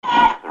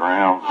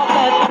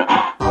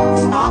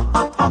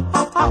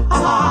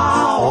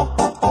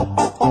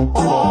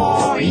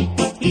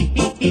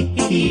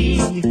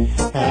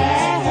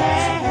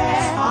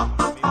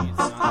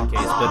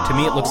But to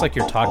me, it looks like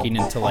you're talking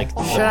into like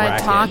the Should I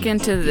bracket. talk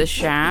into the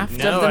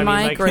shaft of the mic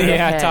like, or the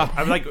head?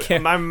 I'm like,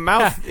 my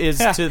mouth is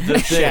to the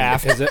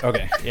shaft? Is it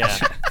okay? Yeah.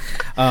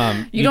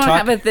 You don't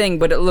have a thing,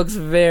 but it looks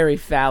very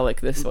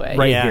phallic this way.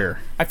 Right here.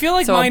 I feel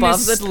like So mine above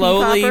is the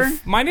slowly.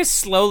 Mine is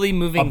slowly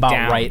moving About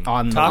down. right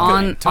on the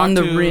On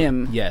the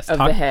rim yes, of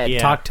talk, the head.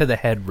 Yeah. Talk to the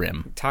head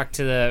rim. Talk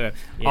to the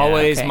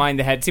always okay. mind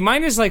the head. See,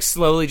 mine is like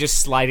slowly just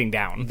sliding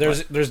down.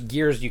 There's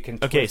gears you can.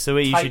 Okay, so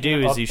what you should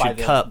do is you should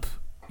cup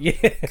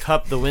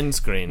the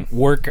windscreen.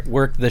 work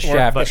the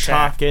shaft. But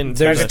talk into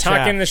There's the a talk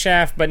shaft. in the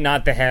shaft, but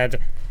not the head.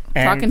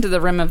 And Talking to the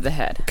rim of the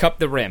head. cup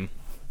the rim.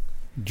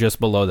 Just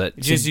below that.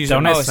 Just use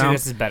don't it. I Oh, sound, see,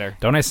 this is better.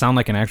 Don't I sound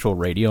like an actual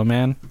radio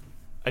man?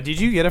 Did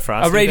you get a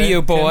Frosty? A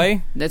radio Day,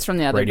 boy. That's from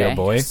the other Radio day.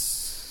 boy.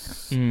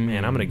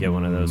 Man, I'm gonna get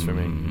one of those for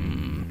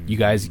me. You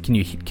guys, can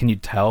you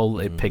tell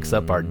it picks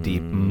up our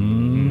deep?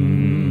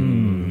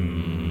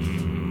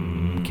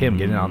 Kim,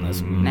 get in on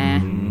this. Nah.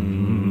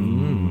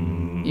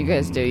 You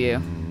guys do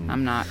you.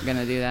 I'm not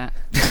gonna do that.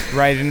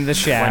 Right into the Why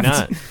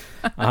shaft.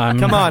 not?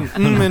 Come on,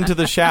 into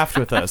the shaft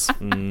with us.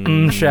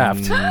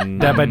 Shaft.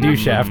 Dabba-doo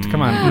shaft.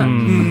 Come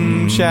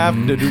on.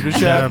 Shaft, do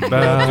shaft,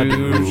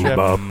 do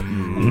shaft.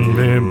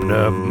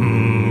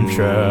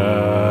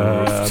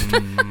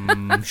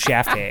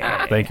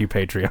 Shafty. Thank you,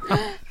 Patreon.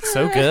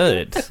 So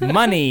good.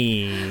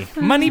 Money.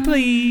 Money,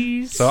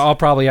 please. So I'll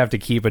probably have to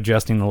keep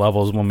adjusting the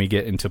levels when we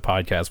get into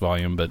podcast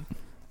volume, but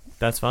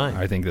That's fine.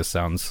 I think this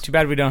sounds Too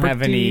bad we don't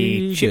have any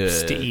pretty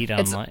chips good. to eat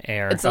on the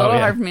air. It's a little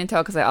yeah. hard for me to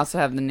tell because I also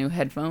have the new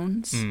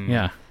headphones.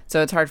 yeah.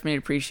 So it's hard for me to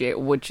appreciate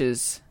which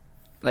is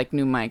like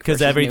new mic Because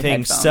versus new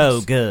everything's headphones.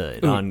 so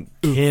good on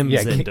Kim's Yeah,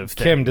 end of things.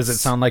 Kim, does it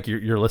sound like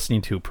you're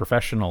listening to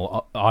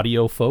professional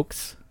audio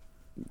folks?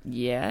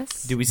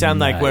 Yes. Do we sound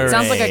like Nice. we're It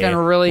sounds like I can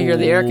really hear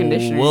the air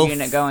conditioner wolf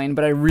unit going,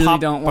 but I really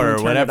don't want or to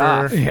turn whatever it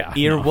off. Yeah,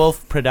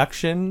 Earwolf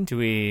production? Do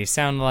we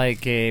sound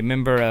like a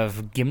member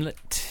of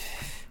Gimlet?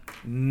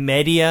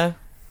 Media?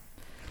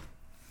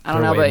 I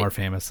don't They're know, way but more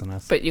famous than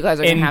us. but you guys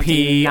are gonna have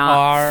to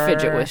not NPR.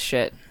 fidget with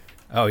shit.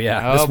 Oh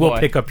yeah, Oh, this will boy.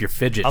 pick up your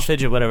fidget. I'll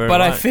fidget whatever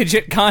But I I want.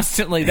 fidget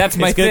constantly. That's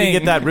my It's good thing. to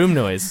get that room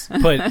noise.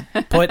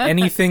 Put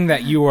anything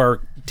that you are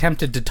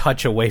tempted to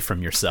touch away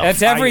from yourself.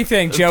 That's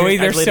everything, Joey. I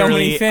There's so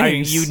many literally-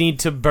 things. you need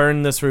to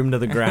burn this room to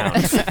the ground.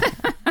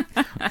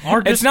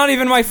 It's not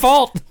even my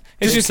fault.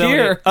 It's just So many-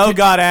 here. Oh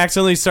god, I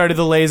accidentally started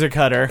the laser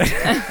cutter.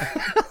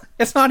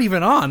 It's not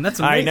even on. That's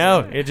amazing. I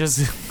know. It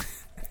just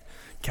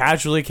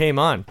casually came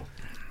on.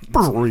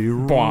 Wah,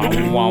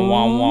 wah,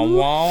 wah, wah,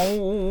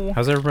 wah.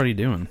 How's everybody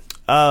doing?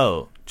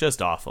 Oh,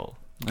 just awful.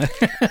 Oh,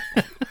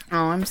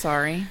 I'm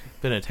sorry.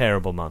 Been a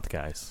terrible month,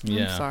 guys.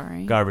 I'm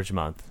sorry. Garbage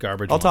month.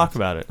 Garbage. I'll month. talk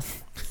about it.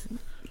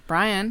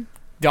 Brian,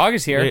 Dog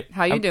is here.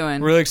 how you I'm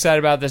doing? Really excited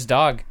about this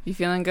dog. You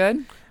feeling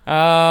good?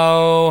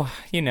 Oh,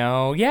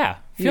 yeah.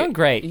 Feeling You-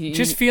 great. you-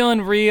 Just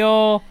feeling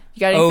real. You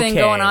got anything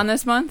Okay. going on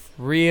this month?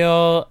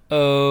 Real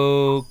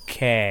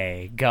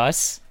okay.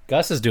 Gus?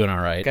 Gus is doing all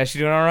right. Gus, you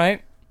doing all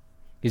right?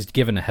 He's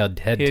giving a head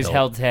His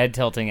tilt. head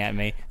tilting at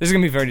me. This is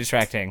going to be very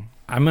distracting.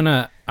 I'm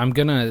gonna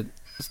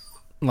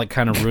like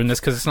kind of ruin this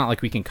because it's not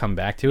like we can come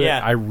back to it. Yeah.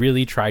 I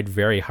really tried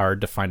very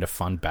hard to find a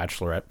fun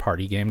bachelorette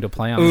party game to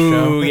play on the Ooh,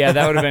 show. yeah,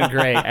 that would have been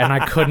great. And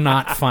I could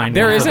not find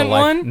There one. for isn't the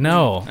life- one?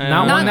 No,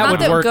 not one that not would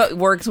that work.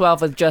 works well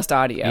with just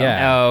audio.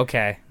 Yeah. Oh,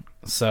 okay.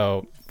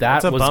 So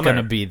that That's a was bummer. going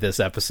to be this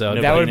episode.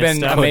 Nobody That would have been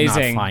stuff. Could not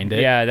amazing. find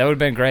it. Yeah, that would have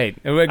been great.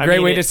 It would be a I great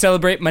mean, way it- to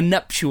celebrate my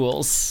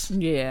nuptials.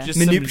 Yeah. Just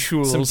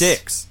Manipulations. some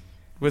dicks.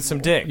 With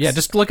some dicks. Yeah,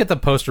 just look at the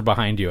poster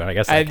behind you, and I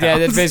guess that Yeah,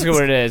 that's counts. basically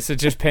what it is. So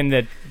just pin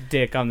the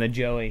dick on the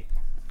Joey.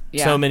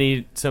 Yeah. So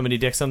many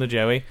dicks on the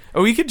Joey.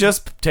 Or we could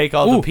just take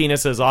all the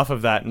penises off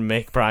of that and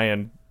make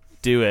Brian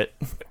do it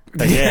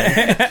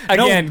again.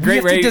 Again, we great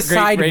have to radio.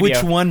 decide great radio.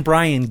 which one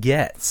Brian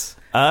gets.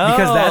 Oh.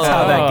 Because that's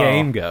how that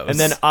game goes. And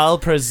then I'll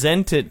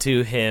present it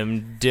to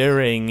him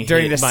during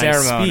the my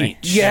ceremony.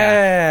 speech.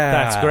 yeah,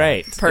 That's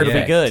great. It'll be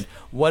Perfect. good.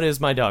 What is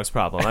my dog's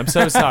problem? I'm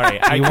so sorry.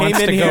 I He came wants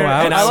in to here go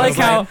out and I like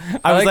how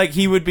I was like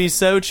he would be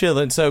so chill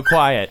and so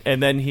quiet,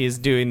 and then he's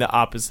doing the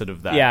opposite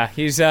of that. Yeah,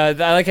 he's. I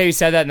like how you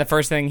said that. And the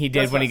first thing he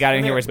did when he got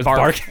in here was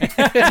bark.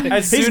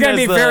 As He's soon gonna as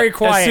be the- very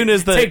quiet. As soon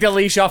as the Take the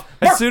leash off.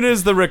 as soon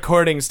as the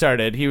recording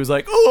started, he was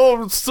like, "Oh,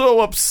 I'm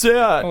so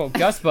upset." Oh,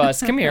 Gus Bus,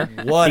 come here.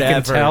 Whatever, He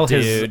can tell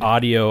dude. his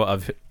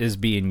audio is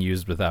being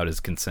used without his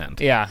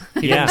consent. Yeah,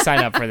 he Yeah. didn't sign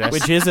up for this.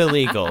 Which is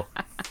illegal.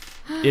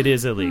 It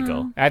is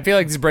illegal. I feel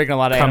like he's breaking a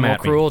lot of Come animal at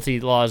me. cruelty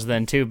laws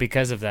then too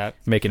because of that.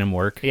 Making him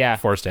work. Yeah.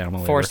 Forced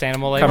animal labor. Forced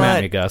animal labor. Come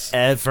at me, Gus.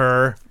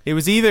 Ever. It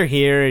was either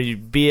here or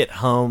you'd be at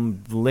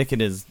home licking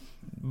his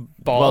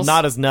Balls. well,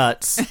 not his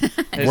nuts.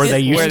 Where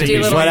they used Where to the be.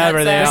 little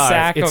Whatever they nut are.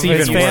 sack It's of even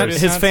his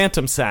worse. His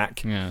phantom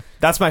sack. Yeah.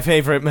 That's my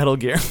favorite Metal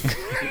Gear.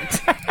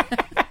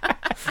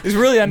 It's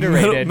really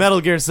underrated.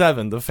 Metal Gear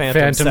 7, the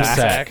phantom, Phantom sack.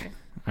 sack.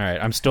 All right,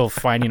 I'm still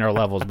finding our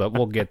levels, but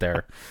we'll get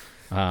there.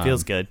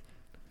 Feels good.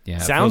 Yeah,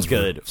 it Sounds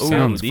feels- good. Ooh,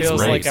 sounds these feels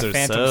great. like mics a are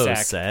phantom so sack.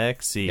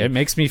 sexy. It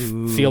makes me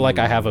feel like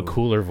I have a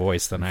cooler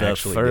voice than I the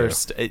actually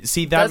first.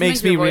 See, Does that makes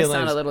make me your voice realize.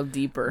 sound a little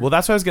deeper. Well,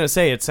 that's what I was gonna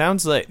say. It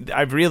sounds like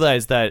I've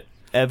realized that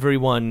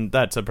everyone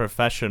that's a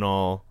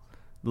professional,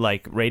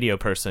 like radio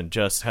person,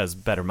 just has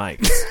better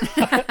mics.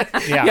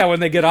 do. Yeah, when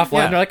they get offline,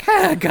 Yeah. they're like,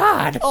 "Hey,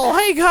 God, Oh,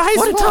 hey guys!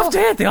 what a tough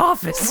day at the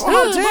office."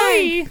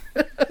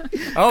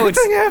 Oh, it's,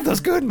 you have those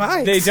good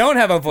mics. they don't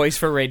have a voice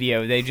for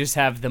radio. They just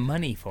have the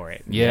money for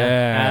it.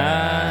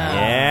 Yeah.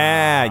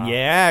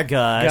 Yeah,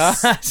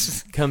 Gus.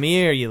 Gosh, Come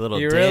here, you little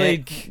you're really,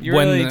 dick.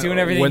 doing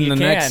everything when you the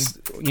can. next,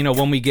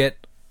 when we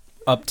get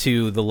up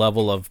to the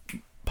level of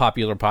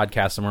popular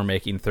podcasts and we're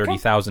making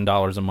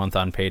 $30,000 a month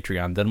on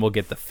Patreon, then we'll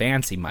get the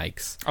fancy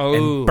mics Oh.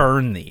 and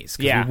burn these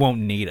because Yeah. we won't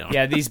need them.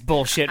 Yeah, these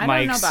bullshit I mics.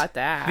 don't know about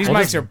that. These We'll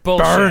mics just are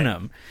bullshit. Burn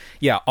them.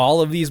 Yeah,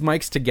 all of these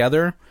mics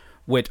together.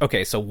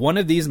 So one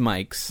of these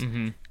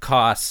mics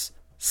costs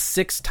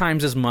 6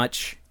 times as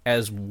much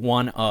as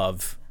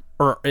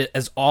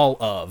as all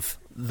of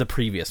the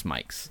previous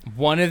mics.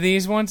 One of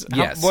these ones?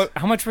 Yes.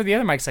 How much were the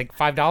other mics? Like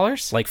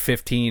 $5? Like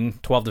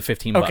 12 to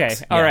 15 Okay,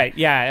 bucks. all Yeah. right.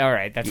 Yeah, all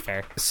right. That's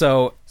fair.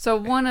 So So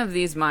one of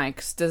these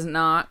mics does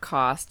not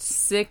cost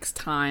 6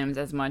 times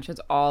as much as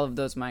all of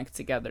those mics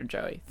together,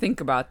 Joey. Think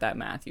about that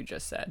math you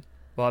just said.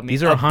 Well, I mean,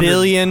 these are $1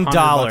 billion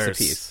 $100 a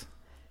piece.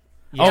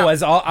 Yeah. Oh,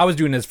 as all I was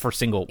doing this for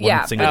single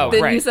Yeah, single but one.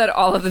 then right. you said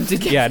all of them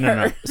together. Yeah,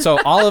 no. So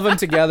all of them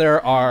together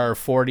are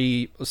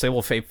 40. Say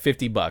we'll pay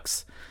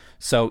 $50.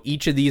 So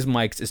each of these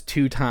mics is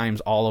 2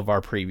 times all of our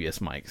previous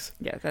mics.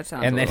 Yeah, that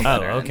sounds And a then- little Oh,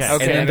 better. okay. Okay,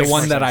 And then that the makes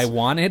one more that I sense.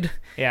 wanted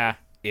yeah.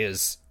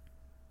 is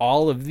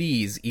all of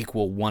these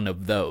equal one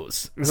of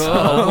those.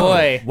 Oh,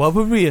 boy. What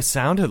would we have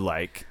sounded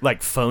like?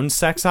 Like phone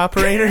sex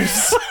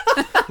operators?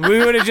 We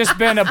would have just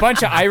been a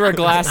bunch of Ira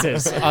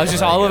glasses.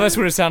 All of us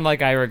would have sounded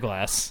like Ira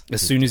Glass.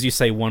 As soon as you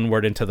say one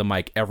word into the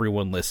mic,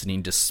 everyone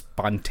listening just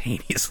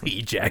spontaneously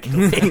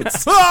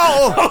ejaculates.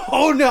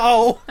 Oh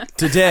no!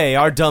 Today,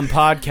 our dumb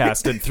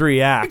podcast in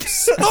 3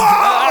 acts.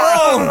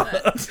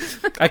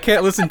 I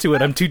can't listen to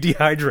it. I'm too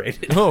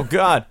dehydrated. Oh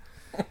God!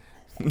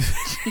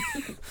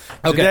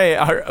 Okay.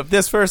 Today,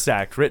 this first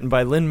act, written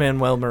by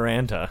Lin-Manuel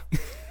Miranda.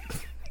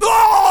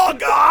 Oh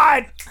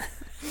God!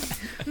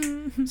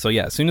 So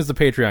yeah, as soon as the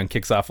Patreon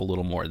kicks off a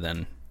little more,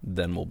 then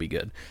we'll be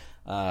good.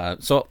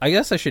 So I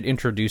guess I should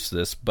introduce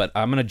this, but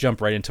I'm going to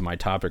jump right into my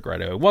topic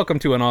right away. Welcome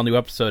to an all-new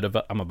episode of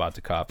I'm About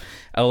to Cop.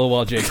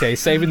 LOLJK,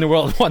 saving the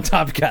world one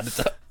topic at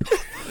a time.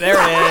 There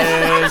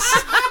it is.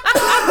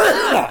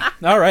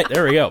 All right,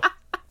 there we go.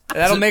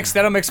 That'll mix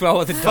well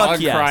with the dog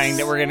yes. crying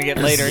that we're going to get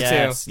later,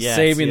 Yes, too. yes,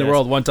 Saving the yes.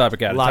 world one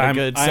topic at a Lot of time.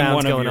 good I'm sounds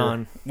one of going your,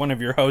 on. One of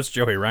your hosts,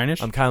 Joey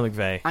Reinish. I'm Kyle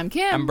McVeigh. I'm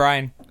Kim. I'm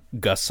Brian.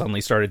 Gus suddenly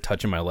started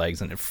touching my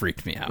legs, and it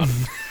freaked me out. I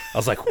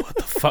was like, what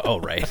the fuck? Oh,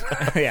 right.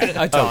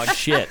 Yeah, a Oh dog.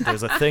 shit!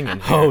 There's a thing in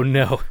here. Oh,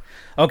 no.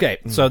 Okay,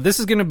 so this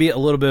is going to be a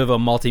little bit of a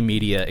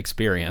multimedia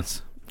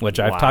experience, which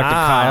I've talked to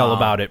Kyle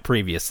about it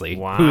previously,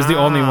 who's the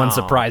only one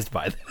surprised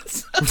by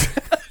this.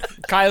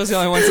 Kyle's the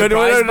only one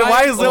surprised by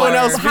why it, is no one or-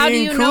 else How do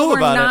being you cool know we're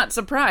about not it?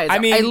 surprised? I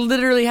mean- I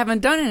literally haven't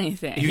done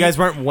anything. You guys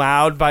weren't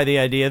wowed by the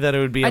idea that it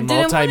would be a I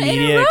didn't wanna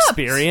multimedia interrupt.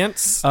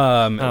 experience?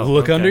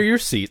 Look okay. under your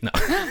seat. No.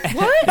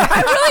 What?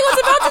 I really was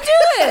about to do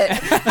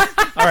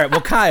it. All right, well,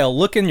 Kyle,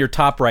 look in your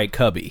top right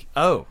cubby.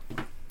 Oh.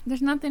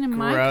 There's nothing in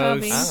my Gross.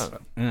 cubby. Oh.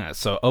 Yeah,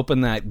 so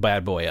open that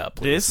bad boy up.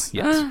 Please. This?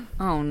 Yes.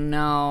 Oh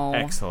no.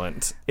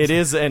 Excellent. It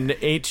is an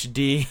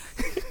HD.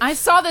 I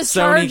saw this Sony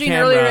charging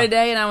camera. earlier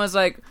today and I was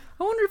like,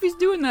 I wonder if he's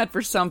doing that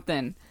for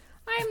something.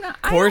 I'm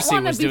not. course he I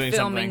don't was want to be doing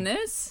filming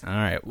something. this. All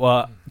right.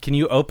 Well, can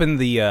you open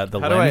the How do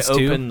I lens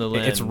too? open the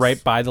It's lens?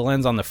 right by the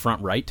lens on the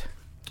front right.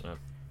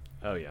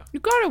 Oh, yeah. You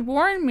gotta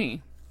warn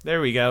me. There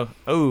we go.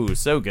 Oh,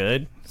 so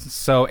good.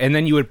 So, and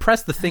then you would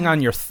press the thing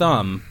on your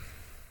thumb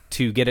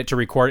to get it to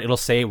record. It'll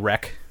say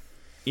rec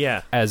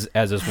Yeah. as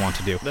is wont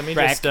to do. Let me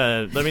Crack.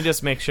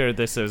 just make sure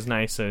this is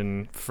nice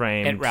and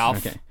framed. And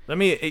Ralph.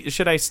 Okay.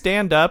 Should I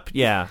stand up?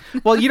 Yeah.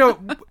 Well,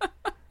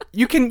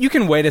 you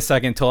can wait a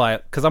second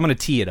because I'm going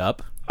to tee it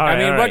up. All right, I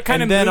mean, all what right.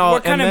 kind And of then mood? I'll-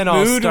 What kind and of then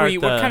I'll mood are start we?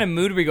 What the- kind of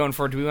mood are we going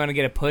for? Do we want to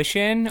get a push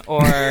in,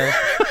 or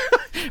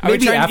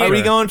Maybe after. Are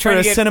we going for trying a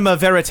to get- cinema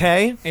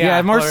verite?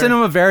 Yeah, more or-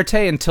 cinema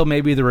verite until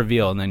maybe the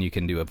reveal, and then you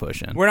can do a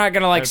push in. We're not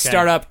gonna like Okay.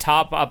 start up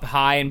top, up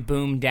high, and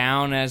boom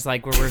down as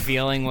like we're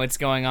revealing what's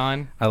going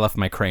on. I left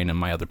my crane in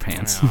my other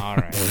pants. Oh, all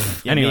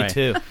right. Yeah, Anyway. me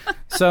too.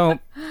 So,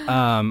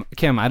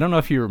 Kim, I don't know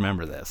if you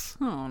remember this.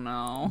 Oh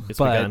no. It's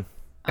But- begun.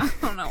 I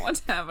don't know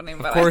what's happening,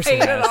 but course I it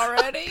hate it has.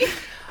 already.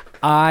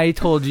 I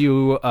told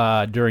you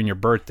during your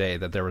birthday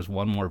that there was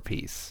one more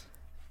piece,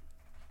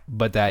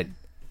 but that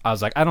I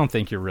was like, I don't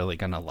think you're really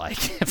gonna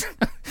like it.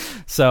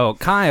 So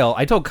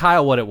I told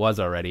Kyle what it was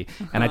already,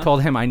 and I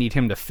told him I need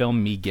him to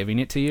film me giving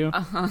it to you.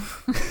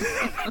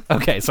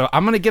 Okay, so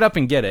I'm gonna get up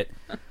and get it.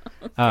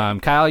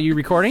 Kyle, you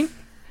recording?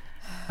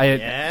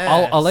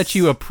 I'll let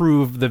you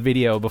approve the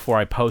video before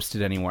I post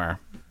it anywhere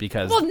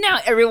because. Well, now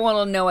everyone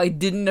will know I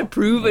didn't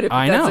approve it if it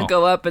I know. doesn't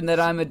go up and that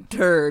I'm a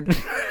turd.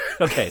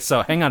 Okay,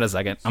 so hang on a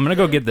second. I'm gonna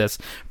go get this.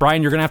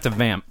 Brian, you're gonna have to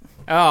vamp.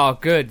 Oh,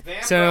 good.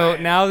 So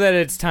now that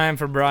it's time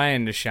for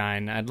Brian to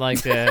shine, I'd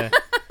like to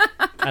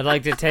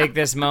take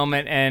this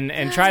moment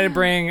and try to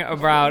bring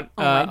about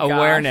Oh my gosh.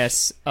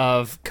 awareness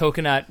of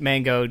coconut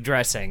mango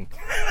dressing.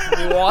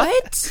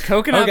 What?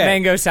 Coconut Okay.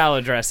 mango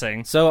salad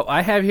dressing. So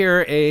I have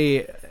here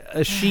a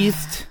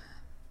sheathed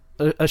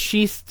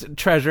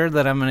treasure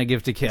that I'm going to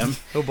give to Kim.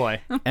 Oh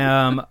boy.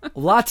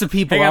 Lots of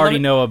people Hang on, already let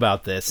me- know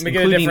about this, let me get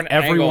a including different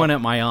everyone angle.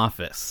 at my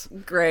office.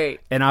 Great.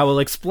 And I will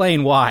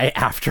explain why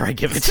after I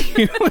give it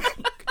to you.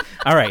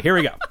 All right, here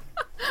we go.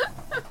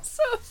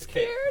 So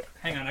scared.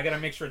 Hang on, I got to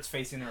make sure it's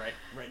facing the right.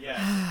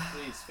 Yeah,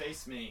 please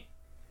face me.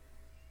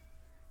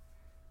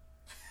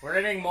 We're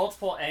getting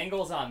multiple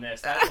angles on this.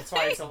 That's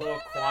why it's a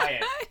little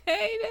quiet. I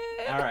hate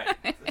it. All right.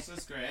 This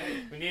is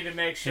great. We need to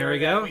make Here sure we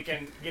that go. we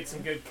can get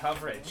some good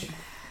coverage.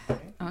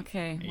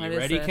 Okay. you What is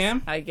ready, this?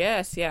 Cam? I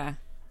guess. Yeah.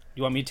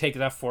 You want me to take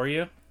that for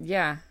you?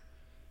 Yeah.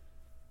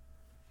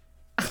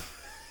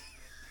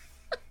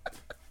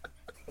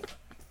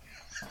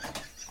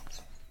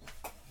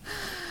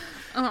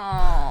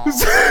 Oh.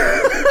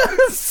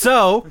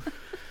 So,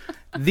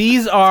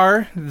 these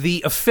are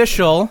the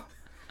official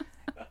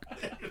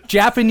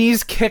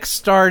Japanese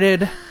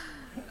kick-started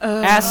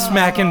ass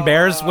smacking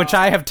bears, which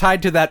I have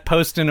tied to that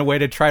post in a way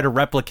to try to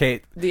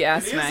replicate. The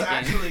ass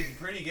smacking.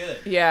 pretty good.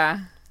 Yeah.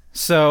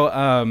 So,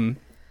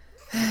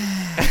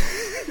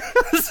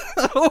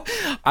 so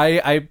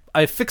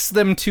I fixed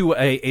them to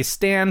a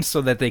stand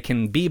so that they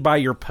can be by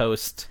your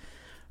post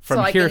from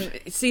So here. I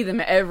can see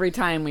them every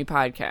time we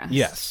podcast.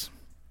 Yes.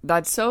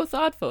 That's so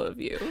thoughtful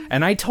of you.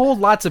 And I told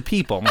lots of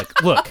people, I'm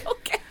like, look,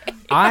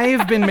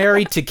 I've been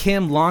married to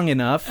Kim long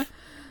enough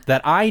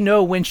that I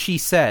know when she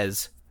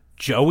says,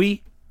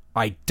 Joey,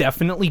 I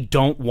definitely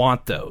don't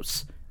want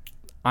those.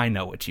 I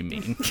know what you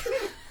mean.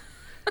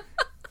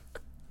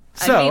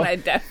 So, I mean, I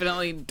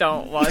definitely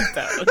don't want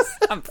those.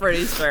 I'm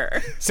pretty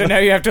sure. So now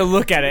you have to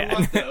look at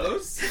it.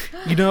 Those?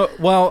 you know,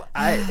 well,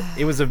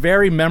 it was a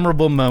very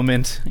memorable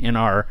moment in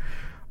our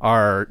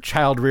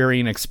child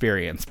rearing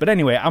experience. But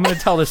anyway, I'm going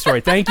to tell this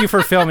story. Thank you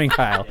for filming,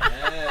 Kyle.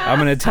 I'm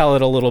going to tell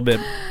it a little bit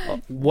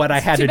what I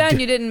had Too to bad do.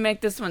 you didn't make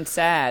this one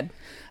sad.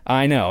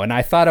 I know, and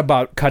I thought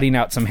about cutting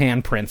out some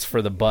handprints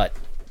for the butt.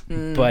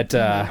 But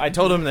I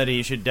told him that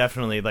he should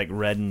definitely like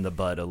redden the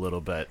butt a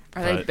little bit.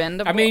 Are they but-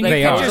 bendable? I mean,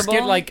 They you are. could just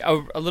get foldable? like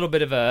a little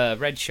bit of a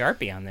red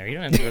Sharpie on there. You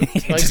don't have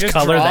to like, just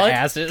color the draw it.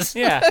 asses.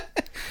 Yeah.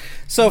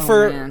 So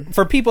man.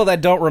 for people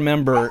that don't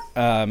remember,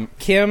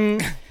 Kim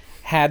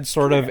had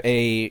sort of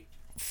a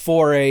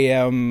 4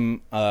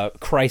 a.m.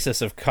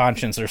 Crisis of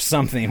conscience or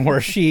something,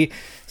 where she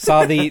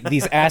saw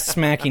these ass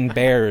smacking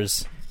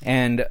bears,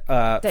 and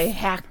They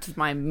hacked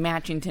my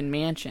Matchington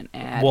Mansion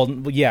ad. well,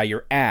 yeah,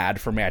 your ad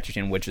for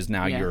Matchington, which is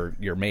now Yeah.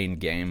 your main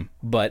game,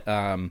 but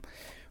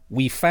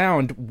we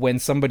found when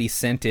somebody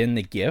sent in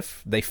the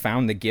GIF, they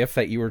found the GIF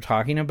that you were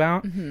talking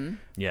about.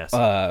 Yes.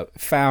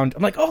 Found,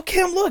 I'm like, oh,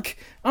 Kim, look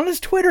on his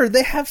Twitter,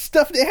 they have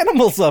stuffed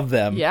animals of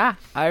them. yeah,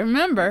 I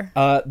remember.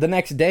 The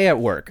next day at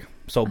work,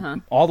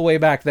 so all the way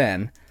back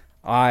then,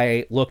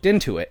 I looked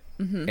into it,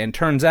 and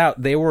turns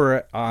out they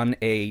were on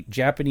a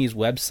Japanese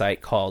website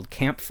called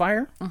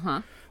Campfire,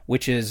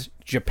 which is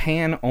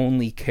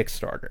Japan-only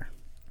Kickstarter.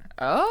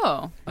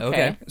 Oh,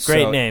 okay.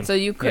 Great So name. So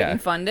you couldn't Yeah.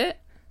 fund it?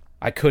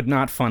 I could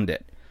not fund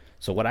it.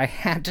 So what I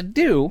had to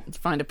do, Did you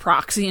find a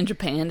proxy in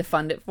Japan to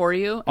fund it for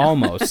you?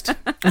 almost,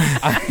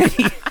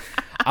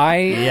 I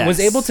Yes. was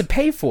able to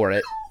pay for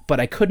it, but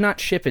I could not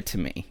ship it to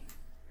me.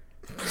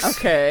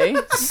 Okay.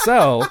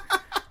 So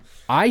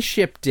I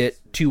shipped it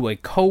to a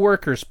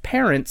coworker's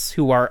parents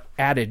who are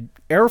at an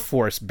Air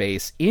Force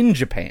base in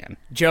Japan.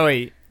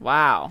 Joey,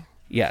 Wow.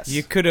 Yes.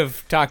 you could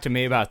have talked to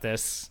me about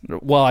this.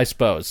 Well, I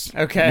suppose.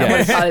 Okay. That would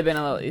have probably been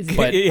a little easier.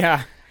 But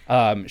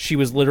yeah. she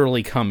was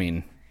literally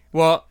coming.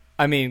 Well,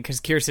 I mean, because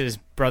Kirsten's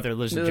brother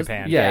lives in Lives-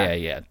 Japan.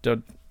 Yeah.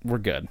 We're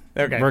good.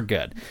 Okay. We're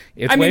good.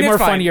 It's I mean, way it's more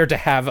fine. funnier to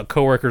have a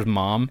coworker's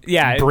mom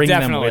Yeah, bring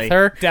definitely. them with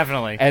her.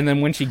 Definitely. And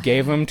then when she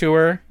gave them to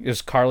her, it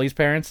was Carly's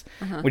parents.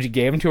 When she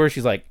gave them to her,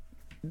 she's like,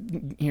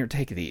 here,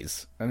 take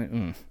these.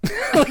 And,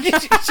 Like,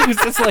 she was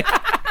just like,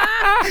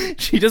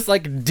 she just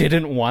like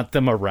didn't want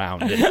them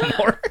around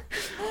anymore.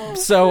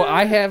 So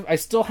I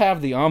still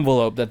have the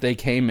envelope that they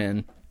came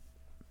in.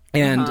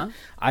 And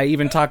I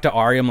even talked to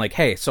Ari. I'm like,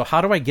 hey, so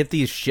how do I get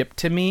these shipped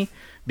to me?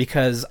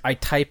 Because I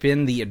type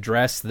in the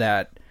address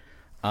that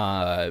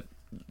I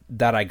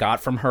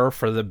got from her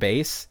for the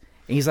base.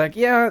 And he's like,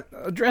 yeah,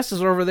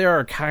 addresses over there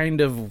are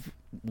kind of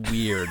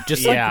weird.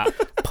 Just Yeah.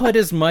 like put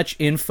as much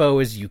info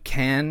as you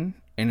can,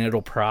 and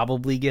it'll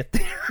probably get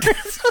there.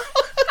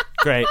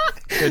 Great.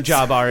 Good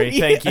job, Ari.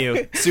 Thank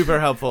you. Super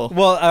helpful.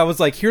 Well, I was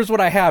like, here's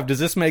what I have. Does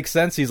this make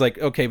sense? He's like,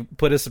 okay,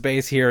 put a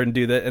space here and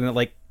do that. And then,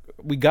 like,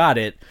 we got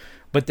it.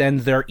 But then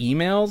their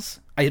emails,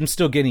 I am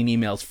still getting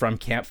emails from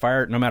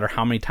Campfire, no matter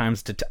how many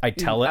times I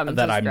tell it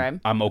that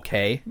unsubscribe. I'm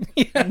okay.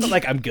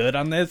 Like, I'm good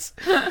on this.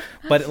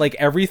 But, like,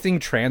 everything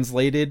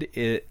translated,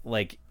 it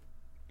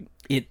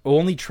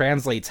only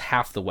translates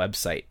half the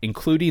website,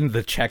 including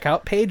the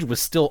checkout page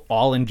was still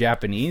all in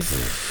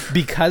Japanese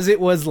because it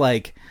was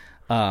like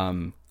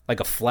like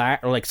a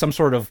flat or like some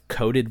sort of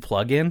coded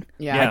plugin.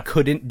 Yeah. I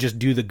couldn't just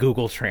do the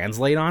Google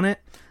Translate on it.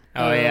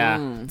 Oh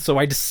yeah. So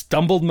I just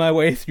stumbled my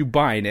way through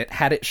buying it,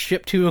 had it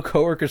shipped to a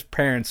coworker's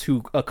parents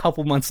who a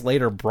couple months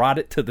later brought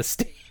it to the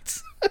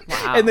States.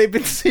 Wow. And they've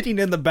been sitting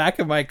in the back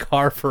of my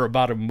car for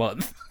about a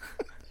month.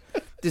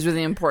 These were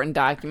the important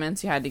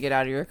documents you had to get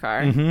out of your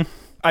car. Mm-hmm.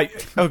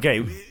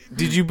 Okay,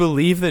 did you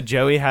believe that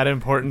Joey had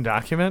important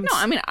documents? No,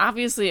 I mean,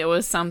 obviously it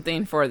was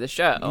something for the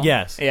show.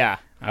 Yes. Yeah.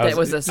 It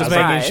was a Just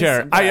surprise. making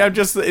sure. but- I'm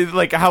just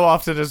like, how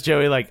often does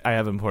Joey I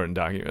have important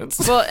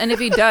documents? Well, and if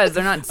he does,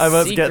 they're not I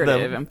must get them.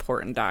 secretive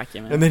important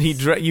documents. And then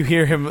you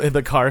hear him in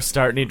the car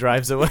start and he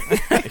drives away.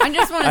 I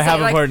just want to I say,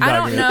 have like, important I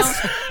don't know.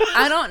 documents.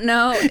 I don't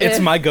know. It's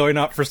if, my going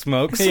out for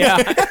smokes. Yeah.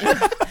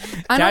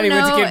 I Daddy don't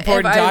went to know get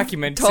important if I've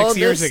document told 6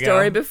 years this ago.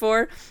 story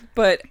before,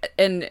 but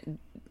and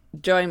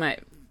Joey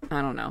might,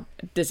 I don't know,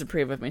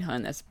 disapprove of me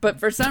telling this, but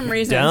for some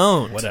reason,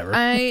 Don't. Whatever.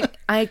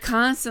 I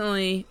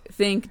constantly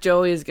think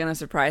Joey is gonna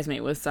surprise me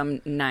with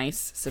some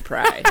nice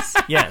surprise.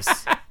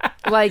 Yes.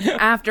 Like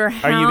after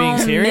how you being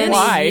serious? many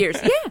Why? years?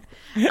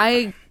 Yeah,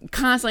 I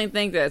constantly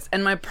think this,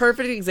 and my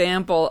perfect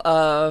example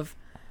of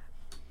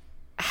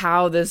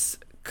how this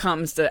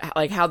comes to,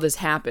 like, how this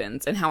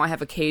happens and how I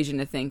have occasion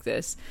to think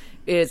this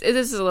is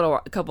this is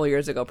a couple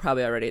years ago,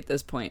 probably already at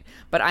this point,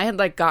 but I had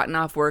like gotten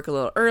off work a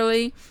little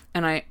early,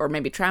 and or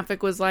maybe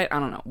traffic was light, I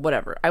don't know,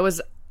 whatever. I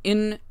was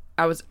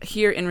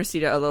here in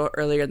Reseda a little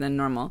earlier than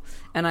normal,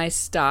 and I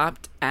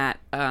stopped at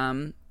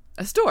a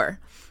store,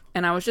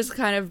 and I was just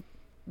kind of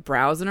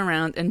browsing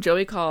around, and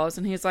Joey calls,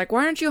 and he's like,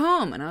 "Why aren't you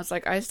home?" And I was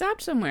like, "I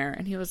stopped somewhere."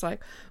 And he was like,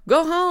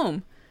 "Go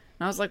home."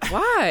 And I was like,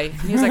 "Why?"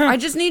 And he's like, "I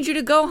just need you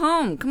to go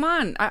home. Come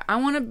on. I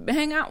want to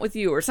hang out with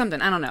you or something."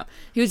 I don't know.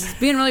 He was just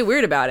being really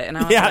weird about it. And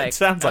I was Yeah, like, it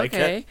sounds like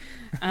okay.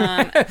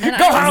 And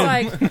I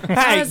was like,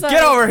 Hey,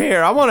 get over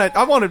here. I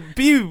want to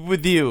be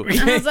with you. And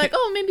I was like,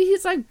 oh, maybe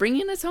he's like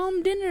bringing us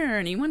home dinner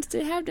and he wants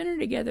to have dinner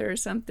together or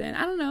something.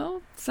 I don't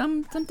know.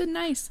 Something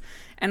nice.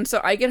 And so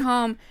I get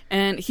home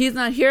and he's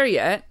not here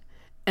yet.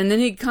 And then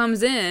he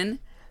comes in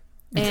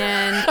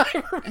and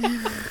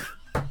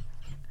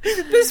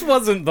This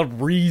wasn't the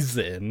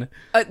reason.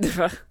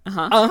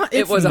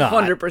 it was not.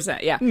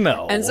 100%. Yeah.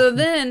 No. And so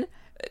then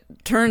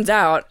turns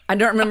out, I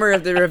don't remember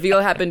if the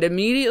reveal happened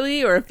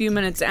immediately or a few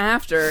minutes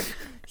after,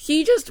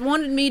 he just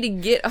wanted me to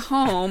get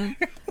home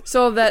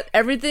so that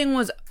everything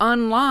was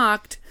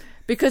unlocked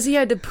because he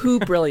had to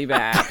poop really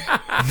bad.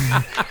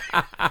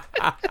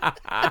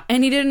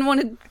 And he didn't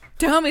want to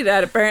tell me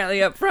that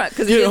apparently up front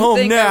because he Get didn't home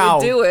think I now.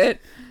 would do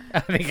it, I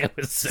think it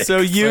was sick. So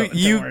you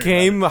don't worry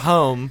came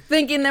home,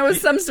 thinking there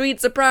was some sweet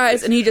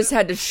surprise, and he just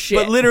had to shit.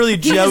 but literally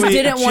He just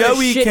didn't want to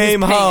Joey shit his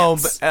came home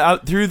pants.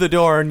 out through the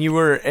door, and you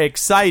were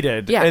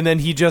excited, Yeah. and then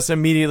he just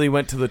immediately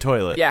went to the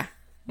toilet. Yeah.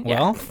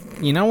 Well,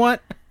 you know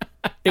what?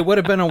 It would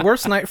have been a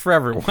worse night for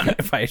everyone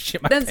if I had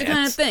shit my That's pants. the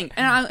kind of thing.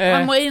 And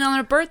I'm waiting on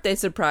a birthday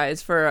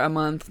surprise for a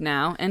month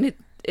now, and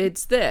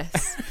it's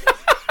this.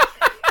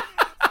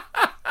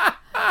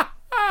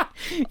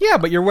 Yeah,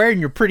 but you're wearing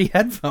your pretty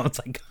headphones.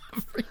 I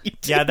got for you.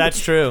 Yeah, that's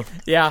true.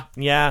 Yeah.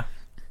 Yeah,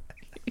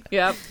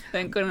 Yep.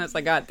 Thank goodness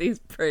I got these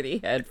pretty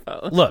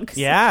headphones. Look,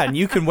 yeah, and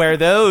you can wear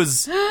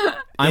those in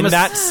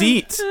that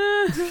seat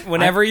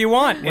Whenever you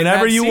want. in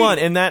whenever that you seat. want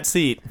in that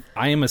seat.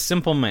 I am a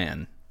simple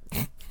man.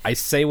 I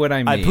say what I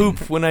mean. I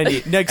poop when I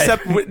need.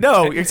 Except you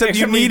Except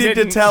we needed to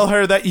didn't. tell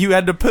her that you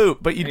had to poop,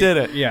 but you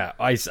didn't. Yeah,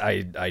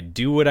 I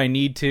do what I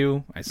need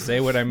to. I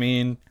say what I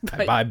mean.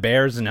 I buy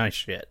bears and I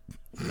shit.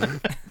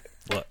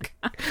 Look,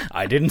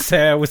 I didn't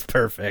say I was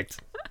perfect.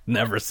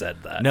 Never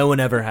said that. No one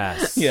ever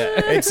has. Yeah.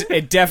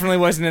 It definitely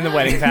wasn't in the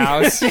wedding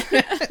vows.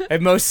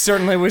 It most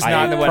certainly was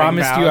not in the I wedding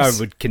promised vows. you I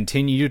would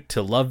continue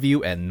to love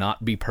you and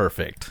not be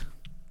perfect.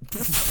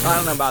 I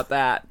don't know about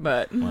that,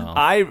 but Well,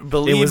 I It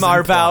believe was our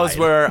implied. vows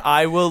were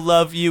I will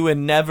love you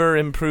and never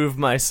improve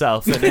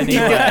myself in any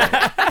way.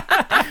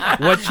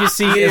 what you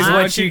see is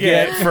what you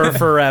get for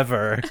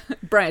forever.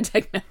 Brian,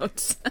 take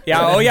notes.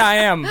 Yeah. Oh yeah, I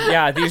am.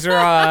 Yeah. These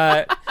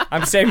are.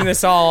 I'm saving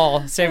this all.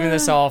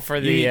 For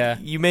the.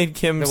 You made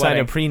Kim the sign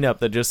wedding. a prenup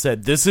that just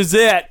said, "This is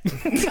it.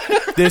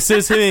 This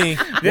is me."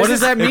 What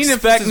does that mean if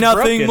Expect this is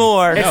nothing broken?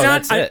 more. It's No,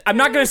 not. that's it. I'm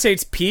not going to say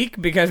it's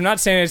peak because I'm not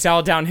saying it's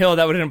all downhill.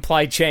 That would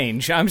imply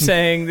change. I'm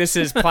saying this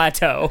is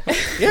plateau.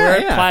 We're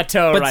at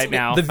plateau But right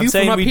now. The view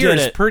saying from up we here did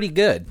is it. pretty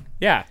good.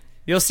 Yeah.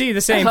 You'll see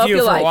the same hope view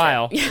you for like a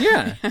while. it.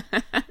 Yeah.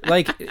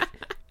 Like,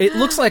 it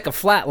looks like a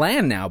flat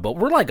land now, but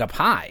we're like up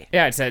high.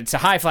 Yeah, it's a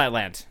high flat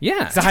land.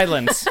 Yeah. It's the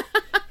highlands.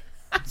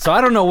 So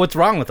I don't know what's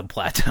wrong with the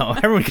plateau.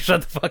 Everyone can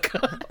shut the fuck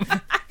up.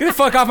 Get the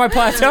fuck off my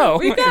plateau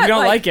We if got you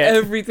don't like it.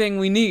 everything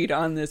we need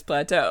on this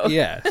plateau.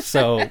 Yeah.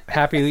 So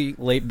happy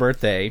late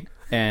birthday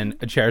and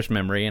a cherished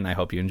memory, and I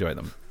hope you enjoy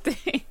them.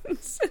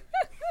 Thanks.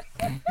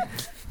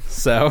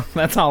 So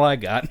that's all I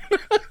got.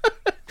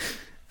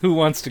 Who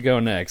wants to go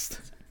next?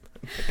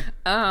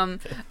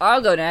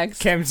 I'll go next.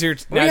 Kim's your,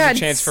 We now's your had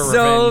chance for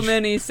so revenge.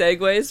 many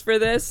segues for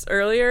this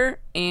earlier,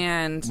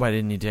 and Why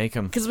didn't you take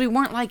them? because we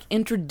weren't like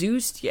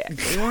introduced yet,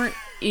 we weren't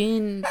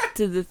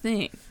into the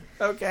thing.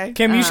 Okay.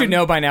 Kim, you should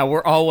know by now.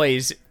 We're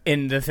always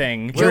in the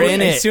thing. We're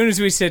in as it. soon as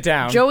we sit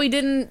down. Joey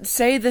didn't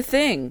say the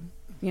thing.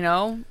 You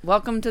know,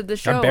 welcome to the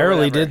show. I or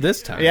barely whatever. did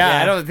this time. Yeah,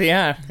 Yeah. I don't.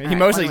 Yeah, he right,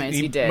 mostly anyways,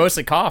 he he did.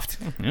 mostly coughed.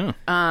 Yeah.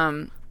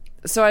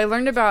 So I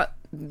learned about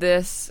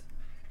this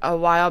a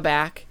while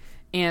back,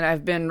 and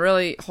I've been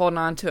really holding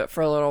on to it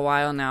for a little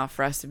while now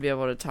for us to be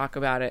able to talk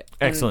about it.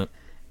 And Excellent.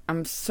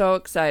 I'm so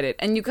excited.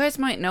 And you guys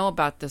might know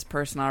about this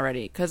person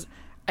already, because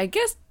I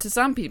guess to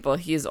some people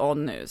he's old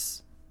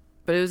news,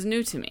 but it was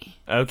new to me.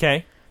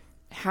 Okay.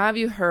 Have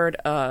you heard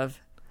of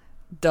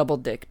Double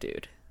Dick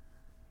Dude?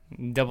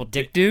 Double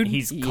dick dude.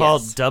 He's Yes.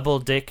 called Double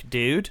Dick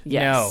Dude.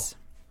 Yes.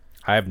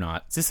 I have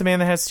not. Is this the man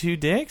that has 2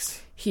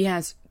 dicks? He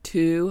has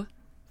 2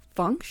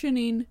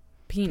 functioning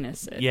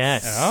penises.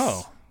 Yes.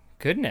 Oh,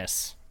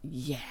 goodness.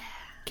 Yeah.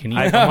 Can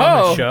you come on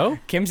Oh. the show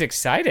Kim's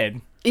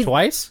excited.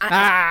 twice? Kim's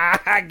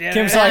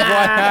like,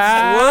 what?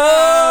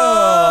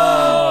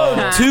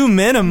 Whoa! 2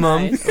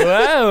 minimum.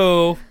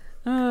 Whoa.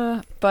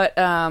 But,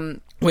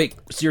 Wait,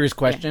 serious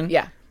question.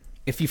 yeah.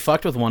 If you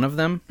fucked with one of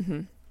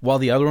them, while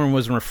the other one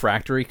was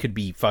refractory, could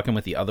be fucking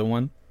with the other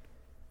one?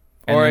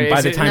 And Or then by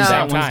is the it time no.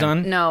 that one's time?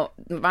 done? No,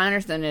 my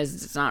understanding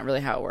is it's not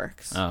really how it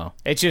works. Oh.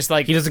 It's just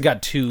like He doesn't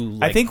got 2,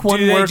 like... I think one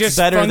Do they works just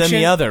better than function?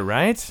 the other,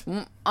 right?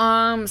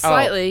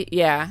 Slightly,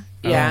 yeah.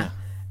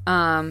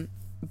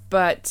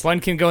 But one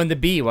can go in the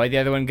B while the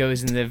other one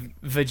goes in the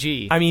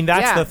vg. I mean,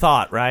 that's Yeah. the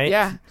thought, right?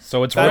 yeah,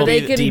 So it's Or real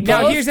they could deep.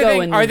 both Now here's the go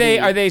thing: in are the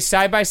they V.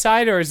 side by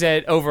side or is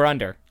it over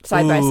under?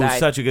 side by Ooh, side.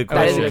 such a good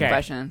That is a question. good Okay.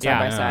 question. Side Yeah,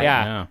 by side.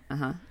 yeah.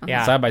 Yeah.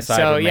 Yeah, Side by side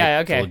So would make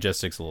yeah, the okay.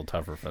 logistics a little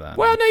tougher for that.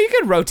 Well, no, you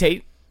could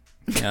rotate.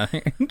 yeah.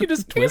 you can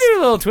just You can twist. do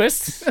a little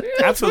twist.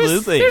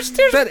 Absolutely. There's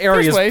That area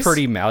there's is ways.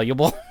 pretty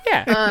malleable.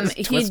 Yeah.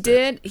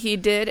 He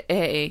did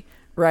a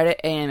Reddit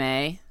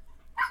AMA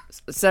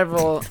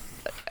several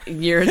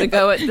years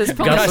ago at this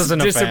point. Gus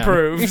isn't a fan.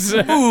 disapproves.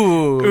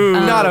 Ooh,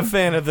 not a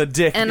fan of the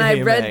dick. And I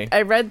AMA.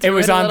 read It through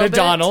was a on little the bit,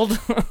 Donald.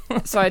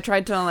 so I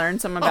tried to learn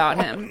some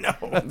about him.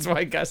 That's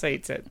why Gus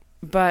hates it.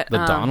 But The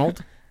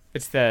Donald?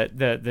 It's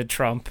the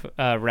Trump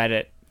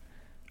Reddit.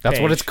 That's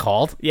what page. it's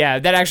called? Yeah,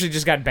 that actually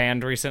just got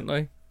banned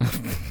recently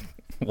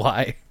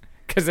Why?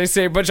 because they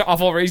say a bunch of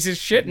awful racist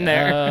shit in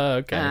there.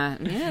 Okay. yeah,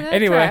 that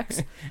Anyway.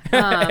 tracks.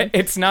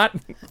 It's not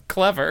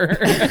clever.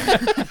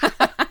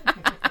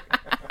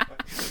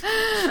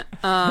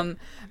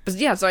 But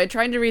yeah, so I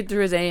tried to read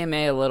through his AMA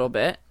a little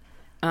bit.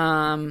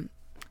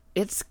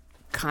 It's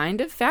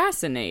kind of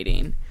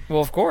fascinating.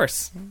 Well, of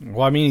course.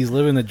 Well, I mean, he's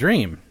living the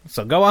dream.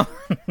 So go on.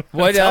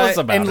 What Tell us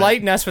about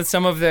enlighten us with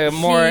some of the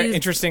more He's-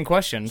 interesting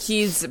questions.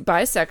 He's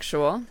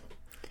bisexual.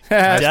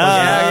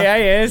 Yeah,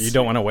 he is. You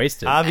don't want to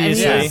waste it.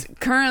 Obviously. And he's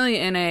currently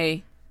in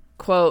a,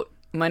 quote,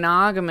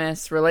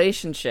 monogamous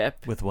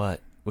relationship. With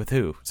what? With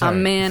who? A Sorry.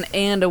 man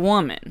and a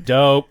woman.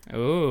 Dope.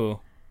 Ooh.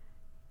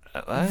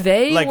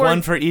 They like were,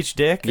 one for each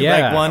dick? Yeah,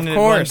 Like one of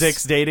course.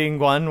 dick's dating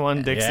one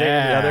dick's dating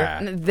the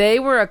other? They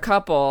were a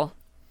couple,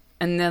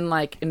 and then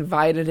like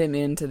invited him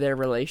into their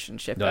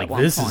relationship They're at like,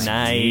 one this point. is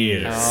Nice.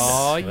 gears.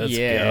 Oh, Let's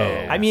yeah.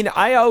 go. I mean,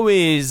 I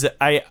always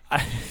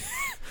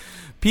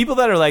people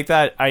that are like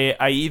that,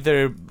 I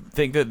either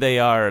think that they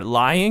are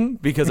lying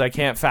because I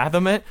can't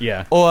fathom it,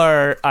 Yeah.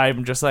 or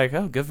I'm just like,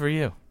 oh, good for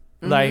you.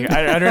 Like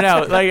I don't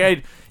know,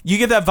 like you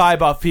get that vibe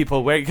off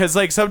people where because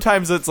like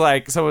sometimes it's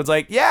like someone's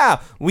like,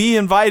 yeah, we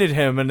invited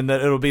him, and then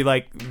it'll be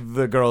like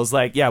the girl's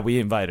like, yeah, we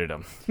invited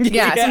him.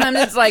 Yeah, sometimes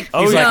it's like,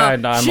 He's no,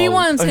 like, I'm she old.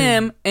 wants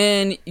him,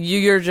 and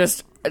you're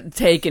just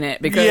taking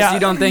it because Yeah.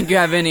 you don't think you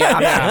have any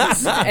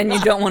options, and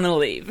you don't want to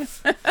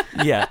leave.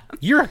 Yeah.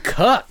 You're a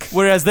cuck.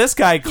 Whereas this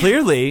guy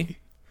clearly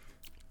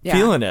Yeah.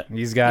 feeling it.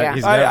 He's got. Yeah.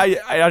 He's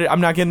got.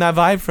 I'm not getting that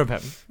vibe from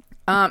him.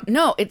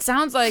 No, it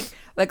sounds like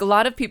a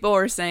lot of people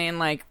were saying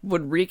like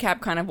would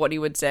recap kind of what he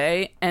would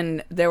say,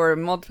 and there were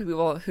multiple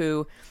people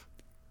who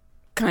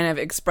kind of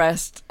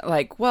expressed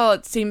like, well,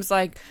 it seems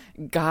like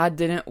God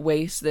didn't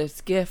waste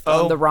this gift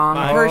on the wrong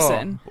my-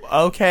 person.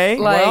 Okay,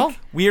 Like- well,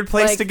 weird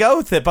place like- to go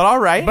with it, but all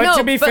right. But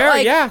to be fair,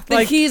 yeah, but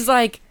like- he's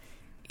like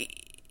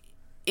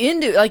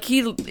into like he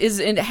is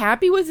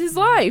happy with his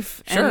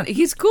life, Sure. and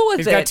he's cool with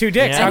He's it. got 2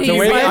 dicks. Yeah. How And can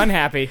he's we be like-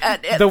 unhappy?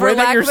 The For way that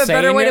lack you're of a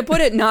better saying way it- to put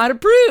it, not a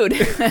prude.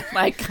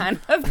 Like kind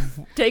of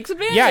takes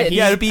advantage. Yeah,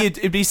 Yeah,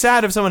 it'd be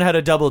sad if someone had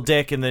a double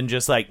dick and then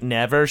just like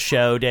never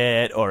showed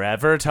it or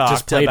ever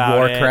talked played about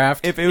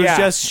Warcraft. it. If it was Yeah.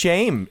 just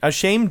a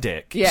shame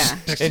dick. Yeah.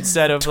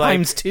 Instead of like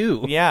Times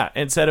 2. Yeah,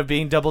 instead of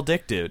being double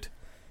dick dude.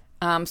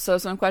 So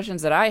some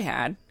questions that I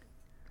had.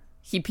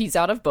 He pees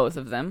out of both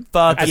of them.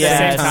 Fuck At the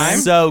yeah, same time?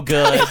 so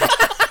good.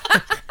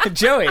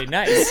 Joey,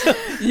 nice.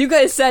 You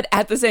guys said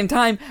at the same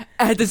time.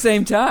 At the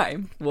same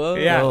time. Whoa.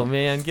 Yeah. Oh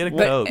man, get a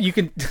But coke. You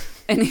can.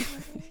 And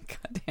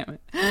God damn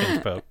it.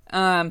 Pinch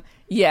poke.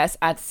 Yes,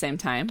 at the same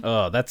time.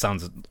 Oh, that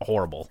sounds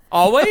horrible.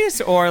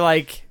 Always, or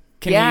like,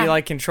 can Yeah. he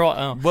like control?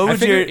 Oh, What I would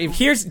figure your-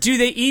 here's do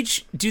they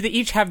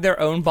each have their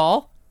own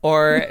ball,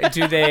 or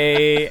do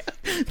they?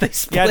 They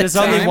split Yeah, there's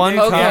only time. one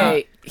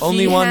Okay. cum.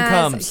 Only he one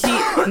has-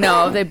 comes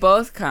No, they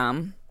both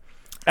come.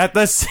 at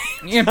the same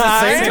At the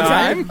same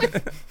time.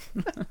 time.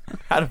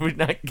 How did we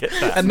not get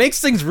that? It makes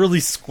things really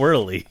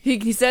squirrely.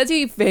 He says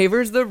he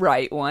favors the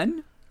right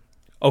one.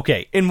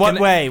 Okay. In what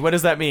way? What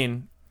does that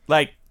mean?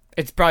 Like,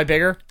 It's probably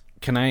bigger.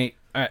 Can I...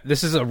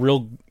 this is a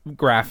real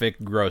graphic,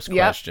 gross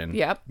question.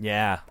 Yep.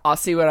 yeah. I'll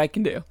see what I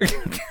can do.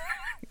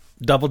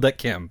 Double Dick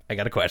Kim, I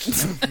got a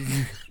question.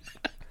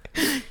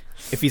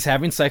 If he's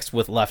having sex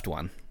with left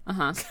one.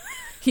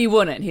 He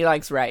wouldn't. He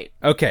likes right.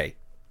 Okay.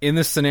 In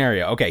this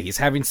scenario, okay, he's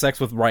having sex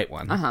with right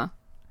one.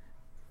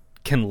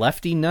 Can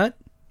lefty nut?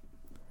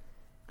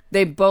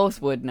 They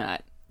both would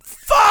nut.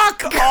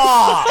 Fuck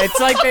off! It's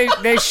like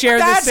they share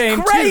That's the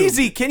same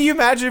crazy. Can you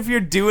imagine if you're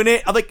doing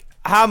it? Like,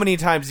 how many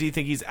times do you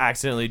think he's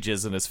accidentally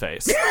jizzed in his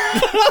face?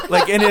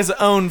 Like, in his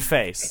own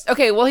face.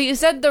 Okay, well, he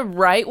said the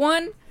right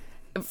one,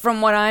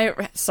 from what I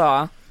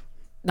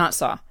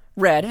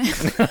read.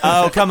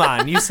 Oh, come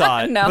on. You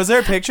saw it. No. Was there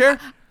a picture?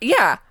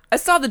 Yeah, I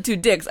saw the two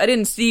dicks. I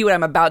didn't see what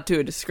I'm about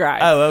to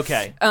describe. Oh,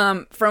 okay.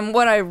 From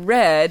what I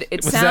read,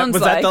 it sounds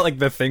was like... that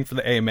the thing for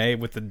the AMA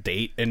with the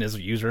date and his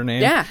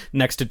username? Yeah.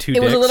 Next to two it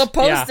dicks? was a little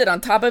post-it on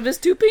top of his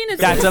two penises.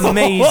 That's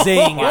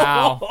amazing.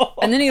 Wow.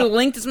 And then he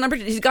linked his number.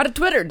 He's got a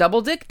Twitter,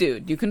 Double Dick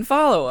Dude. You can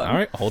follow him. All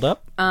right, hold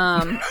up.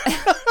 You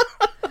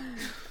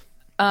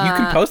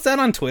can post that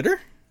on Twitter?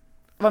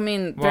 I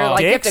mean, they're Well, like,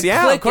 dicks? you have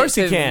to Yeah, click of course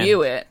it you to can.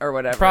 view it or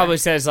whatever. Probably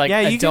says like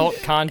Yeah, you adult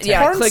can- content.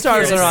 Yeah. Porn click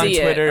stars here to are on see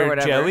it or Twitter,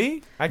 whatever.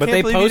 Joey. I But can't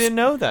they believe you post- didn't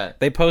know that.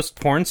 They post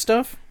porn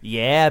stuff?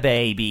 Yeah,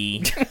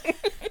 baby.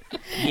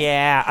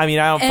 Yeah, I mean,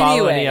 I don't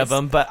follow any of Anyways.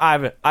 them, but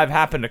I've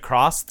happened to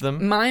cross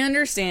them. My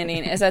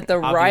understanding is that the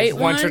right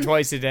one, Once or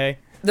twice a day.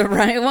 the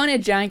right one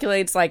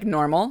ejaculates like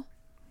normal,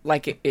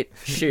 like it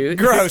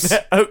shoots. Gross.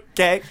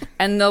 Okay.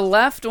 And the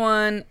left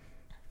one,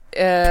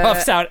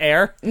 Puffs out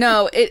air.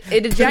 no, it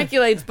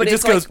ejaculates, but It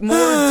it's just like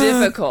more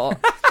difficult.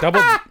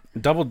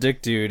 Double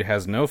Dick Dude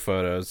has no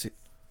photos,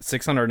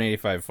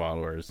 685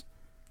 followers.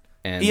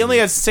 And He only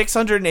has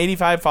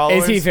 685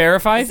 followers. Is he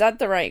verified? Is that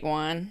the right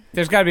one?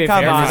 There's got to be a Come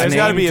on, verified. there's his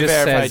gotta name be a just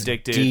verified says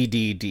dick dude.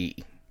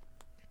 DDD.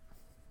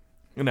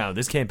 No,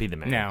 this can't be the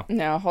man. No.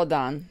 No, hold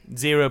on.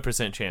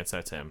 0% chance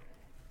that's him.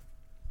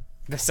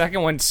 The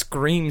second one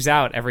screams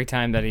out every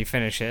time that he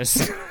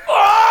finishes.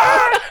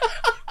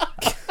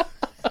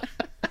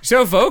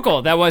 So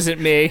vocal. That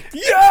wasn't me.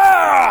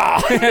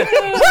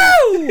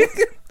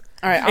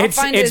 All right, I'll It's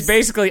find it's his,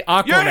 basically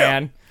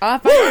Aquaman. I'll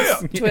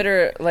find his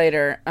Twitter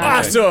later.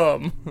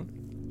 Awesome.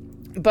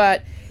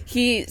 But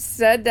he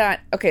said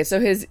that so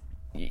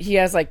he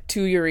has like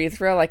two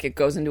urethra, like it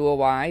goes into a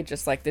Y,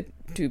 just like the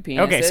two penises.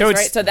 Okay, so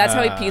it's- right? So that's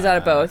how he pees out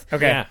of both.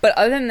 Okay. Yeah. But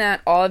other than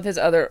that, all of his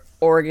other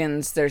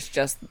organs, there's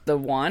just the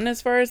one,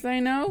 as far as I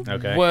know.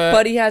 Okay. What?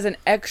 But he has an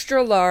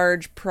extra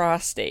large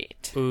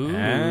prostate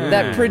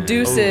that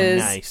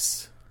produces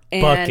Nice.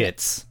 an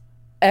Buckets.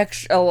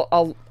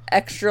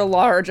 extra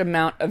large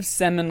amount of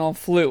seminal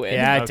fluid.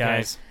 Yeah, it Okay.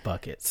 does.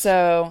 Buckets.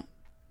 So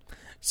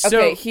So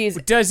Okay, he's-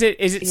 is it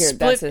Here, split?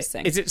 that's his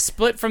thing. Is it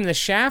split from the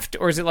shaft,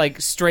 or is it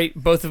like straight?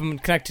 Both of them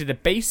connect to the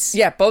base.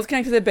 yeah, both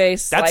connect to the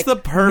base. That's like the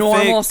perfect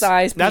normal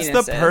size. That's the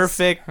penises.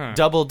 perfect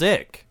double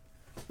dick.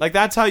 Like,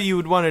 that's how you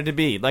would want it to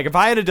be. Like, if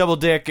I had a double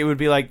dick, it would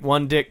be like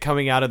one dick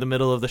coming out of the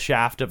middle of the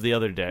shaft of the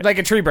other dick. Like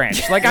a tree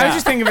branch. Like I was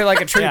just thinking of it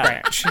like a tree Yeah.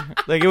 branch.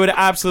 Like, it would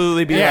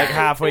absolutely be like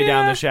halfway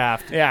down the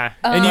shaft. Yeah.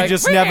 And you Like,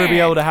 just never be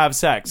able to have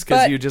sex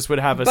because But- you just would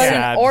have a But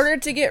sad. in order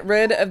to get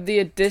rid of the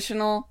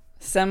additional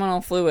seminal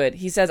fluid,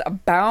 he says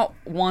about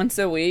once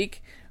a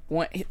week.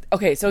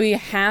 So he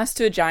has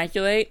to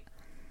ejaculate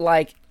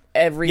like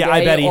every day Yeah,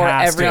 I bet he or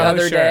has every to.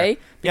 other Oh, sure. day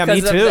Yeah, me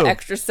because of too. the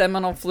extra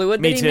seminal fluid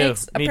Me that he too.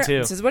 makes. Me too.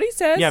 This is what he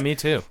says. Yeah, me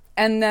too.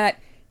 And that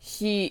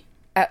he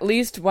at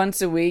least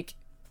once a week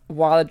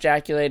while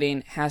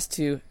ejaculating has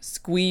to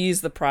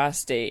squeeze the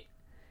prostate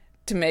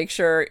to make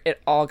sure it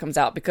all comes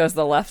out because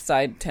the left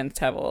side tends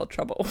to have a little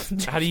trouble.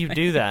 How do you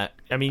do that?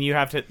 I mean, you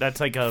have to. That's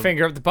like a.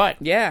 Finger up the butt.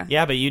 Yeah.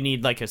 Yeah, but you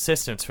need like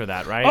assistance for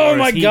that, right? Oh Or is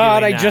my he god,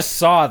 doing I that? just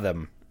saw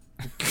them.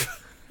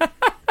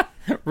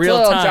 Real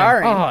it's a little time.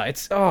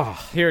 jarring.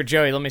 Here,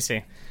 Joey. Let me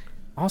see.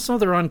 Also,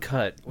 they're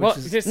uncut. Which Well,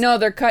 is, just, No,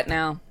 they're cut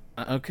now.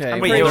 okay. I'm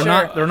Wait, pretty they're sure-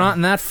 not. They're not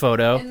in that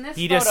photo.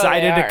 He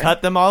decided to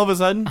cut them all of a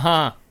sudden.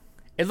 huh?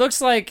 It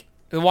looks like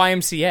the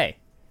YMCA.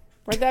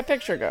 Where'd that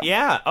picture go?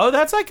 Yeah. Oh,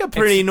 that's like a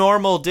pretty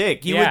normal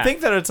dick. You Yeah. would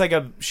think that it's like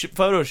a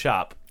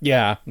Photoshop.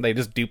 Yeah, they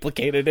just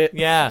duplicated it.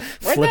 Yeah.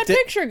 Where'd Flipped that it.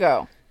 picture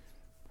go?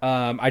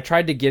 I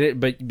tried to get it,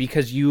 but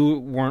because you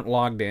weren't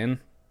logged in,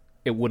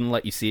 it wouldn't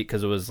let you see it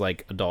because it was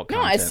like adult No,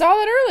 content. I saw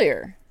it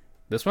earlier.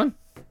 This one.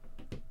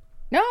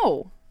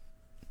 No,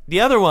 The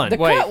other one. the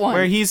Wait, cut one.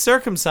 Where he's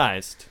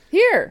circumcised.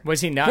 Here.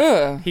 Was he not?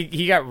 Ugh.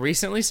 He got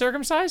recently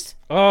circumcised.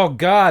 Oh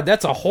god,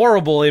 that's a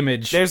horrible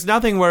image. There's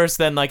nothing worse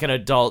than like an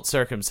adult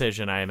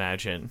circumcision, I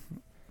imagine.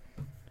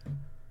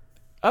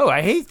 Oh,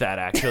 I hate that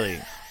actually.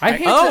 I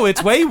hate Oh,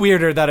 it's way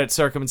weirder that it's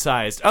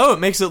circumcised. Oh, it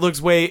makes it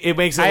look way I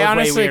way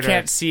honestly weirder.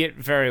 can't see it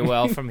very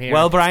well from here.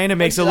 Well, Brian, it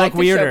makes it Would you look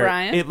like to show weirder.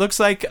 Brian? It looks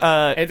like it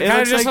kind of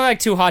looks just like, looks like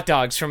two hot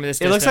dogs from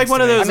this. It looks like distance one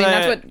to of me. I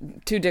those- mean, that's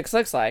what two dicks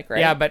looks like, right?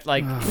 Yeah, but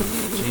like,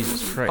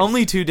 Jesus Christ.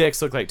 only two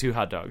dicks look like two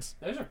hot dogs.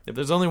 those are If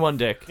there's only one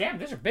dick. damn.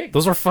 Those are big.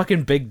 Those are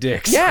fucking big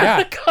dicks.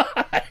 Yeah.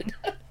 Yeah.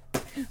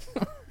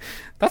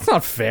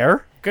 not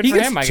fair. Good he for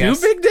gets him, I two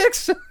guess. big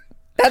dicks.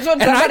 That's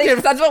what And I somebody.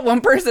 can- That's what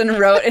one person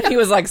wrote, and he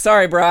was like,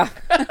 "Sorry, brah."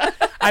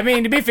 I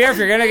mean, to be fair, if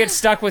you're gonna get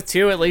stuck with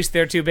two, at least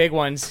they're two big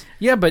ones.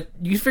 Yeah, but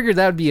you figured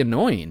that would be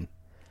annoying.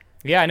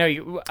 Yeah, I know.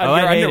 You, I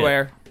your hate it.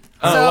 underwear.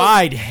 Oh,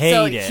 I'd hate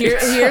so it.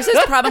 Here's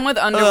his problem with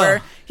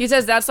underwear. He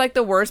says that's like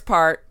the worst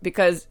part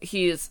because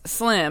he's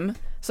slim.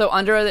 So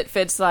underwear that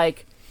fits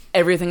like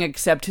everything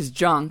except his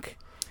junk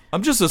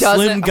I'm just a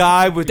doesn't- slim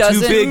guy with two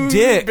doesn't- big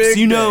dicks. big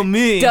You know dick.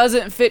 me.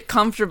 doesn't fit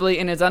comfortably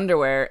in his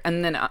underwear,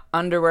 and then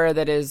underwear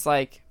that is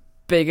like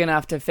big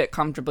enough to fit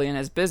comfortably in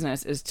his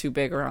business is too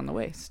big around the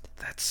waist.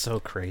 That's so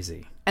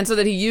crazy. And so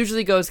that he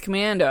usually goes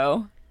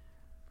commando,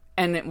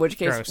 and in which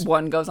case Gross.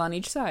 one goes on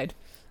each side.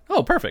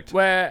 Oh, perfect.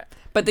 Where?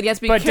 But then he has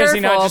to be But does he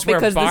careful not just wear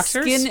because the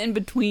boxers? skin in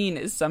between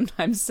is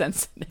sometimes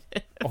sensitive.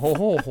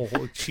 Oh,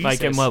 Jesus.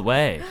 Like in what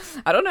way?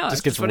 I don't know. Just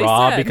it's gets what he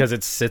raw said. because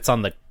it sits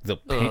on the The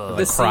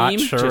crotch seam. or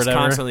Just whatever.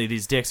 constantly,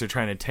 these dicks are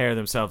trying to tear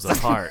themselves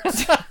apart.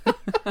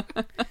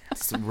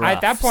 It's rough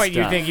At that point,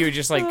 you stuff. think you would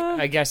just like.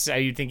 I guess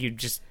you'd think you'd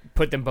just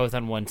put them both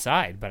on one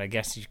side, but I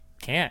guess you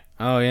can't.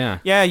 Oh yeah.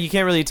 Yeah, you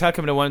can't really tuck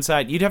them to one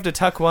side. You'd have to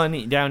tuck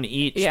one down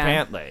each Yeah.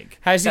 pant leg.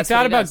 Has he That's what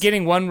thought he about does.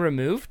 getting one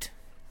removed?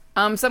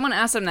 Someone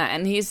asked him that,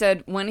 and he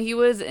said when he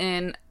was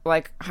in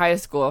like high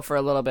school for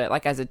a little bit,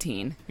 like as a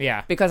teen,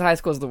 Yeah. because high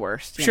school's the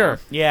worst. you Sure.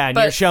 know. Yeah, and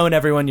But- you're showing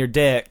everyone your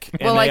dick,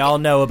 and Well, they like- all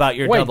know about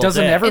your Wait, double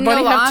doesn't dick. everybody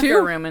in the have locker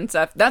two? room and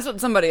stuff. That's what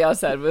somebody else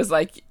said was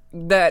like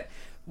that.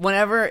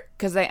 Whenever,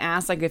 because they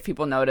asked like if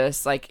people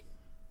notice like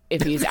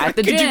if he's at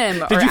the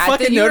gym or Did you at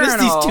fucking the notice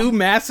urinal. these two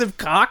massive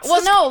cocks?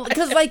 Well, no,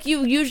 because like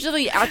you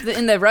usually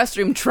in the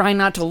restroom try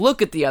not to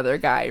look at the other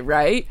guy,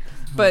 right?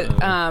 But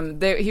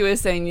he was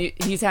saying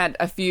he's had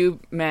a few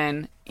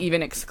men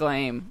even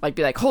exclaim, like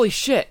be like "Holy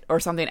shit" or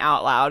something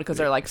out loud because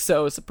they're like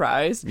so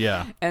surprised.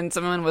 Yeah. And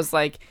someone was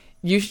like,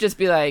 "You should just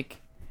be like,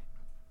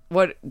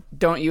 what?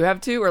 Don't you have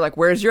two? Or like,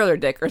 where's your other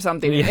dick or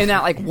something?" In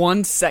that like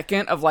 1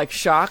 second of like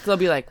shock, they'll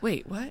be like,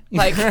 "Wait, what?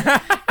 Like,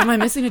 am I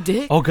missing a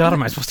dick?" Oh god,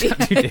 am I supposed to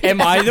have two dicks?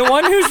 Am I the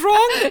one who's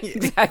wrong?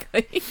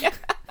 Exactly. Yeah.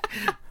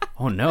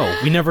 Oh no,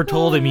 we never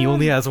told him he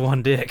only has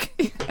one dick.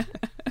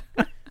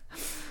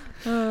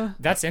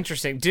 That's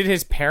interesting. Did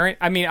his parent?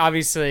 I mean,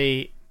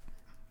 obviously,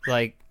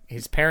 like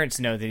his parents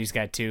know that he's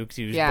got two because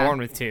he was Yeah. born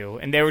with two,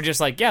 and they were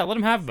just like, "Yeah, let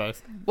him have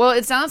both." Well,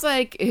 it sounds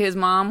like his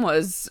mom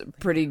was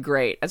pretty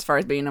great as far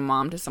as being a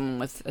mom to someone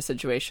with a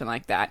situation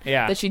like that.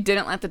 Yeah. That she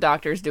didn't let the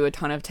doctors do a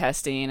ton of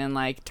testing and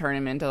like turn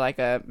him into like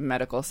a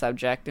medical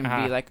subject and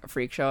Uh-huh. be like a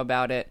freak show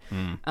about it.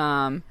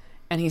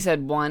 And he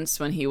said once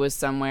when he was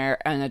somewhere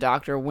and the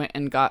doctor went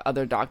and got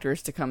other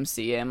doctors to come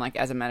see him, like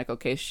as a medical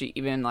case, she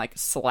even like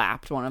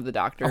slapped one of the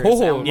doctors.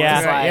 Oh, and yeah,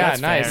 was like, yeah, that's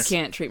nice. You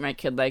can't treat my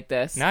kid like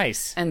this.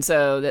 Nice. And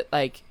so that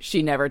like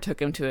she never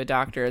took him to a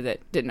doctor that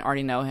didn't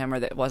already know him or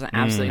that wasn't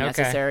absolutely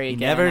Okay. necessary. Again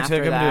Never after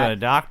took him that. to a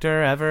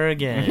doctor ever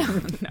again.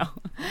 No.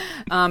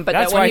 But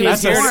That's that when why he he's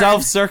was That's a here. born,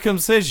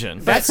 self-circumcision.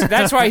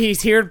 That's why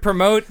he's here to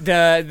promote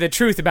the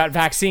truth about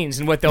vaccines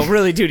and what they'll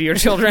really do to your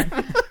children.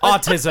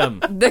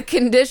 Autism. the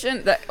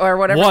condition that, or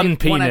whatever One you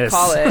want to penis.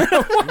 call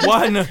it.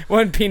 One.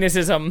 One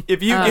penisism.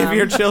 If you give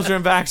your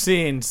children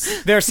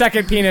vaccines, Their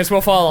second penis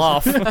will fall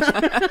off.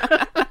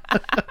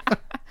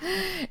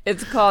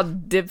 It's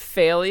called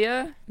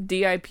diphthelia.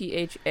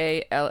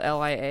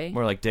 Diphallia.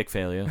 more like dick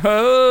failure.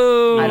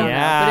 Oh. I don't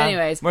know. But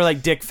anyways, more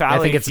like dick phallic.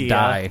 I think it's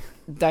die.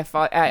 I Like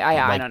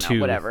don't know. two.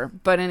 Whatever.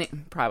 But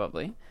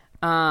probably.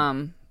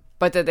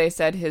 But that they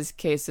said his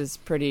case is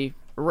pretty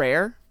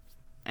rare,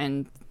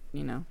 and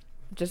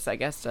just I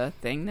guess a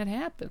thing that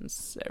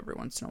happens every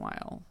once in a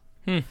while.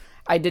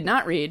 I did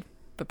not read,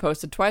 but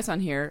posted twice on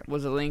here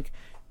was a link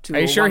to Are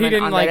you a sure he woman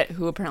didn't, on like- Reddit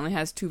who apparently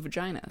has two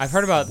vaginas. I've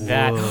heard about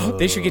that.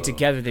 They should get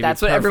together. They'd be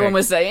That's what everyone perfect.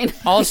 was saying.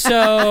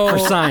 Also, For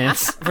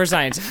science. For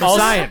science. For Also-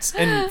 science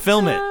and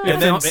film it and film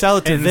then it sell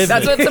it to and- Vivid.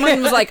 That's what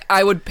someone was like.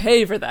 I would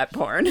pay for that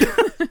porn,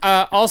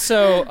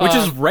 Also, Which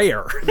is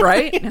rare.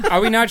 right? are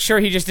we not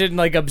sure he just didn't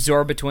like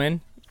absorb a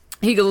twin?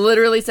 He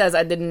literally says,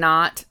 "I did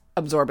not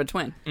absorb a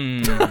twin."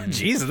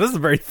 Jesus, this is a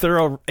very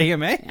thorough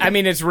AMA. I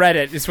mean, it's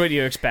Reddit. It's what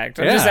you expect.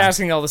 I'm just Yeah.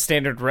 asking all the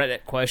standard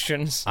Reddit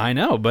questions. I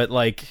know, but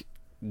like,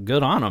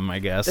 good on him, I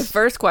The guess.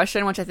 first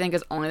question, which I think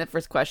is only the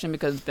first question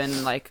because it's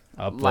been like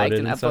Uploaded liked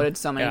and and stuff? uploaded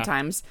so many Yeah.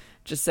 times,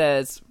 just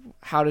says,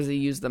 "How does he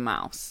use the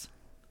mouse?"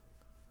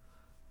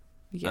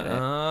 You get it?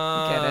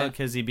 Get it?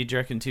 because he'd be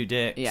jerking two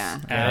dicks. Yeah.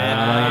 Uh,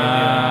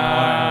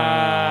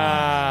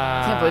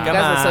 I can't believe you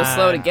come guys are so on.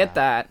 slow to get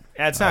that.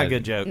 That's not a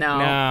good joke. No,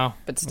 No.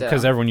 but still.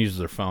 Because everyone uses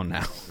their phone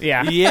now.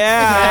 Yeah.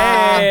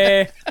 Yeah.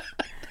 Hey.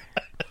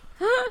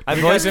 I've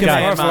You always guys got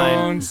have in mind.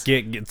 phones.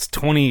 It's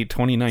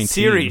 2019.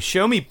 Siri,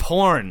 show me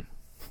porn.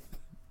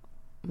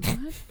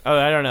 Oh,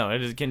 I don't know.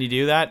 Can you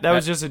do that? That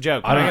was just a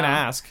joke. I'm don't not going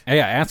to know. ask. Hey,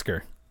 ask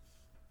her.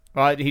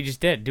 Well, he just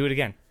did. Do it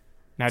again.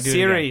 Now do it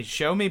Siri, again.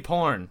 show me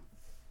porn.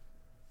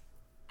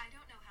 I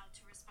don't know how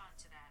to respond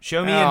to that.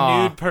 Show me Aw.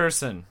 a nude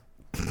person.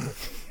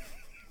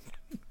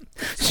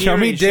 Show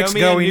me Siri, dicks show me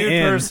going a nude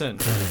in. person.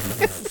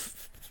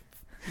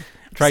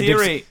 Try dicks-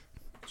 Siri,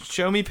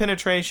 show me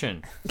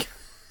penetration. Here's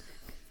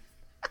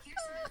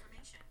some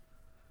information.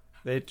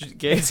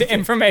 It's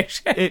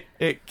information.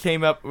 It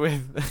came up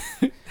with.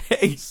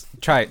 Hey,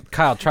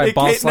 Kyle, try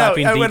ball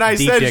slapping. when I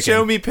deep said dicking.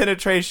 show me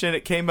penetration,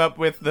 it came up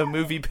with the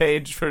movie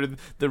page for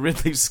the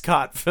Ridley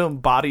Scott film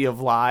Body of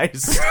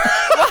Lies.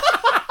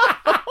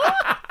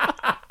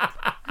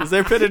 Is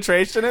there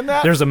penetration in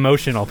that? There's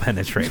emotional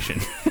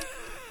penetration.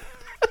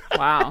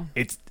 Wow.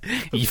 It's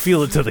you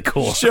feel it to the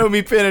core. Show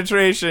me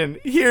penetration.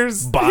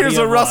 Here's Body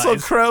a of Russell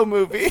Lies. Crowe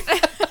movie.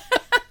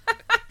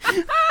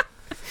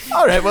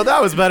 All right, well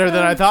that was better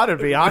than I thought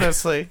it'd be,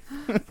 honestly.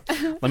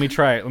 Let me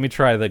try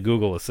the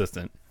Google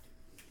Assistant.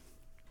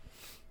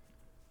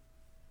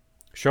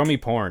 Show me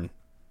porn.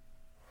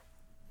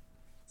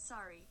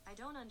 Sorry, I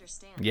don't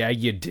understand. Yeah,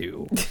 you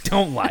do.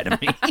 Don't lie to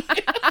me.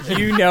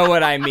 You know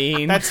what I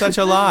mean. That's such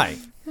a lie.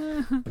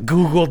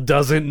 Google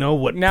doesn't know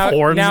what now,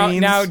 porn now,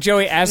 means. now,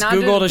 Joey, ask Now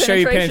Google do to show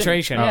you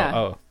penetration. penetration. Yeah.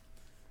 Oh.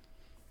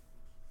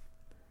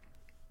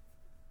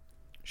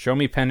 Show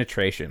me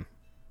penetration.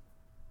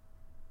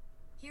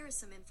 Here is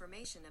some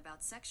information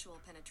about sexual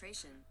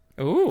penetration.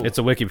 Ooh. It's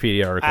a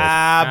Wikipedia article.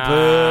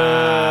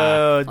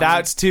 Boo.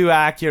 That's too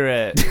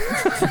accurate.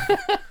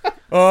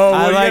 oh,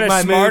 I you like got a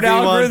my smart movie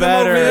one algorithm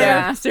better. over there?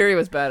 Yeah, Siri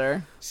was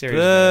better. Seriously.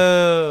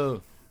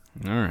 Boo.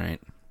 All right.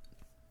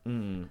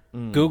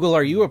 Google,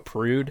 are you a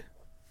prude?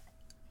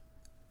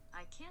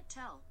 I can't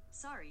tell.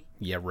 Sorry.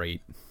 Yeah, right.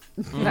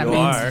 That You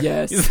means are.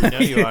 yes. I know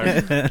you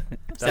are.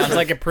 Sounds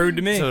like a prude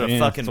to me. That's what a Yeah,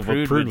 fucking that's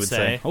what prude would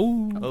say.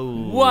 Oh,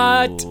 Oh.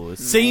 What?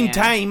 Same Man.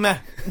 time.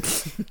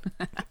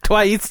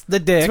 twice the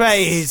dick.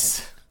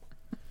 Twice.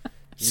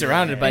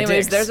 Surrounded by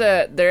Anyways, dicks.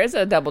 there is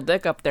a double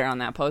dick up there on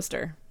that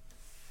poster.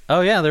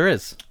 Oh yeah, there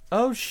is.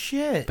 Oh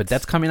shit. But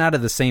that's coming out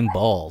of the same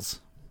balls.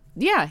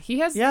 Yeah, he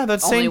has Yeah,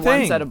 that's only same one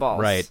thing. set of balls.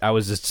 Right. I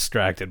was just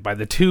distracted by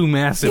the two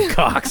massive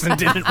cocks and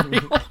didn't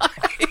realize.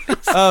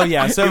 Oh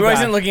yeah, so he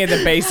wasn't bad. looking at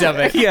the base of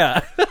it.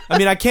 Yeah. I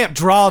mean, I can't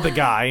draw the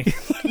guy.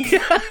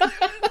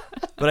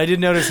 But I did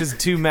notice his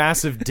two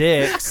massive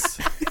dicks.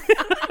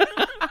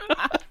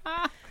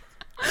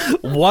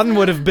 One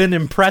would have been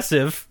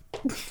impressive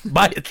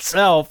by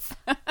itself.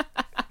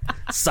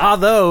 Saw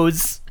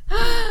those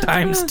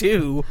times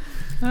two.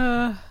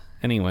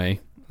 Anyway,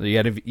 you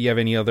have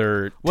any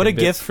other? What a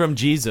tidbits? gift from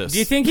Jesus. Do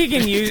you think he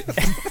can use?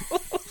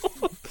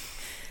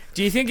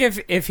 Do you think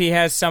if he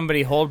has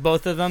somebody hold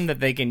both of them that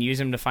they can use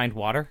him to find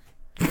water?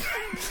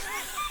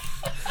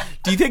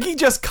 Do you think he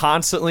just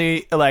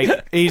constantly,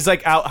 like, he's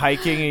like out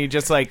hiking and he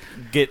just like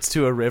gets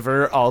to a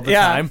river all the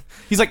Yeah. time?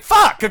 He's like,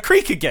 fuck, a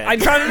creek again. I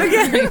tried it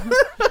again.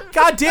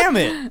 God damn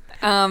it.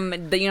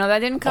 That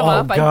didn't come Oh,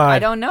 up. God. I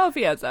don't know if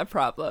he has that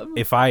problem.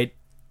 If I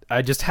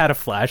just had a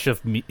flash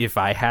of me, if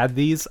I had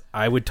these,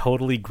 I would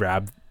totally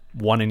grab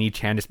one in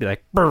each hand, just be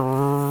like,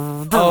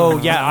 "Brrr." Oh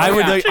yeah, I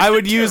would yeah. like, I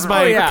would use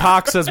my yeah.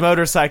 Cox as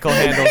motorcycle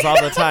handles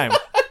all the time.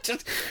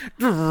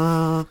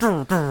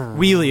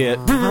 Wheelie it.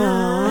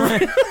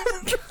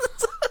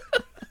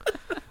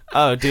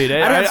 Oh, dude,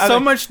 I'd have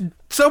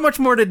so much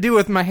more to do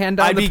with my hand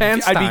down the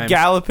pants. I'd time. be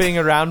galloping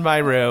around my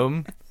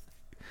room,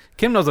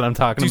 Kim knows what I'm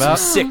talking do some about.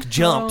 sick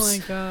jumps. Oh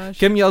my gosh.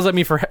 Kim yells at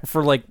me for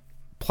like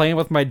playing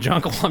with my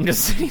junk while I'm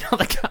just sitting on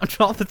the couch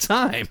all the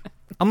time.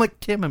 I'm like,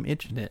 Kim, I'm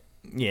itching it.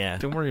 Yeah,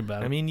 Don't worry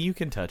about it. I mean, you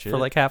can touch it for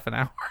like half an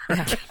hour.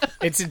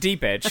 It's a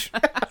deep itch.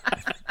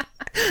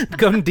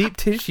 Go in deep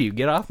tissue.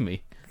 Get off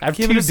me. I have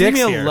Kim, two just dicks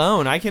leave me here.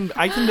 alone. I can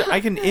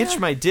itch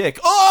my dick.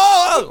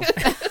 Oh,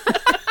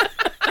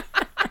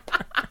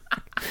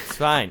 it's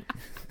fine.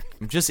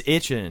 I'm just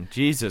itching.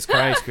 Jesus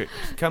Christ!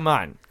 Come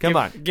on. Can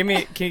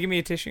you give me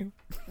a tissue?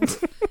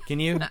 Can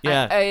you?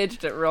 Yeah, I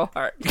itched it real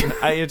hard.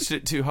 I itched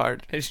it too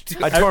hard.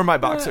 I tore my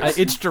boxers. I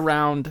itched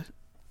around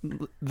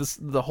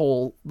the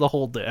whole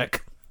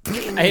dick.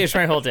 I itched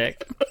my whole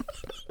dick.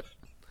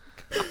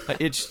 I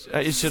itched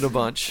it a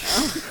bunch.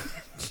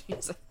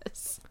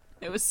 Jesus.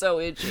 It was so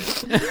itchy.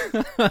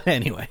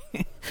 Anyway,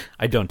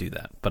 I don't do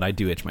that, but I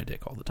do itch my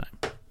dick all the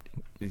time.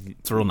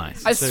 It's real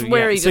nice. I So,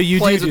 swear yeah. he So just you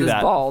do plays do with his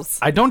that. balls.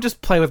 I don't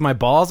just play with my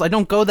balls. I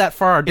don't go that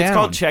far down. It's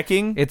called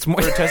checking. It's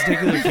more. for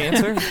testicular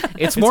cancer.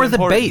 It's more the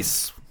important.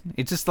 base.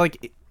 It just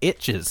like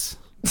itches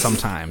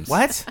sometimes.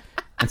 What?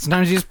 And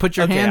sometimes you just put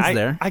your hands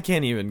there. I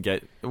can't even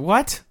get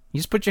what. You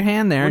just put your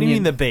hand there. What and do you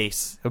mean the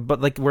base But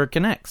like where it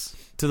connects.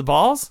 to the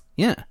balls?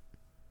 Yeah.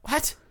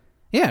 What?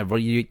 Yeah. Well,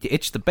 you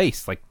itch the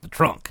base, like the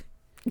trunk.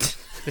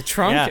 The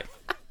trunk. Yeah.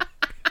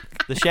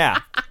 The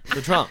shaft,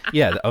 the trunk.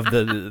 Yeah, of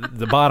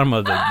the bottom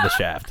of the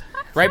shaft,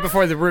 Right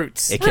before the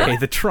roots. aka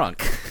the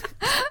trunk,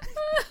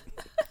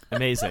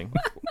 Amazing.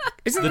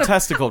 Isn't The the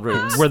testicle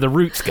roots. where the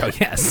roots go.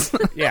 Yes.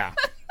 yeah.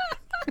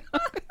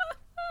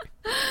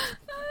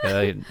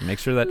 Make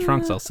sure that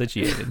trunk's all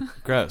situated.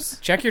 Gross.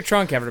 Check your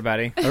trunk,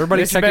 everybody.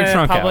 Everybody, This check has your been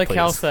trunk a public out, please.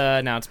 health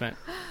announcement.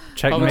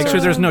 Check. Public Make sure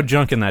health. there's no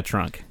junk in that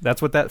trunk.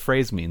 That's what that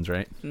phrase means,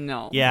 right?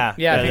 No. Yeah.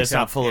 Yeah, I think that's so.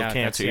 not full Yeah, of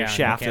cancer. that's- Your yeah,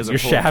 shaft no isn't Your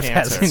full shaft of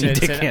has cancer. any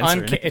dick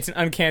cancer. It's an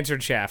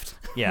uncancered shaft.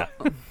 Yeah.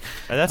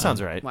 That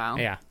sounds right. Wow.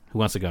 Yeah. Who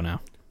wants to go now?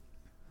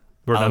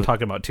 We're done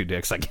talking about two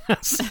dicks, I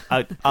guess.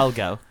 I'll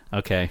go.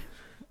 Okay.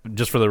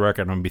 just for the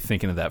record, I'm going to be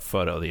thinking of that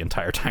photo the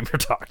entire time you're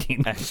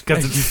talking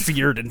because it's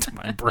seared into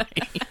my brain.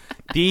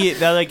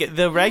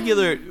 The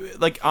regular,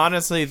 like,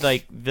 honestly,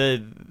 like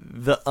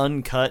the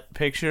uncut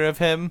picture of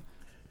him,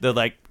 the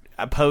like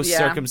post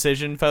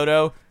circumcision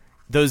photo,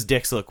 those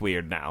dicks look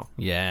weird now.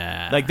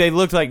 Yeah. Like, they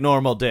looked like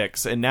normal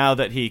dicks, and now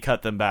that he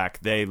cut them back,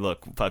 they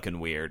look fucking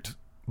weird.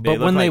 But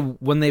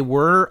when they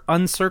were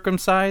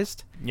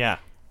uncircumcised, yeah,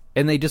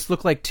 and they just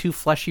look like two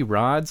fleshy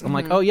rods, I'm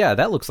like, oh yeah,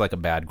 that looks like a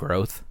bad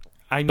growth.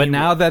 But knew-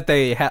 now that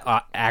they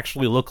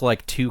actually look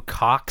like two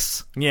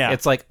cocks, Yeah.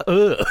 it's like,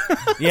 ugh.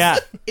 yeah,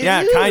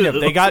 kind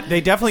of. They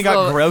definitely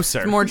got So, grosser.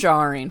 It's more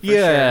jarring. For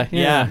Yeah, sure.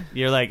 yeah,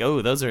 you're like,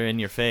 oh, those are in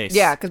your face.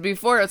 Yeah, because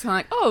before it was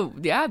kind of like, oh,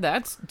 yeah,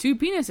 that's two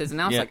penises. And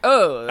now it's Yeah. like,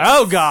 oh,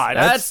 Oh God,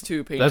 that's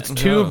two penises. That's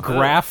two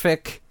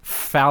graphic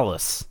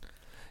phalluses.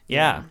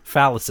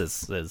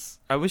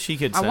 I wish he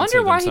could. I censor wonder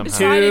them why he somehow.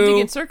 decided to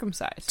get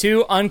circumcised.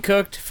 2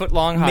 uncooked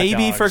foot-long hot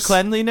Maybe dogs. for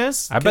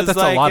cleanliness. I bet 'cause, that's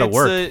a lot of it's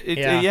work.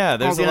 Yeah.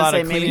 There's a gonna lot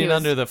say of maybe he cleaning was-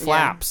 under the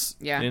flaps.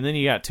 Yeah. And then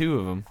you got 2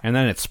 of them. And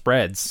then it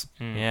spreads.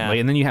 Yeah. Like,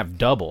 and then you have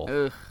double.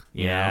 Ugh.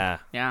 Yeah.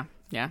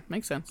 Yeah,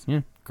 makes sense.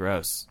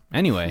 Gross.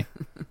 Anyway,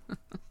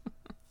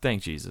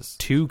 Thank Jesus.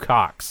 two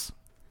cocks.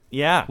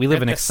 Yeah. We live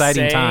At in the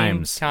exciting same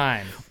times.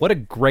 time. What a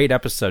great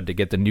episode to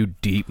get the new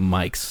deep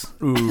mics.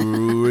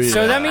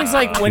 So that means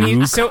like when Two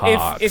he so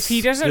cocks. if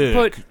he doesn't Dick.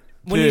 put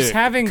when he's Dick.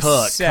 having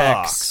Cut sex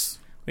cocks.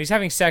 when he's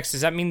having sex,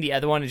 does that mean the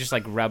other one is just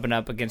like rubbing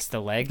up against the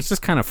It's legs,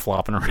 just kind of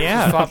flopping around.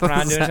 Yeah. flopping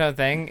around doing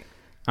something?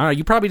 I don't know.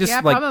 You probably just Yeah,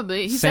 like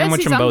probably. He says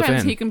sandwich them both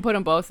sometimes in. he can put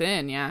them both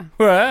in, yeah.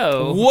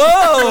 Whoa!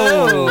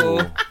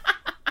 Whoa!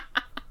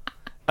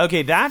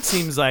 Okay, that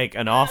seems like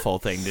an awful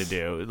thing to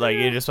do. Like,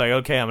 you're just like,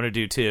 okay, I'm going to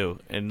do 2.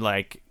 And,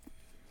 like,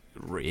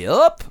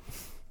 re-up?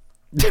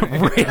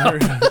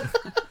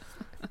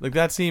 Like,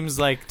 that seems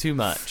like too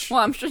much. Well,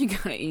 I'm sure you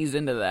gotta ease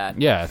into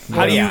that. Yeah.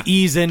 How do you yeah.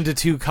 ease into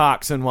 2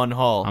 cocks in one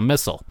hole? A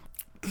missile.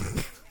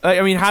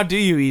 I mean, how do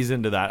you ease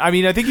into that? I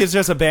mean, I think it's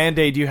just a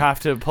Band-Aid you have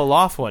to pull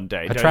off one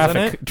day, A doesn't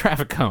it?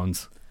 traffic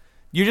cones.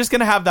 You're just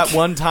going to have that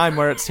one time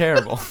where it's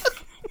terrible.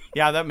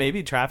 Yeah, that may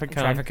be traffic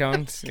cone. Traffic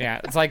cones. Yeah,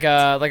 it's like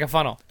a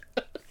funnel.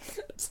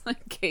 It's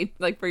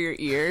like for your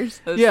ears.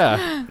 Those-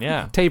 Yeah.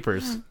 Yeah.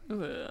 Tapers.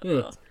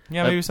 Yeah,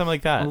 maybe something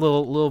like that. A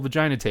little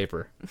vagina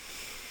taper.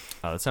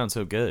 Oh, that sounds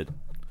so good.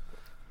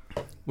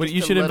 What, you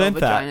Just a should little invent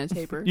vagina that.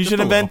 taper. You should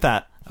a invent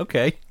that.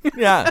 Okay.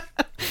 Yeah.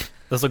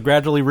 This will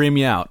gradually ream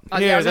you out. Oh,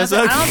 yeah, I Here, was gonna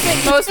that's say, I don't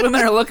think most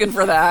women are looking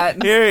for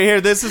that.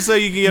 Here, this is so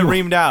you can get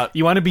reamed out.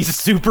 You want to be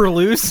super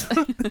loose?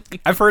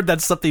 I've heard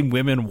that's something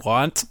women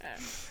want.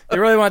 They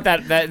really want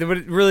that. They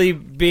would really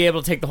be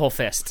able to take the whole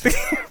fist.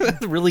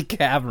 Really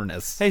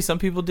cavernous. Hey, some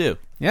people do.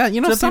 Yeah,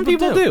 you know, some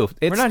people do.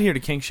 It's We're not here to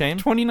kink shame.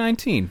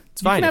 2019.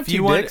 It's fine. can If have you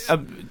two want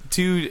dicks.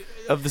 2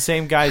 of the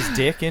same guy's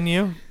dick in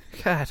you,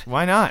 God.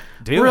 why not?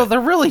 Do it. They're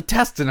really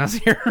testing us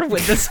here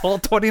with this whole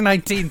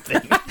 2019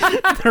 thing.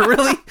 They're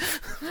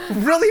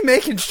really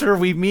making sure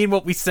we mean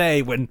what we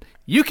say when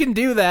you can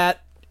do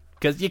that,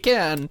 because you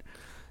can,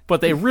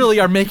 but they really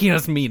are making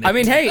us mean it. I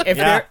mean, hey,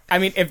 Yeah.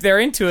 if they're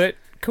into it,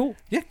 cool.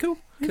 yeah, cool.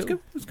 It's cool.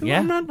 It's cool. Yeah.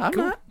 I'm not. That's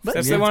Yeah,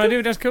 what they want to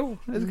do. That's cool.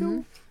 It's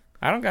cool.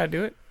 I don't gotta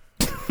do it.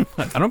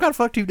 I don't gotta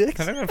fuck two dicks.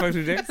 I don't gotta fuck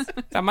 2 dicks.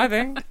 Not my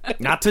thing.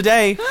 Not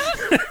today.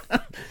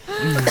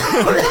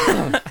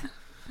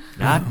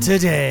 Not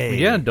today.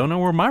 Yeah, don't know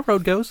where my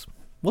road goes.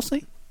 We'll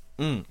see.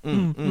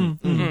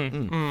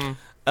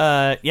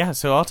 Yeah,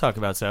 so I'll talk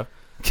about so.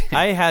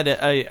 I've had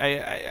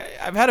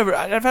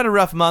a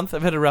rough month.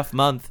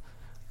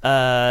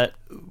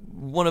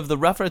 One of the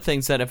rougher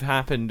things that have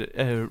happened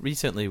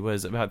recently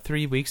was about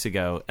 3 weeks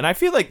ago, and I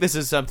feel like this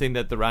is something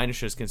that the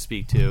Rhinishers can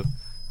speak to,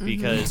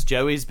 because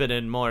Joey's been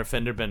in more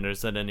fender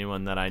benders than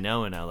anyone that I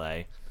know in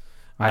LA.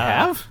 I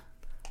have.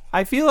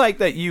 I feel like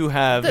that you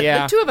have.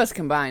 The 2 of us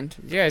combined.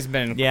 You guys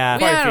been Yeah. We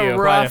quite had a a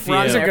few. rough few.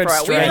 run These are there good for a-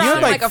 We stretches. were You had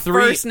on like like a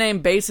 3 first name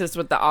basis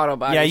with the auto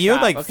body Yeah, you had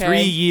shop, like okay?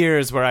 3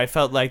 years where I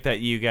felt like that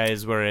you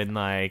guys were in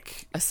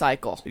like A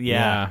cycle.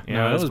 yeah,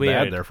 No, it was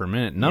weird. bad there for a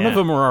minute. None Yeah. of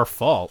them were our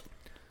fault.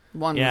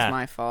 One Yeah. was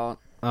my fault.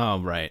 Oh,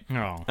 right.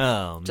 Oh.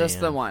 Oh, Just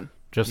man. the one.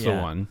 Just Yeah.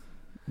 the one.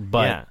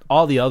 But Yeah.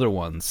 all the other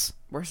ones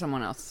Were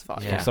someone else's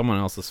fault. Yeah. were someone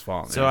else's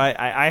fault. So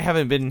I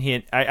haven't been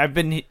here. I've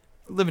been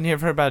living here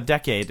for about a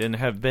decade and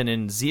have been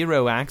in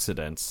 0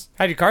 accidents.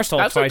 Had your car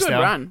stolen That's twice a good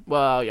though. run.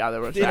 Well, yeah,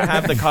 there was Did that.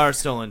 have the car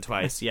stolen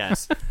twice,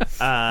 yes.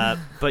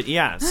 But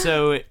yeah,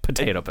 so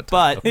Potato. But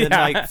then,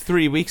 Yeah. like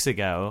 3 weeks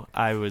ago,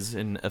 I was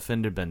in a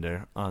fender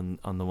bender on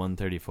the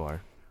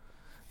 134.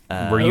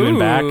 Were you in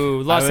back?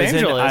 Ooh, Los I was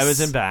Angeles. I was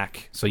in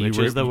back. So which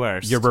you were is the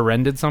worst. You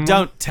rear-ended someone?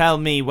 Don't tell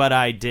me what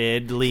I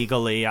did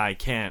legally. I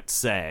can't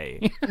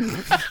say.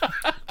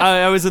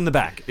 I was in the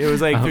back. It was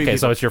like 3 Okay, people.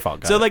 so it's your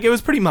fault. Got So it. like it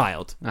was pretty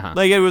mild. Uh-huh.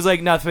 Like it was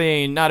like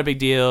nothing, not a big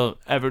deal.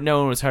 No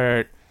one was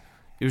hurt.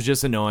 It was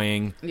just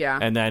annoying. Yeah.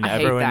 And then I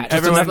hate everyone, that. Just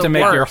everyone enough the to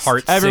make your worst.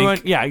 heart everyone,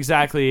 sink. yeah,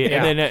 exactly.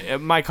 Yeah. And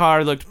then my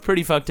car looked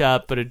pretty fucked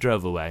up, but it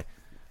drove away.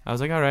 I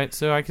was like, all right,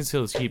 so I can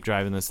still just keep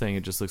driving this thing.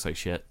 It just looks like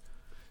shit.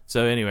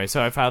 So anyway,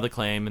 so I filed a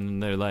claim,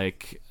 and they're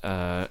like,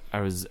 I've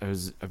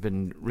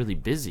been really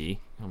busy.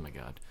 Oh my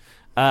god.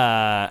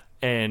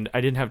 And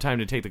I didn't have time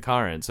to take the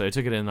car in, so I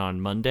took it in on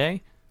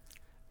Monday.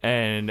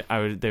 And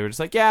they were just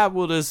like, yeah,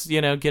 we'll just,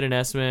 get an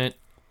estimate,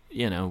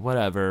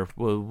 whatever.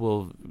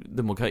 We'll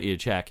cut you a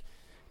check.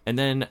 And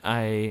then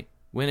I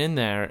went in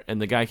there,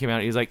 and the guy came out,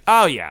 and he was like,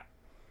 oh, yeah,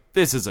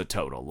 this is a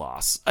total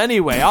loss.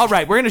 Anyway, all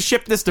right, we're going to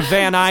ship this to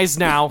Van Nuys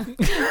now.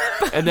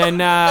 And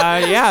then,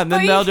 and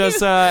then they'll just,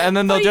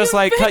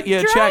 cut you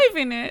a check.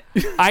 It.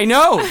 I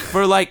know,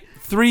 for like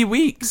 3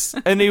 weeks.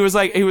 And I was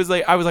like,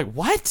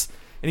 what?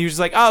 And he was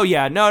just like, oh,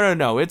 yeah,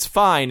 no, it's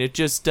fine. It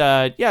just,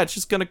 it's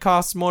just going to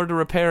cost more to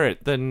repair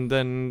it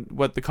than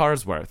what the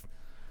car's worth.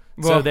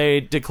 Well, so they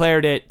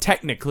declared it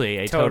technically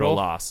a total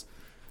loss.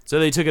 So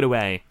they took it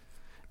away.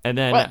 And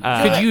then...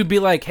 could you be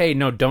like, hey,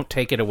 no, don't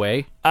take it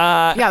away?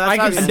 That's what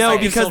I was no,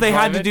 saying. because they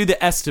had to it? do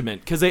the estimate.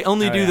 Because they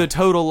only do the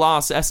total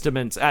loss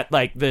estimates at,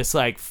 like, this,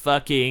 like,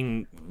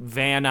 fucking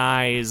Van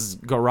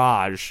Nuys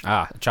garage.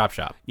 Chop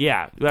shop.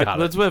 Yeah,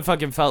 that's what it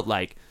fucking felt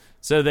like.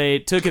 So they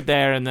took it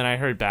there, and then I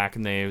heard back,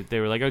 and they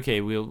were like,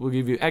 okay, we'll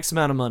give you X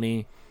amount of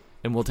money,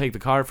 and we'll take the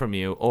car from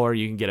you, or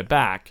you can get it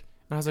back.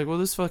 And I was like, well,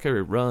 this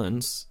fucker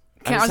runs.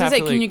 I was going to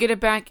say, can you get it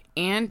back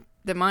and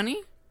the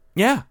money?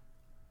 Yeah.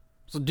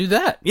 So do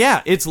that.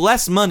 Yeah, it's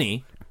less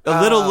money.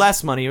 A little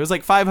less money. It was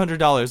like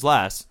 $500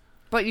 less.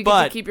 But you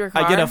get to keep your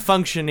car? I get a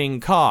functioning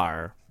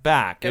car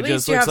back. At it least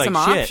just you looks have like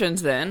some shit.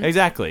 options then.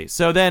 Exactly.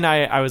 So then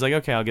I was like,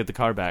 okay, I'll get the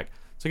car back.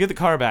 So I get the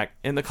car back,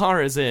 and the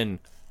car is in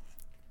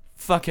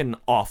fucking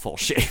awful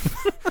shape.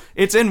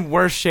 It's in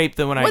worse shape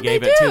than when I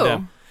gave it to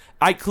them.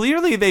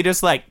 They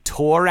just like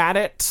tore at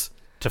it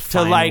to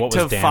find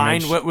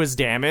what was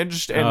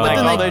damaged and like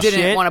then all they this didn't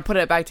shit. want to put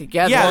it back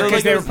together. Yeah,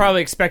 because they were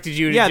probably expected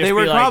you to just they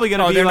were be like, probably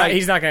going to be like,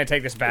 he's not going to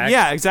take this back.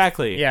 Yeah,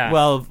 exactly. Yeah.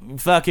 Well,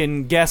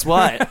 fucking guess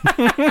what?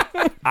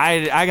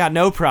 I got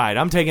no pride.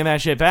 I'm taking that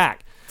shit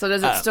back. So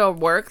does it still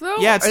work though?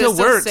 Yeah, it Or is still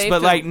works, safe but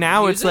to like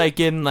now use it's it? like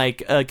in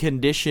like a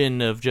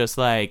condition of just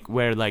like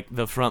where like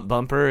the front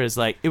bumper is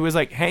like it was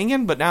like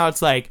hanging, but now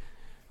it's like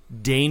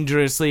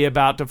dangerously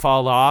about to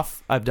fall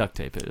off. I've duct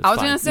taped it. It's I was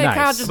fine. going to say, Nice.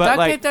 Kyle, just But, duct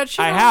like, tape that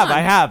shit I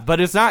on. have,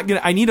 but it's not gonna.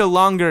 I need a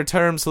longer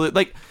term solution.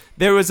 Like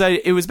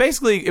it was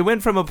basically it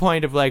went from a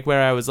point of like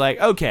where I was like,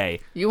 okay,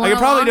 You I want could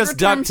probably a just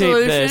duct tape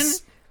longer-term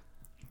this.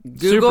 Google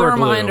Super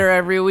glue. reminder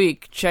every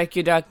week. Check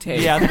your duct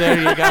tape. Yeah,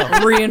 there you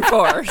go.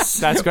 Reinforce.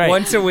 That's great.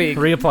 Once a week.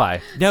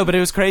 Reapply. No, but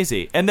it was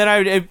crazy. And then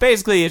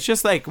it's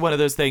just like one of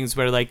those things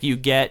where like you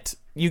get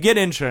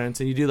insurance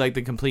and you do like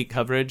the complete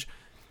coverage.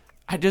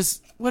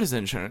 What is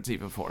insurance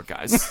even for,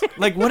 guys?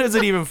 Like, what is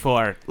it even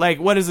for? Like,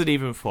 what is it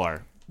even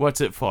for?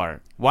 What's it for?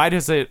 Why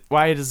does it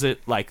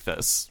like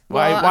this?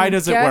 Why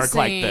does it work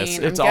like this?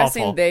 It's I'm awful.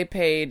 guessing they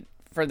paid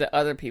for the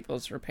other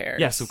people's repairs.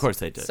 Yes, of course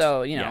they did.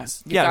 So, you know,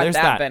 yes. you got there's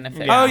that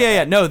benefit. Oh,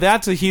 yeah. No,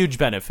 that's a huge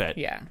benefit.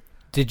 Yeah.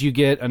 Did you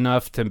get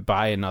enough to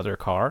buy another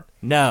car?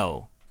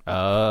 No.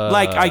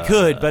 Like, I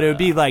could, but it would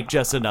be like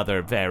just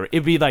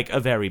it'd be like a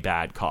very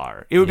bad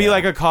car. It would be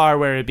like a car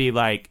where it'd be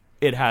like,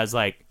 it has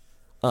like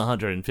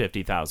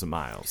 150,000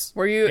 miles.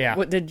 Were you? Yeah.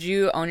 Did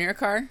you own your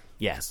car?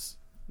 Yes.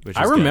 Which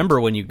I is remember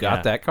good. when you got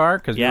Yeah. that car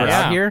because you were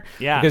Yeah. out here.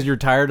 Yeah. Because you're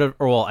tired of,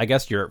 or well, I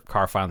guess your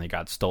car finally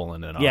got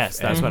stolen and Yes,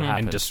 that's what and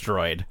happened.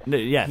 destroyed.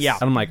 Yes. Yeah.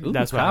 And I'm like, ooh,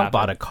 That's what Kyle happened.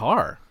 bought a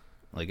car.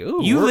 Like,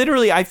 ooh, You we're-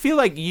 literally, I feel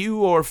like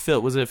you or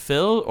Phil, was it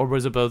Phil or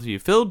was it both of you?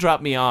 Phil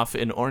dropped me off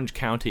in Orange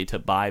County to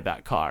buy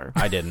that car.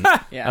 I didn't.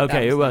 Yeah.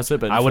 Okay, it must have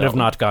been I would have Phil.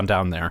 not gone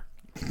down there.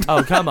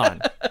 Oh, come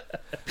on.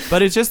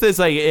 But it's just this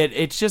like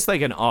it's just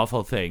like an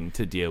awful thing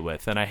to deal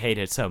with, and I hate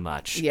it so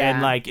much. Yeah,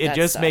 and like it that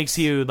just sucks. makes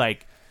you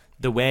like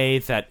the way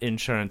that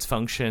insurance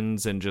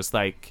functions, and just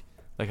like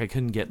I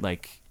couldn't get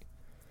like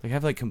I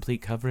have like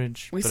complete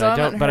coverage, We but still I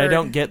don't. haven't But I heard-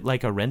 don't get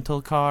like a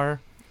rental car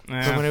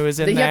from when it was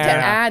in You there. have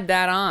to add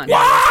that on.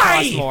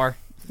 Cost more.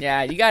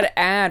 Yeah, you got to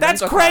add.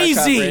 That's rental car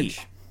crazy.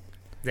 coverage.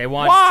 They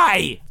want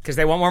Why? because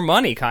they want more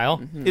money,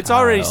 Kyle. It's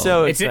already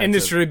so. It's an expensive.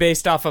 industry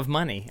based off of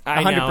money.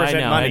 100%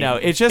 money. I know.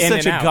 It's just In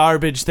such and a out.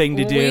 garbage thing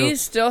to do. We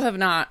still have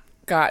not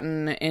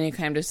gotten any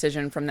kind of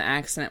decision from the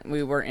accident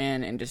we were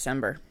in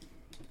December.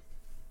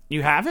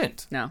 You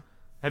haven't. No,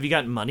 Have you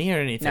gotten money or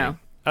anything? No.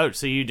 Oh,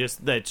 so you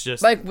just that's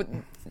just like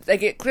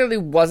it clearly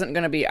wasn't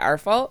going to be our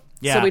fault.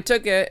 Yeah. So we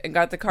took it and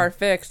got the car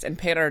fixed and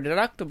paid our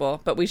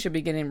deductible, but we should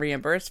be getting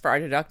reimbursed for our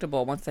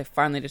deductible once they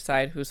finally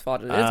decide whose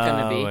fault it is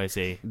going to be. Oh, I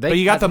see. But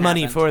you got the hasn't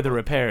money happened. for the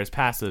repairs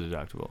past the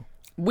deductible.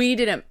 We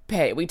didn't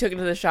pay. We took it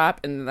to the shop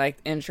and like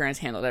insurance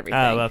handled everything.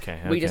 Oh, okay,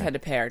 We just okay. had to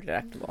pay our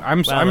deductible.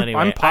 Anyway,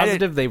 I'm I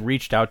positive they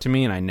reached out to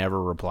me and I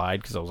never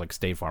replied because I was like,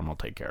 State Farm will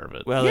take care of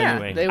it. Well, Yeah,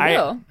 anyway, they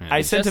will. I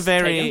It's sent a just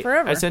taking very,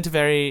 forever. I sent a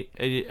very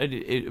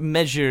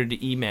measured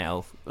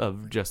email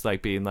of just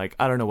like being like,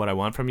 I don't know what I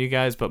want from you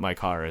guys, but my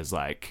car is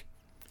like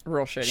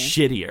Real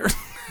shitty. shittier.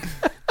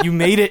 You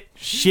made it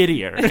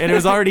shittier, and it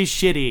was already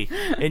shitty,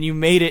 and you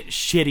made it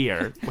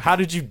shittier. How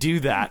did you do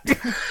that?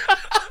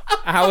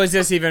 How is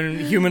this even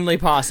humanly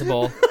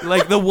possible?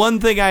 Like, the one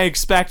thing I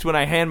expect when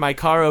I hand my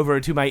car over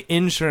to my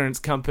insurance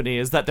company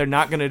is that they're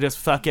not going to just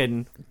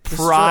fucking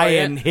pry Destroy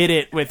it. and hit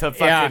it with a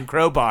fucking Yeah.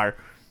 crowbar.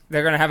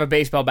 they're gonna have a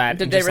baseball bat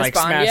Did and they just like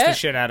respond smash yet? the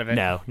shit out of it.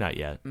 No, not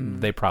yet.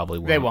 They probably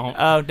won't. They won't.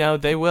 Oh no,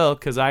 they will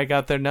because I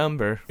got their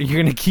number.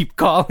 You're gonna keep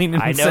calling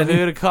and I know sending-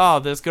 who to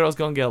call. This girl's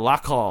gonna get a lot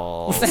of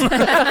calls.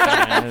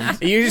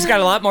 And You just got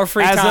a lot more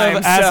free as time.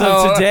 of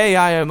so- today,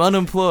 I am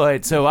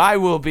unemployed, so I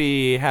will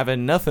be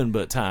having nothing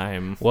but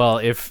time. Well,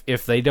 if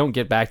they don't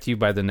get back to you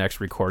by the next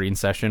recording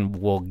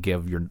session, we'll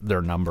give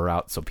their number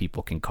out so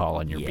people can call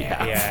on your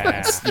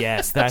behalf.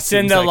 Yes, that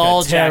Send seems the like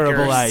lol a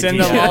terrible jackers. idea. Send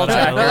the lol I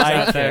jackers like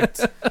out there.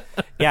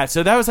 it. Yeah,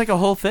 so that was like a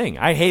whole thing.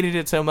 I hated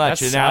it so much,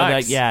 That and now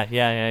like sucks.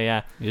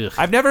 yeah. Ugh.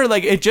 I've never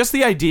like it. Just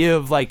the idea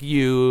of like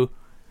you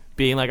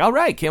being like, all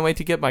right, can't wait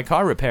to get my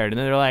car repaired, and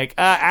then they're like,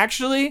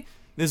 actually,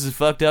 this is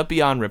fucked up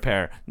beyond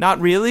repair. Not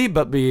really,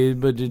 but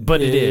it is.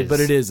 But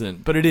it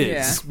isn't. But it is.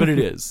 Yeah. But it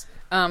is.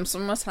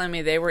 Someone was telling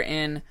me they were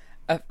in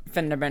a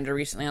fender bender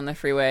recently on the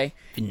freeway,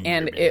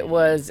 and it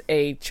was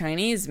a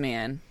Chinese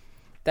man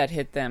that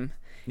hit them,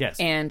 Yes.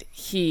 and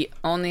he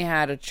only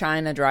had a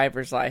China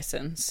driver's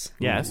license,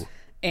 Yes.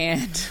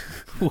 and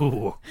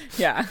Ooh.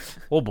 yeah,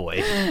 Oh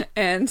boy.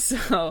 and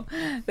so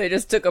they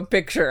just took a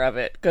picture of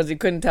it because he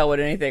couldn't tell what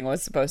anything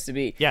was supposed to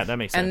be. Yeah, that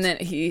makes sense. And then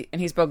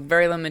he spoke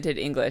very limited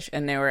English,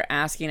 and they were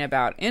asking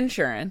about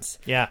insurance.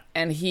 Yeah.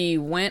 And he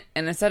went,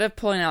 and instead of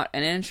pulling out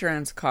an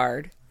insurance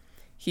card,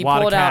 he Wad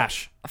of pulled out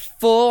cash. a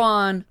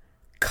full-on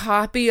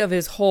copy of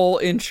his whole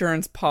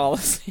insurance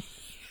policy.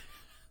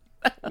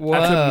 Whoa.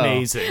 That's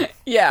amazing.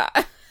 Yeah,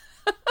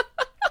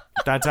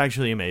 That's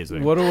actually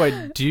amazing. What do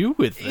I do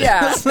with this?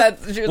 yeah.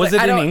 That's, she Was like, it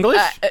I in don't-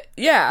 English?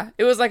 Yeah,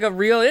 it was like a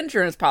real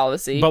insurance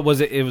policy. But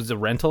it was a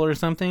rental or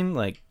something?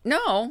 Like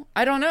no,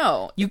 I don't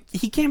know.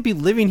 he can't be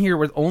living here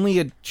with only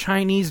a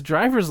Chinese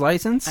driver's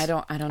license. I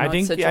don't know. I what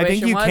think the I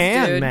think situation you was,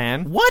 can, dude.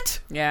 man. What?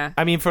 Yeah,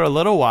 I mean, for a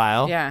little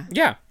while, yeah,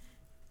 Yeah.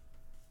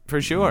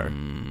 for sure.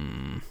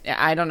 yeah.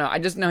 I don't know. I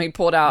just know he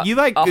pulled out. You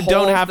like a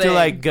don't whole have to thing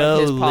like of go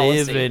his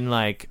live policy. in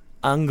like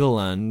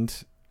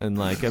England and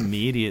like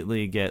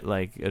immediately get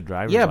like a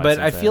driver's Yeah, but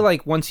license I feel there.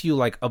 like once you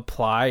like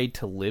apply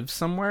to live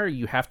somewhere,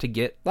 you have to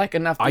get like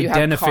enough that you have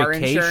car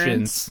insurance.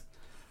 identifications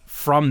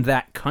from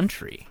that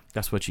country.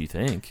 that's what you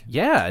think.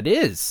 Yeah, it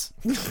is.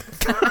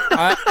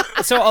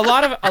 So a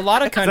lot of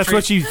countries. That's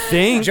what you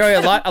think, Joey.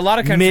 A lot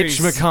of countries.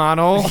 Mitch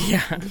McConnell.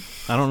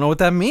 I don't know what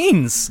that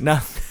means. No,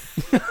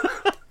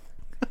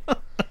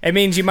 It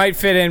means you might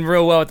fit in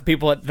real well with the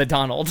people at the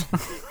Donald.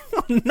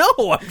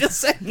 No, I'm just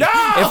saying. No!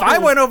 If I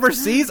went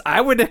overseas,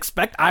 I would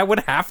expect I would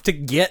have to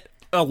get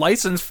a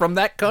license from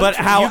that country. but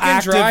how You can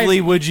actively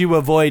drive- would you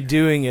avoid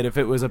doing it if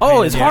it was a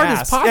pain as in the hard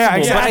ass? as possible. Yeah, But I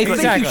exactly. think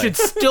Exactly. you should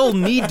still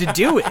need to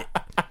do it.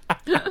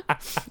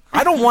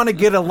 I don't want to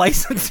get a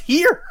license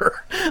here.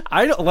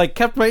 I don't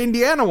kept my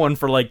Indiana one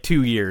for like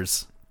 2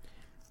 years.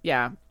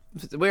 Yeah,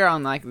 we're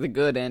on like the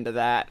good end of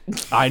that.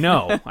 I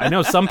know. I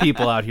know some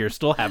people out here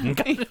still haven't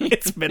got it.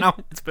 It's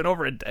been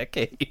over a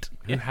decade.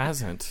 It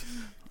hasn't.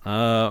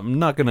 I'm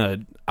not gonna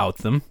out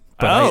them,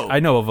 but Oh. I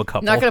know of a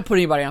couple. Not gonna put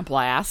anybody on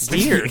blast.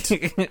 Weird.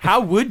 How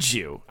would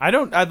you?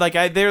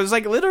 There's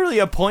like literally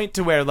a point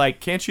to where like,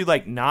 can't you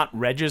like not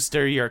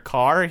register your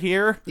car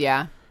here?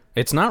 Yeah,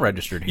 It's not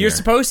registered here. You're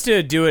supposed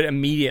to do it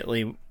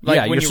immediately, like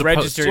Yeah, when you're you supposed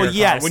register to. your Well,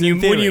 yes, car. When you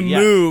in theory, yeah.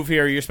 move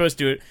here, you're supposed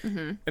to do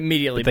it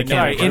immediately. But they But can't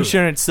Sorry, approve it.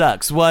 insurance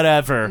sucks.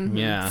 Whatever.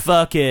 Yeah.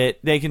 Fuck it.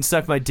 They can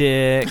suck my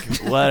dick.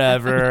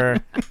 Whatever.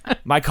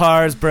 My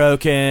car's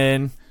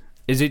broken.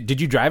 Is it?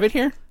 Did you drive it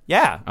here?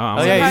 Yeah. Oh, I'm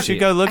Oh, gonna yeah. You see should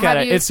go look Have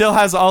at it. you- It still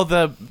has all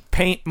the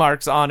paint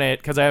marks on it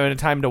because I haven't had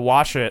time to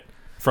wash it.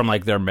 From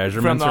like their From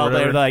measurements or all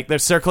whatever? they're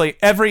circling.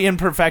 Every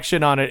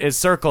imperfection on it is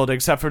circled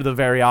except for the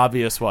very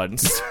obvious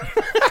ones.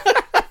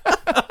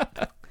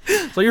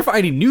 So you're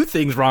finding new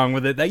things wrong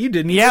with it that you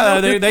didn't. even Yeah,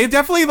 know. they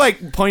definitely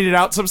like pointed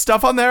out some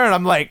stuff on there, and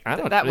I'm like, I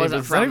don't. That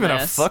wasn't it's not from even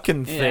this. a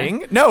fucking Yeah.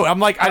 thing. No, I'm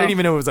like, I Oh. didn't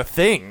even know it was a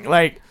thing.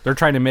 Like, They're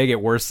trying to make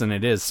it worse than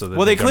it is. So that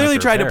well, they don't clearly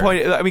have to tried to repair point.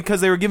 it. I mean, because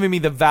they were giving me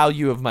the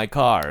value of my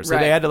car, so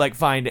Right. they had to like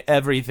find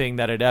everything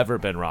that had ever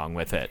been wrong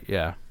with it.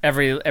 Yeah.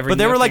 every. But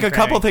there were nook like a and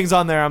couple cranny. things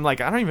on there. I'm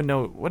like, I don't even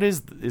know what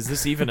is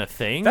this even a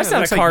thing? That's It not a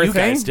looks like car you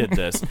guys thing. did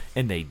this,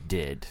 and they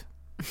did.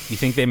 You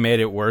think they made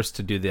it worse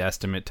to do the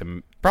estimate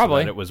to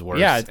Probably so that it was worse?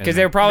 Yeah, because and-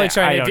 they were probably I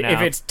trying to. don't If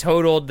know. it's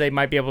totaled, they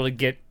might be able to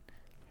get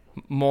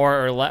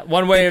more or less.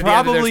 One way or the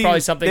other, there's probably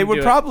something. They to would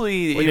do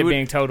probably with it it would-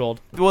 being totaled.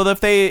 well if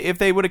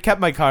they would have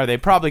kept my car, they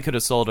probably could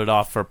have sold it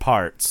off for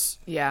parts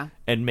yeah.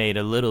 and made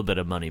a little bit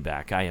of money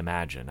back. I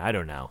imagine. I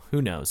don't know.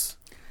 Who knows?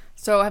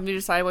 So have you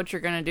decided what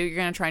you're gonna do? You're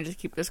gonna try and just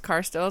keep this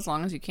car still as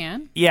long as you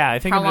can. Yeah, I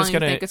think How I'm long just do you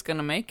gonna. think it's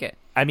gonna make it?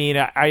 I mean,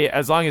 I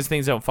as long as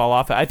things don't fall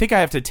off, I think I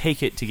have to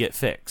take it to get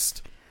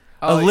fixed.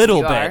 Oh, A little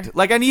you bit. are?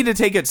 Like I need to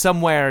take it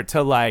somewhere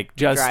to like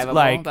just drivable,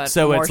 like but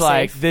so more it's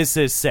like safe. this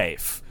is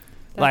safe.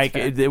 Like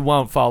fair. it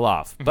won't fall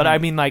off. But I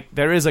mean like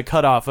there is a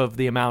cutoff of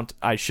the amount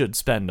I should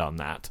spend on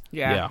that.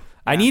 Yeah. Yeah.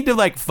 I need to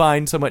like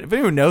find someone if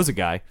anyone knows a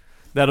guy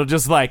that'll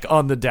just like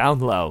on the down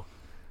low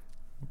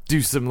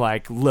do some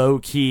like low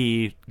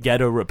key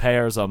ghetto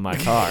repairs on my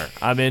car.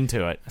 I'm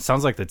into it.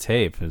 Sounds like the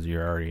tape, as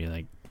you're already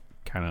like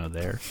kind of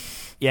there.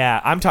 Yeah,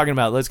 I'm talking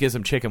about let's get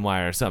some chicken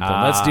wire or something.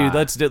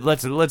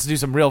 Let's do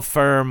some real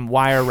firm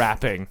wire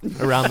wrapping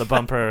around the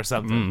bumper or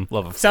something.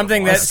 Love of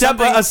Something A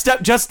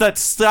step, just that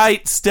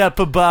slight step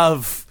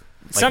above.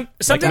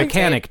 like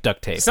mechanic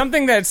duct tape.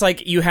 Something that's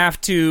like you have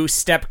to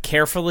step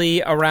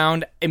carefully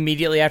around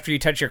immediately after you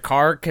touch your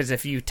car, because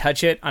if you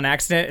touch it on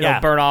accident,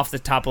 it'll burn off the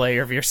top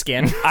layer of your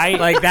skin.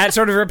 Like that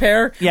sort of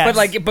repair. Yes.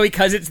 But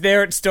because it's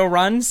there, it still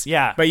runs.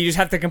 Yeah. But you just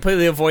have to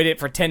completely avoid it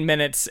for 10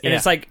 minutes, and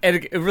it's like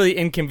at a really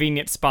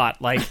inconvenient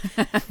spot, like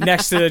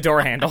next to the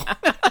door handle.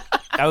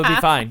 That would be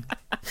fine.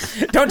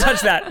 Don't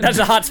touch that. That's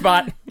a hot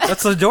spot.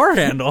 That's the door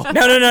handle. No.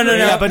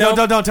 Yeah, but no.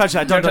 don't touch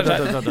that.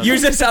 Don't.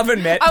 Use this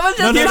oven mitt. I was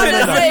just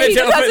about to say, you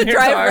just have to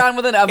drive around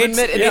with an oven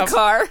mitt in a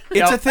car.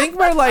 It's a thing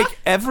where like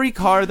every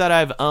car that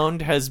I've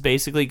owned has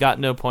basically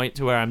gotten to a point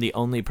to where I'm the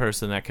only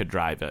person that could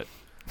drive it.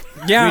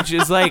 Yeah. Which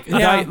is like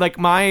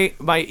my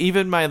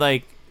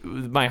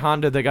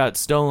Honda that got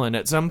stolen.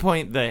 At some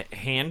point, the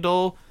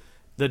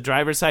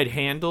driver's side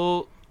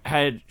handle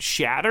had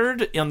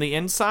shattered on the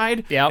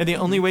inside, and the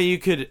only way you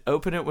could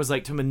open it was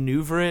like to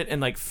maneuver it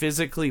and like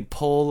physically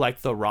pull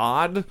like the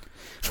rod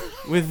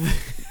with.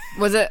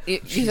 Was it you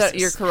said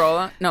your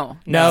Corolla? No,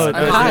 it was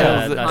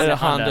Honda.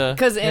 Honda.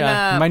 Because in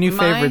My new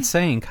favorite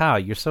saying, Kyle,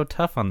 you're so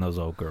tough on those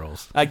old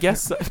girls. I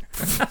guess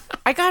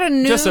I got a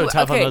new Just so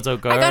tough on those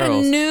old I got a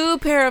girls. new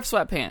pair of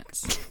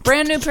sweatpants,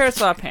 brand new pair of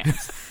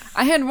sweatpants.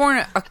 I had worn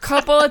it a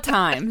couple of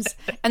times,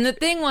 and the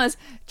thing was,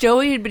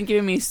 Joey had been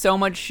giving me so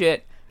much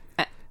shit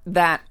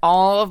that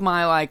all of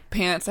my like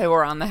pants I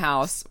wore on the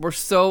house were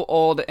so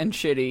old and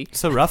shitty.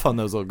 so rough on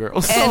those little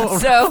girls. And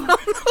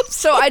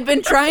so I'd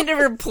been trying to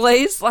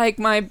replace like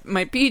my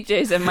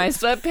PJs and my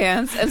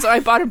sweatpants, and so I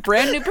bought a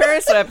brand new pair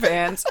of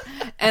sweatpants,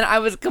 and I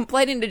was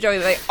complaining to Joey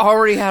that they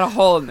already had a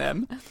hole in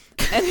them,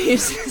 and he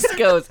just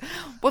goes,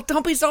 "Well,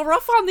 don't be so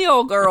rough on the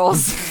old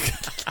girls."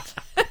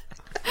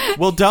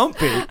 Well, don't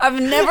be. I've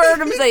never heard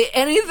him say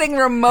anything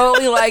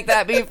remotely like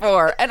that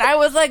before. And I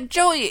was like,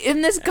 Joey,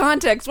 in this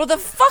context, what the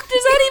fuck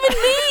does that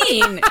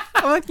even mean?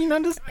 I'm like,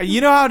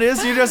 You know how it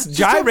is? You're just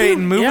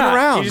gyrating, moving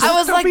around. I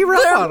was like,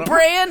 they're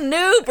brand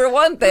new for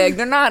one thing.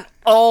 They're not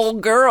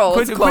old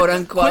girls, quote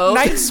unquote. Quit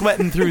night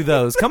sweating through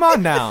those. Come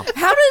on now.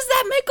 How does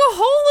that make a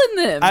hole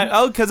in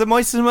them? Because it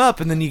moistens them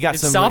up, and then you got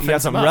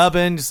some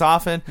rubbing,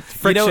 soften.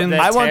 Friction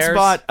I once tears.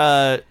 bought.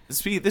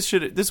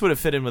 This would have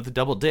fit in with the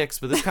double dicks,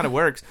 but this kind of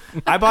works.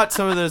 I bought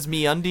some of those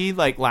MeUndies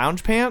like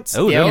lounge pants.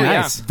 Oh, Yeah, they're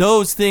yeah. nice.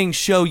 Those things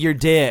show your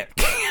dick.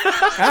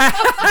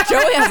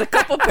 Joey has a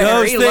couple pairs.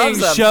 Those He loves things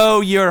them.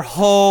 show your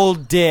whole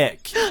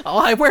dick. Oh,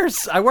 I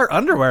wear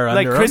underwear Like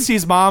under 'em.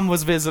 Christy's mom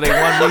was visiting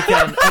one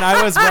weekend, and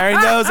I was wearing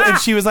those, and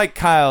she was like,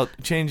 "Kyle,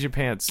 change your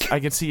pants. I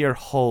can see your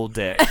whole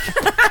dick."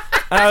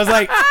 And I was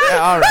like, "Yeah,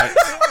 all right.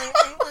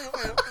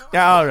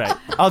 Yeah, all right.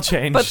 I'll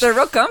change." But they're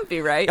real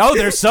comfy, right? Oh,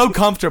 they're so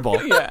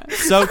comfortable. Yeah.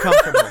 So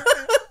comfortable.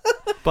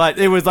 But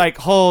it was like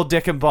whole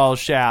dick and ball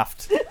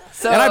shaft.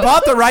 So, And I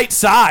bought the right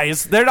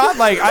size. They're not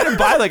like, I didn't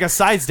buy like a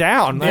size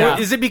down. Like, Well,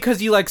 is it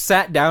because you like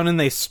sat down and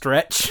they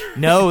stretch?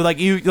 no,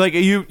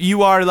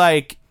 you are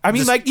like, I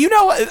mean, Just- like, you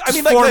know, I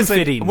mean, like, listen,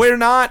 form-fitting. we're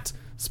not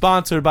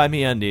sponsored by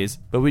MeUndies,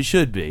 but we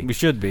should be. We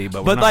should be,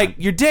 but we're But not. like,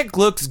 your dick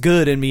looks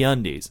good in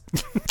MeUndies.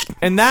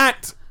 And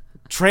that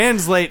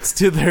translates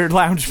to their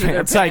lounge their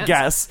pants, I pants.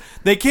 guess.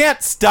 They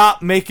can't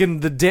stop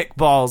making the dick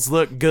balls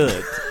look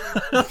good.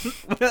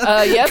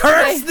 yesterday,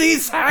 curse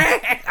these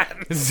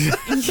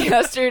hands.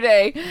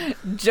 yesterday,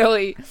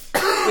 Joey,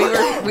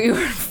 we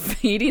were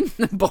feeding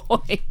the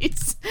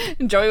boys.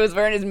 And Joey was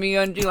wearing his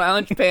MeUndies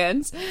lounge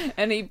pants,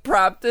 and he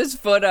propped his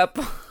foot up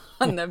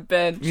on the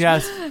bench.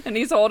 Yes. And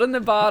he's holding the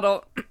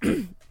bottle,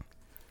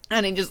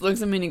 and he just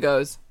looks at me and he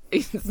goes,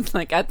 he's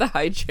like at the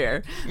high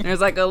chair. And there's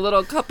like a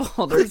little cup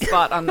holder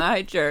spot on the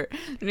high chair,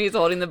 and he's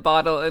holding the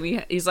bottle,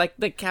 and he's like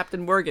the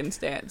Captain Morgan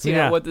stance, you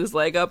Yeah. know, with his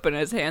leg up and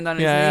his hand on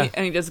his Yeah, knee, yeah.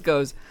 and he just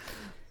goes,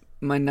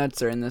 "My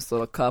nuts are in this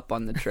little cup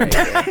on the tray."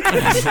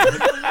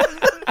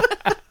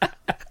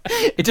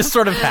 It just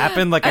sort of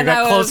happened. Like I And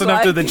got I close was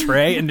enough to like- the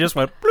tray and just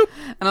went bloop.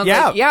 And I was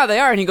Yeah. like, "Yeah, they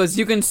are." And he goes,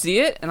 "You can see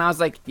it?" And I was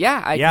like,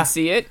 "Yeah, I Yeah. can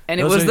see it." And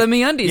Those it was are- the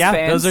MeUndies Yeah,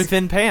 pants. those are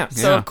thin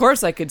pants. So Yeah. of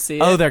course I could see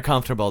it. Oh, they're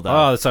comfortable though.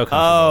 Oh, it's so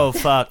comfortable. Oh,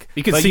 fuck.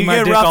 You can But see you my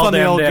get dick rough all on the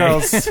damn old day.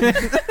 girls.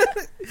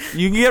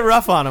 You can get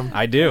rough on them.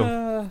 I do.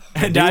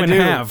 And do I and do.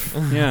 have.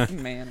 Yeah.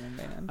 Man,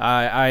 oh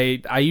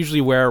man. I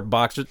usually wear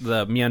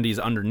the MeUndies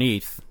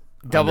underneath.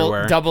 Double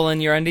underwear. in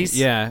your undies.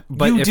 Yeah,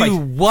 but You if do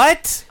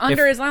what?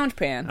 Under his lounge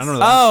pants. I don't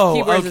know. Oh,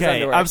 He wears his okay.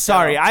 underwear, I'm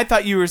sorry. so- I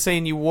thought you were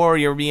saying you wore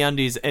your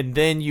MeUndies and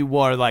then you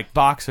wore like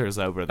boxers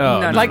over them. Oh,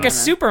 No, no, Like no, a no.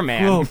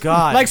 Superman. Oh,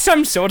 God. Like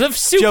some sort of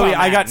Superman. Joey,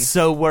 I got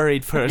so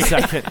worried for a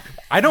second.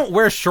 I don't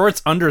wear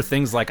shorts under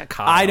things like a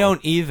Kyle. I don't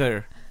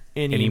either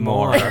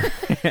anymore.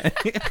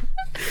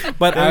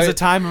 But There was a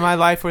time in my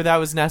life where that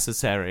was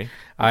necessary.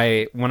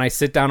 When I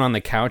sit down on the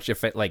couch,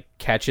 if it like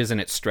catches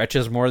and it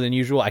stretches more than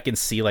usual, I can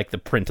see like the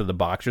print of the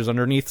boxers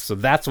underneath. So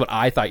that's what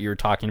I thought you were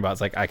talking about.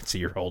 It's like I can see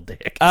your whole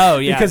dick. Oh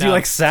yeah, because you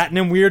like sat in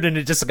him weird and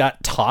it just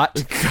got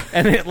taut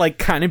and it like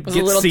kind of was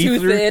gets a little see too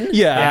through. thin?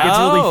 Yeah, it gets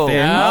really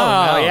thin.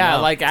 Oh, no, yeah,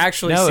 no. like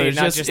actually No, see, it was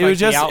not just, just it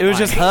was like just the it was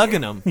just outline.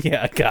 hugging him.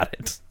 Yeah, I got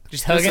it.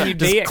 Just hugging your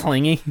Just dick.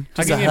 clingy.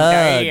 Just a Hugging your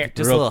hug. dick.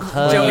 Just a little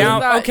hug. Joey Now,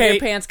 thought okay. your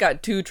pants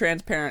got too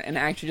transparent and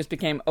actually just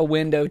became a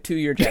window to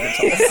your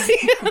genitals.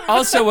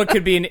 Also, what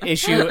could be an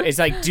issue is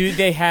like, do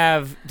they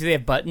have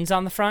buttons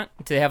on the front?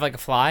 Do they have like a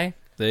fly?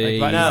 They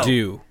Like, no.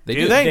 do. They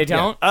Do do. they? They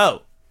don't?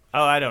 Oh,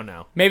 I don't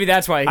know. Maybe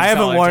that's why I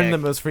haven't worn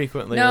them as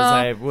frequently No. as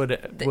I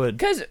would.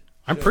 Because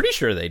I'm pretty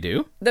sure they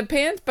do. the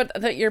pants,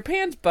 but your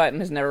pants button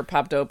has never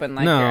popped open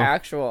like No. your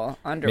actual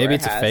underwear. Maybe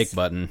it's has. a fake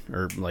button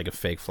or like a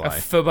fake A fly.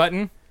 faux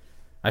button?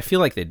 I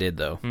feel like they did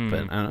though, but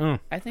I don't know.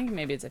 I think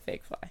maybe it's a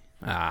fake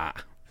fly.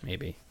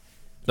 Maybe.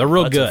 They're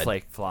real What's good. a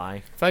flake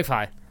fly? Flake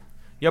fly.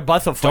 Your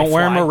butt's a flake Don't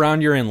wear them fly.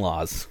 around your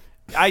in-laws.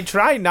 I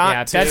try not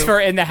Yeah, to. that's for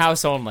in the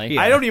house only.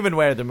 Yeah. I don't even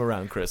wear them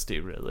around Christy,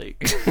 really.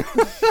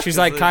 She's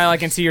like, Kyle, I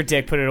can see your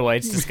dick. Put it away.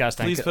 It's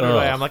disgusting. Please put it Ugh.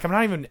 away. I'm like,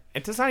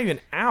 it's not even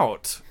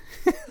out.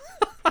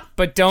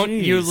 But don't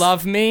you Jeez.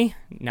 love me?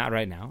 Not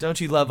right now. Don't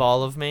you love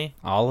all of me?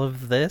 All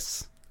of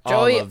this?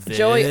 Joey All of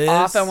this?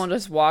 often will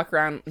just walk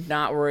around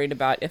not worried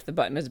about if the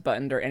button is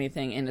buttoned or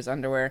anything in his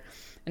underwear.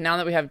 And now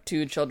that we have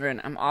 2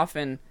 children, I'm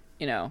often,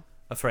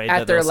 Afraid at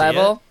that their they'll see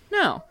level.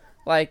 No,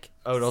 like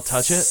Oh, they'll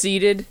touch it?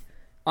 seated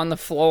on the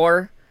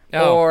floor,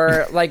 Oh.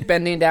 or like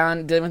bending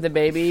down, dealing with the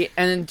baby,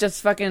 and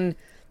just fucking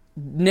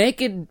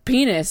naked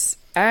penis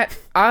at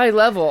eye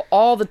level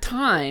all the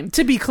time.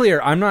 To be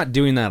clear, I'm not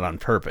doing that on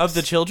purpose. Of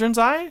the children's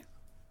eye?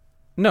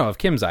 No, of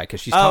Kim's eye, because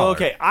she's taller. Oh,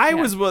 okay. I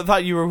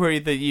thought you were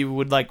worried that you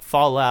would like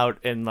fall out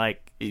and like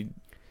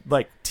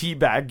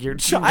teabag your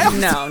child.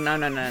 No. No,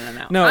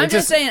 I'm it just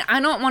just- saying, I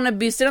don't want to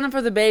be sitting up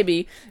for the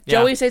baby. Yeah.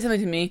 Joey say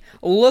something to me,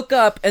 look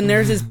up, and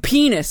there's his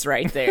penis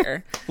right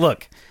there.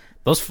 Look,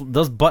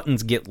 those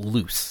buttons get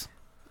loose.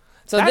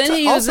 So That's then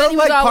he was also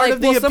like all part like,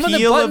 of the well, some of the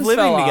appeal of buttons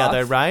living fell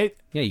together, off. right?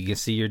 Yeah, you can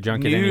see your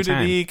junk at any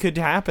time. Nudity could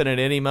happen at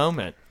any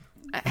moment.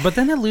 But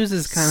then it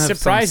loses kind of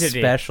some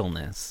Surprisity.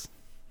 specialness.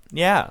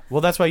 Yeah.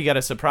 Well, that's why you got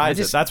to surprise I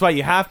just- it. That's why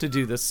you have to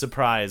do the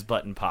surprise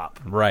button pop.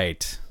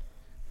 Right.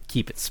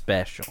 Keep it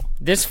special.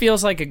 This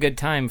feels like a good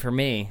time for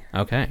me.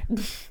 Okay.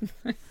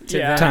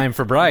 Yeah. Time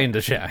for Brian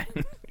to shine.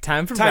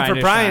 Time for Time Brian for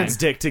to Brian's shine.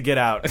 dick to get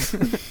out.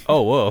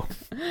 Oh, whoa.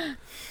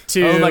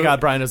 To Oh my God,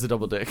 Brian has a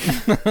double dick.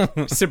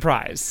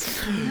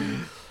 surprise.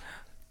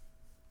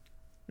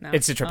 No.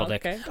 It's a triple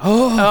dick. Okay.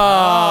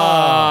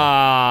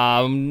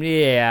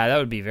 Yeah, that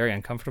would be very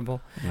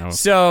uncomfortable. No.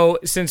 So,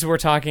 since we're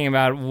talking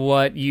about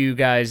what you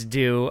guys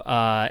do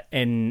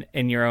in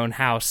your own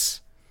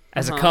house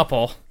as a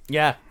couple,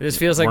 Yeah. this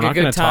feels like We're a not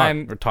good gonna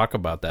time. talk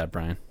about that,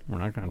 Brian. We're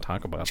not going to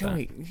talk about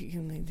Joey,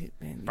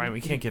 Brian,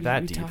 we can't get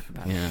that deep. Talk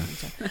about that.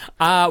 it.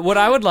 Yeah. What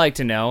I would like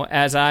to know,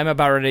 as I'm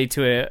about ready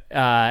to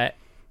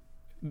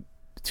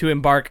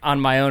embark on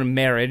my own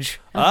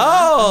marriage,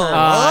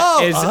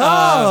 is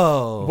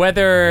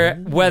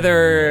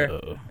whether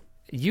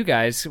you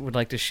guys would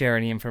like to share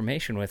any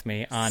information with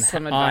me on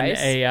Some on advice?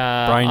 a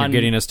Brian, you're on-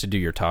 getting us to do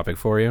your topic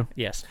for you.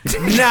 yes.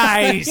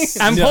 Nice.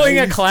 I'm pulling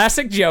a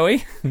classic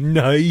Joey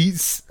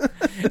Nice.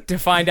 to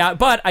find out,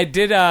 but I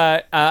did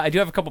I do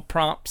have a couple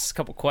prompts, a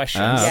couple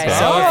questions. Ah, okay.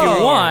 So if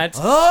you want,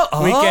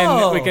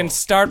 Oh. we can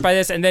start by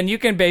this, and then you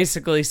can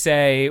basically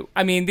say,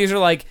 I mean, these are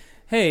like,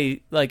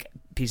 hey, like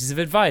pieces of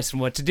advice on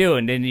what to do,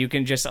 and then you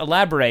can just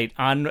elaborate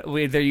on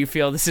whether you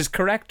feel this is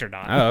correct or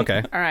not. Oh,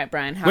 okay. All right,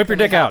 Brian. How Whip can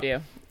your we dick help out.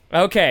 You?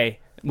 Okay.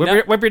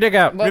 Whip your dick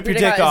out. Whip your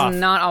dick out is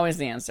not always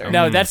the answer.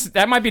 No,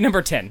 that might be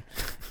number 10.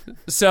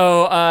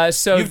 So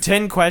You have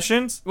 10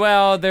 questions?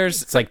 well,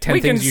 there's It's like 10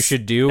 we things can you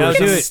should do. No, or we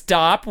can do it.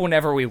 stop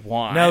whenever we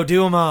want. No,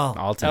 do them all.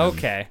 All 10.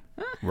 Okay.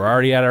 We're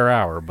already at our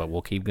hour, but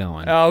we'll keep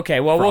going. Okay.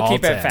 Well, For we'll all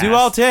keep 10. it fast. Do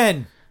all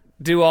 10.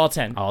 Do all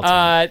 10. All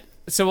 10.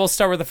 So we'll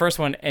start with the first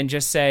one and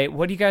just say,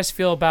 what do you guys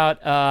feel about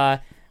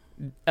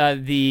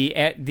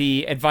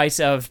the advice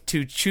of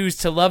to choose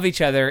to love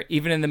each other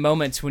even in the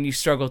moments when you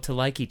struggle to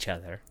like each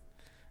other?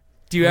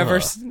 Do you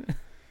ever?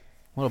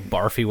 What a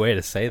barfy way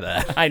to say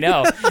that. I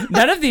know.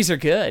 None of these are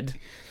good.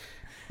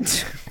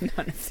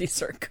 None of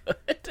these are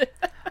good.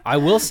 I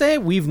will say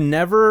we've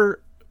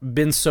never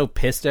been so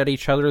pissed at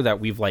each other that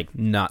we've like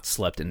not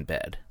slept in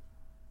bed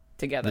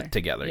Together.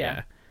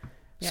 yeah.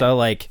 So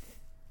like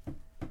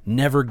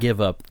never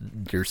give up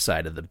your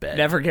side of the bed.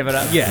 Never give it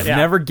up. Yeah,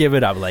 never give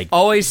it up. Like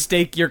Always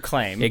stake your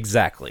claim.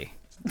 exactly.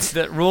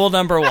 Rule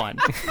number 1.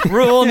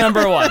 Rule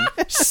number 1.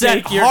 Set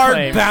Stake your hard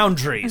claim.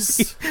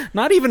 boundaries.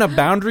 Not even a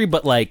boundary,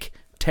 but like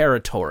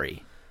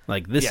territory.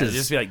 Like this Yeah, is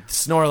just be like,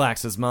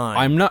 Snorlax is mine.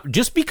 I'm not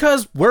just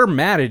because we're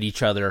mad at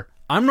each other,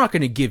 I'm not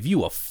going to give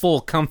you a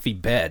full comfy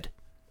bed.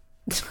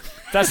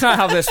 That's not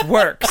how this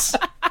works.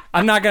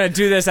 I'm not going to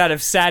do this out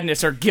of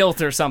sadness or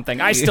guilt or something.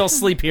 I still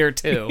sleep here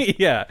too.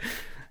 Yeah.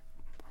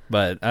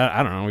 But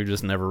I don't know, we've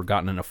just never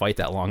gotten in a fight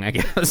that long, I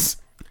guess.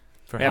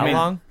 For I how mean-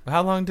 long?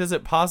 How long does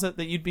it posit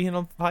that you'd be in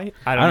a fight?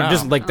 I I don't don't know. know.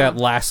 Just like that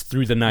lasts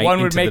through the night. one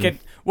would into make the- it.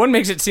 One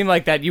makes it seem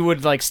like that you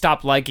would like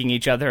stop liking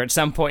each other at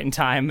some point in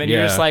time, and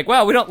you're Yeah. just like,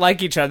 well, we don't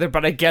like each other,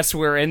 but I guess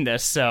we're in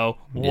this, so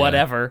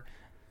whatever.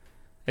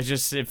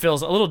 It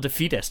feels a little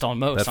defeatist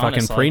almost. that fucking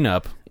honestly.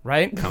 prenup.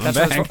 Right? Coming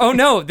That's back. oh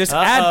no, this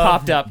ad Uh-oh.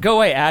 popped up. Go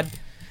away, ad.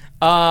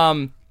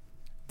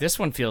 This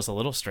one feels a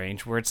little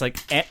strange where it's like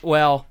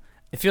well,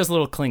 it feels a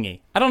little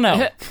clingy. I don't know.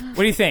 What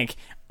do you think?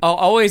 I'll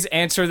always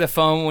answer the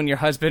phone when your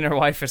husband or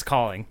wife is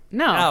calling.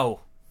 No. Oh.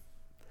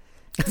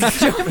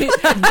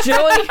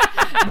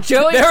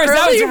 Joey That was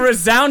a earlier,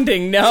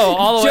 resounding no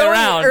all the way Joey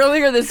around.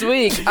 earlier this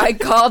week, I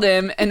called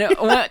him and it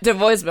went to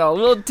voicemail a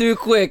little too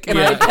quick, and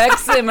I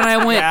texted him and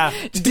I went, Yeah.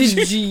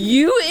 "Did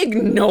you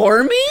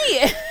ignore me?"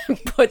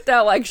 And put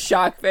that like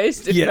shock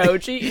faced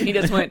emoji, and he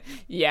just went,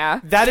 "Yeah."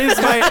 That is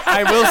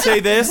I will say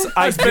this.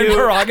 I Husband do.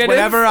 prerogative.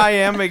 Whenever I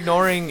am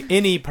ignoring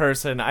any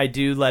person, I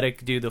do let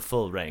it do the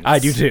full ring. I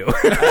do too.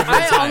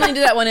 I only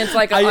do that when it's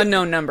like an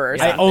unknown number. Or I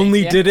something.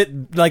 only Yeah. did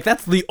it like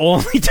that's the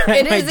only time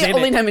It I is the did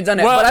only it. time he's done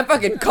it, Well- but I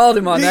fucking called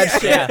him on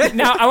that shit. Yeah.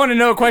 Now I want to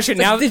know a question.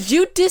 Now, Did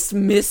you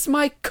dismiss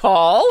my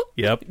call?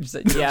 Yep. He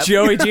said, "Yeah."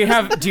 Joey, do you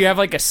have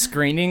like a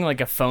screening,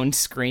 like a phone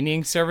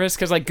screening service?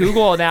 Because like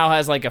Google now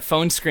has like a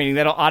phone screening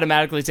that'll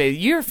automatically say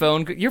your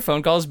phone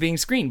call is being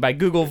screened by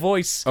Google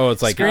Voice. Oh,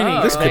 it's like, screening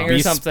this thing could or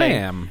be something.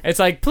 spam. It's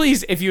like,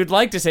 please, if you would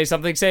like to say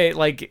something, say it.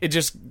 Like it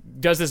just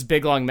does this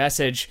big long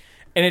message,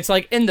 and it's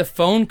like in the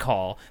phone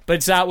call, but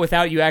it's out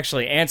without you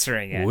actually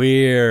answering it.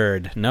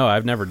 Weird. No,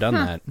 I've never done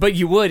that. But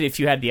you would if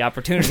you had the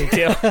opportunity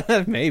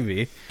to.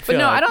 Maybe. But no,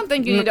 feel I like- don't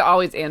think you need to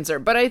always answer.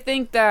 But I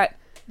think that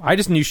I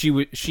just knew she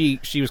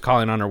was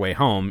calling on her way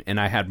home, and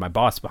I had my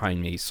boss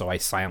behind me, so I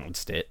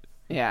silenced it.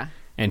 yeah.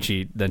 And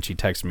she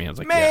texted me. I was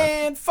like, yeah,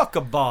 Man, fuck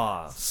a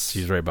boss.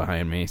 she's right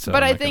behind me. So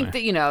But I'm I not think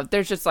gonna- that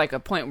there's just like a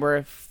point where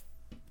if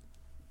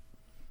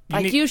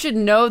need- you should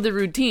know the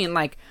routine.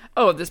 Like,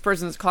 oh, if this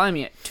person is calling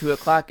me at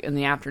 2:00 in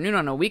the afternoon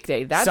on a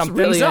weekday, that's Something's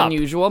really up.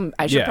 unusual.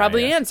 I should Yeah,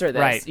 probably yeah. answer this.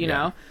 Right, You yeah.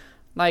 know,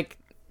 like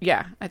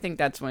I think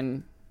that's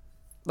when.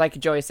 Like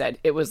Joey said,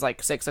 it was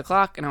like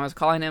 6:00, and I was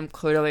calling him.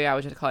 Clearly, I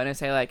was just calling to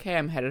say like, "Hey,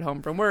 I'm headed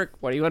home from work.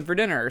 What do you want for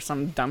dinner?" or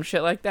some dumb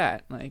shit like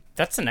that. Like,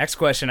 That's the next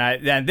question.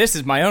 And this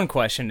is my own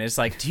question. Is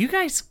like, do you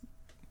guys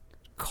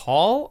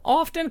call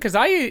often? Because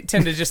I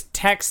tend to just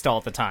text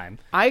all the time.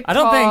 I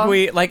don't think call-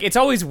 we like. It's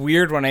always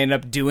weird when I end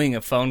up doing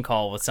a phone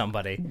call with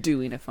somebody.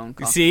 doing a phone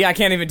call. See, I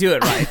can't even do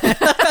it right.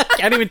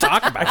 can't even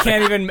talk about I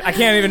can't even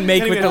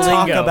make Can't with even the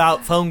talk lingo.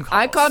 about phone calls.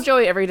 I call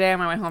Joey every day on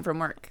my way home from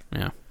work.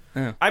 Yeah.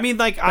 I mean,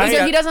 like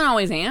He doesn't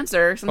always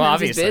answer. Sometimes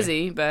he's obviously.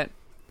 busy, but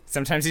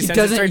Sometimes he he sends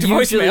it doesn't straight to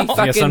usually voicemail.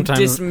 fucking sometimes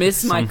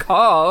dismiss my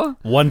call.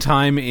 One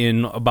time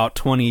in about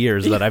 20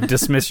 years that I've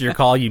dismissed your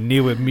call, you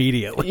knew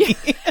immediately.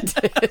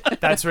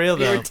 That's real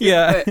though.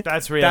 Yeah.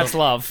 That's real. That's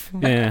love.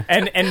 Yeah.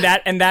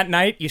 And that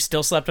night you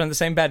still slept on the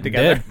same bed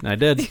together I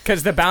did.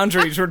 because the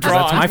boundaries were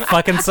drawn. That's my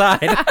fucking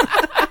side.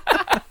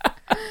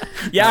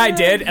 Yeah, I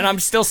did, and I'm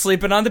still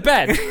sleeping on the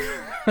bed.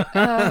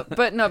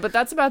 But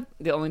that's about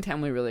the only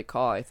time we really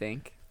call, I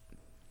think.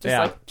 Just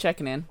Yeah. like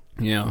checking in.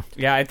 Yeah.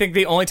 Yeah, I think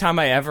the only time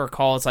I ever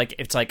call is like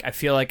I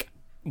feel like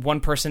one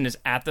person is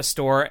at the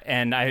store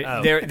and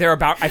they're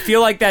about. I feel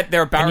like that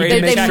they're about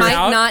ready to They check might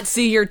out. not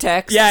see your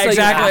text. Yeah, so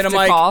exactly. You And have I'm to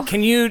like, call.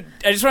 can you?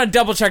 I just want to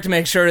double check to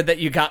make sure that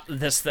you got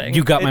this thing.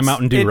 You got my It's-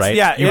 Mountain Dew, it's- right?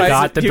 yeah, you it's-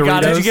 got the you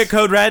got it. Doritos. Did you get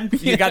code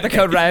red? You got the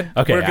code red.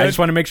 Okay, We're I good? just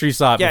want to make sure you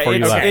saw it Yeah, before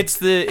you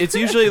left. it's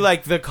usually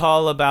like the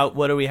call about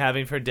what are we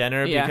having for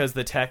dinner Yeah. because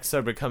the texts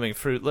are becoming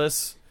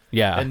fruitless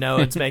Yeah. and no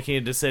one's making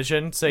a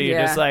decision. So you're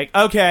Yeah. just like,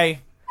 okay,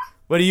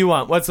 what do you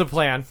want? What's the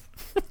plan?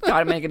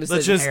 Gotta make a decision.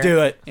 Let's just here. do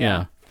it.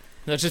 Yeah.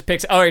 Let's just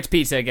pick. Oh, it's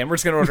pizza again. We're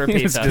just gonna order a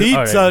pizza.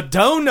 Pizza All right.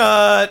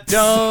 donut.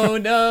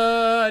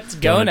 Donuts.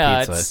 Go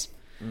Donut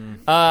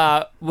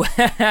nuts.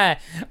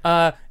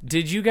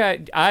 Did you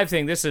guys? I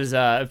think this is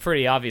a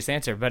pretty obvious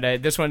answer,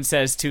 but this one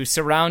says to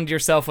surround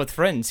yourself with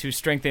friends who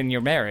strengthen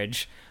your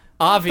marriage.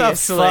 What the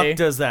Obviously, fuck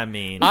does that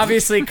mean?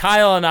 obviously,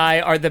 Kyle and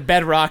I are the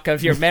bedrock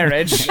of your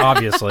marriage.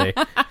 Obviously.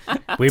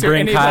 We To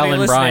bring anybody Kyle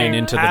and Brian listening,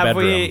 into the have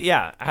bedroom. we?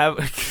 Yeah. Have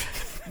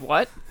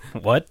What?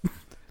 What?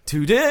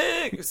 two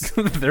dicks.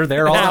 They're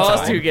there all How the else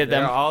time. do you get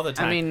They're them? all the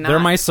time. I mean, They're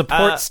not, my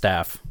support Uh,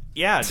 staff.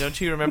 yeah. Don't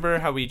you remember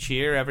how we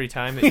cheer every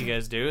time that you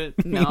guys do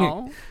it?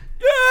 no.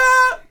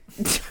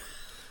 Yeah.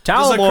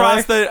 Towel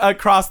Just boy.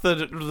 across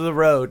the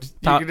road. You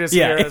Ta- can just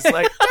yeah. hear us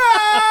like,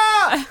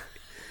 ah!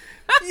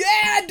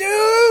 Yeah,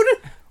 dude!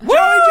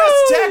 Joey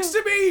just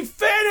texted me,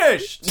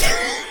 finished!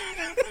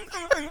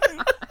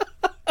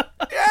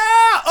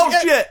 Yeah! Oh,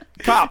 shit!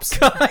 Cops.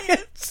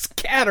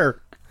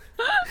 Scatter.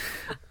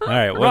 All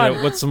right,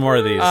 Run. what's some more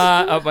of these?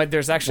 But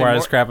there's actually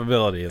Wireless more.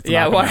 crapability. It's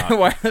Yeah, knocking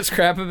me out. wireless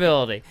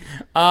crapability.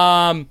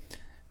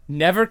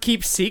 Never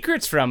keep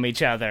secrets from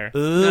each other.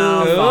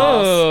 No,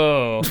 false.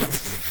 Oh,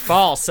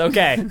 false.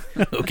 Okay.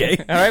 Okay.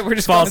 All right, we're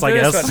just False, going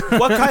I through this guess. one.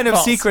 What kind of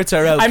False. secrets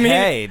are okay? I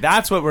mean-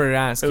 That's what we're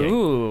asking.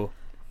 Ooh,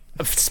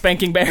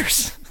 spanking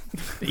bears.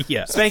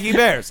 Yeah. Spanking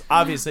bears,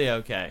 obviously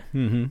okay.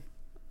 I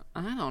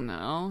don't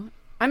know.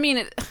 I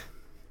mean,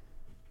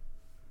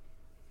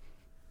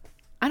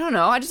 don't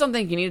know. I just don't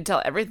think you need to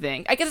tell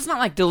everything. I guess it's not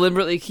like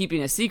deliberately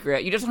keeping a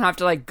secret. You just don't have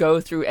to like go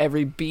through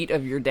every beat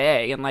of your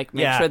day and like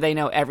make Yeah. sure they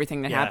know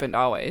everything that Yeah. happened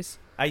always.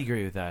 I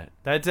agree with that.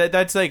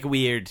 That's like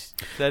weird.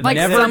 That's, Like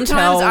Never sometimes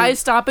tell- I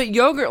stop at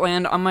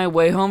Yogurtland on my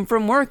way home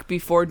from work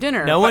before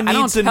dinner. No but one I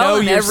don't needs to tell know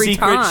them your every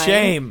secret time.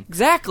 shame.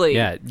 Exactly.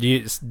 Yeah,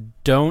 you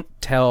don't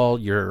tell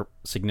your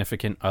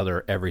significant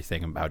other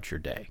everything about your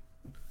day.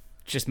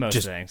 Just most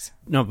Just- things.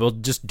 No, well,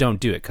 just don't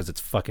do it because it's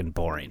fucking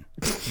boring.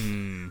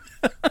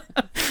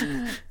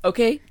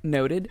 Okay,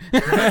 noted.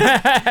 You're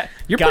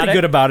Got pretty it.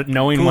 good about it,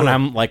 knowing when Cool.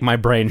 I'm like my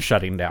brain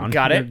shutting down.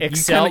 Got it. You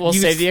Excel. kinda- We'll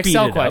you save the speed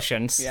Excel it up.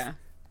 questions. Yeah.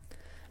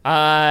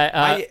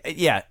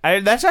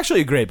 That's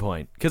actually a great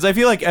point because I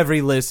feel like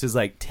every list is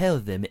like tell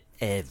them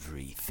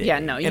everything. Yeah,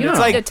 no, you And don't it's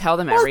need like, to tell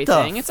them what the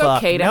everything. It's fuck?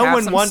 okay to No have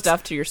one some wants-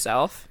 stuff to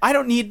yourself. I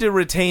don't need to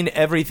retain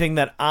everything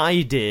that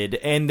I did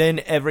and then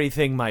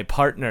everything my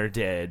partner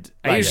did.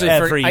 I like, usually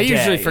every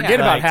day. forget Yeah.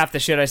 about Like, half the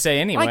shit I say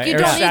anyway. Like you or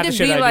don't half need the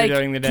to shit be I do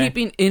during the like day.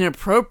 keeping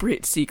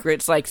inappropriate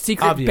secrets, like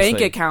secret Obviously.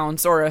 bank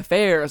accounts or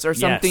affairs or yes.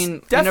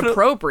 something Definite-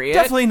 inappropriate.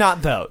 Definitely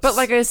not those. But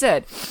like I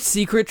said,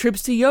 secret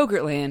trips to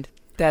Yogurtland.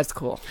 That's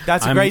cool.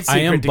 that's a great I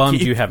secret. am to bummed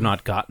keep. you have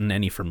not gotten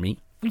any from me.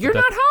 You're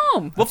That- not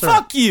home. Well,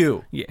 fuck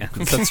you. Yeah,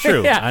 that's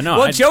true. Yeah. I know.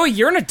 Well, Joey,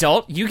 you're an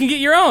adult. You can get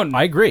your own.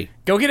 I agree.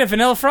 Go get a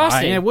vanilla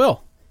frosty. I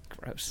will.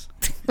 Gross.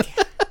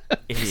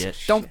 Idiot.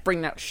 Don't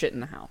bring that shit in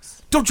the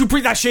house. Don't you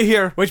bring that shit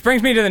here. Which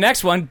brings me to the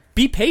next one.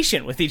 Be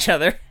patient with each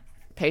other.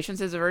 Patience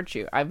is a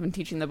virtue. I've been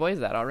teaching the boys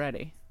that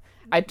already.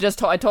 I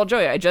told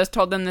Joey. I just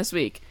told them this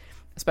week,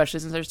 especially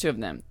since there's two of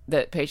them,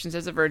 that patience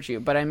is a virtue.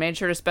 But I made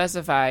sure to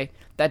specify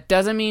that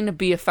doesn't mean to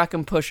be a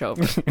fucking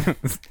pushover.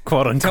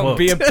 Quote unquote. Don't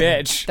be a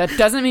bitch. That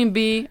doesn't mean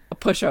be a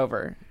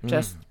pushover.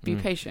 Just be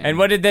patient. And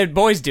what did the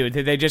boys do?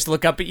 Did they just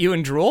look up at you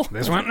and drool?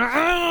 This one.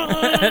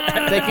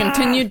 They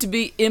continued to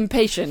be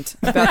impatient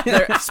about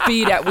their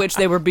speed at which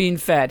they were being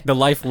fed. The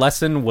life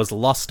lesson was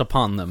lost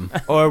upon them.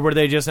 Or were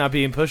they just not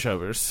being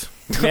pushovers?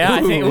 Yeah,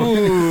 I think.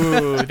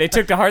 Ooh, they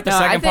took to heart the No, I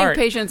second think part.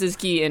 patience is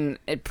key in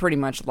pretty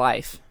much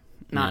life,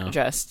 not No.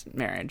 just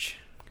marriage.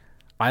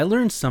 I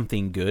learned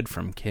something good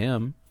from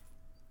Kim.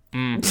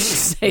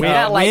 Say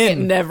that like it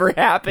win. never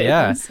happens.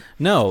 Yeah.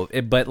 No,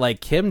 but like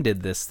Kim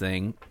did this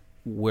thing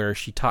where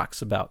she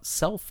talks about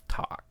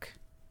self-talk.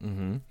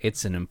 Mm-hmm.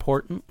 It's an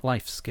important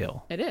life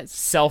skill. It is.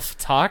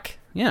 Self-talk.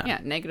 Yeah. Yeah,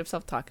 negative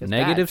self-talk is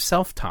Negative bad.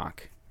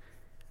 self-talk.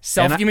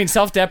 And I- You mean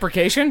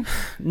self-deprecation?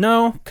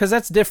 No, because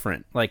that's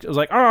different. Like it was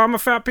like, oh, I'm a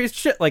fat piece of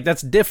shit. Like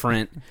that's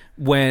different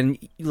when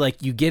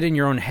like you get in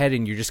your own head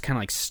and you're just kind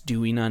of like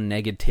stewing on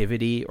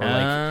negativity or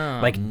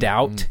like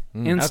doubt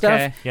and stuff.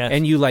 Okay. Yes.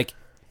 And you like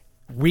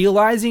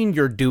realizing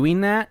you're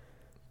doing that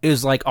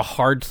is like a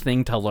hard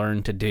thing to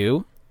learn to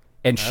do.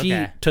 And she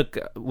Okay. took,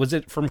 was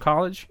it from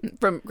college?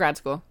 From grad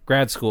school.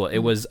 Grad school. It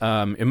was,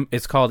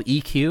 it's called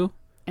EQ.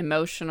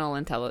 Emotional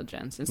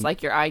intelligence. It's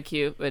like your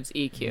IQ, but it's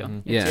EQ.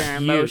 It's Yeah. your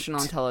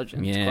emotional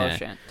intelligence Yeah.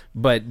 quotient.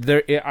 But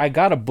I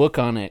got a book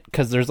on it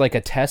because there's like a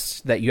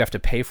test that you have to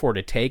pay for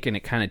to take, and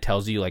it kind of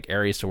tells you like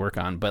areas to work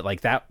on. But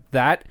like that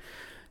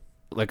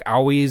like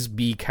always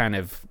be kind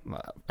of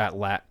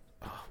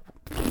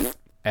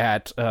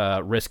at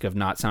risk of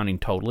not sounding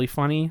totally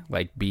funny.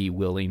 Like be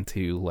willing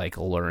to like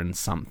learn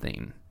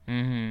something,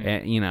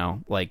 and you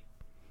know, like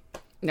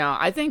No,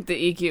 I think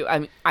the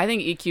EQ. I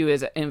think EQ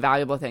is an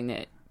invaluable thing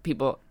that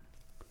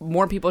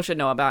more people should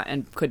know about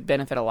and could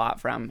benefit a lot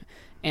from,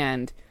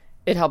 and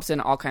it helps in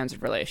all kinds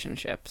of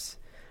relationships.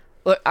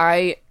 Look,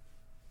 I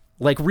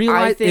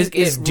realize think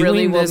is it doing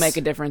really will this, make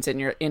a difference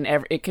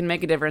it can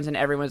make a difference in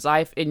everyone's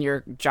life, in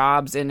your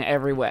jobs, in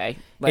every way.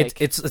 Like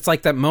it's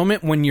like that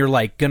moment when you're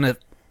like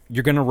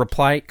you're gonna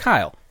reply,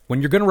 Kyle. When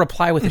you're gonna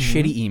reply with a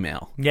shitty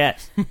email,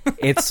 Yes.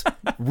 it's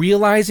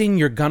realizing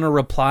you're gonna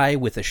reply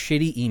with a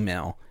shitty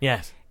email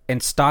Yes.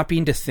 and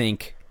stopping to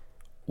think,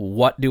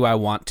 what do I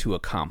want to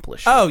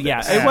accomplish? Oh, with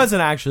yeah. this? It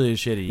wasn't actually a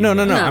shitty No.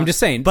 email. I'm just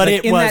saying. But like,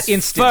 it in was that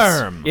instance,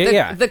 firm.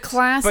 Yeah. the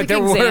classic But there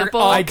were example.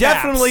 all I caps.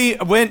 definitely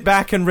went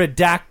back and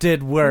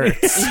redacted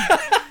words.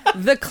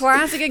 The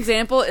classic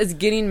example is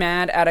getting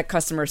mad at a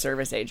customer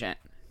service agent.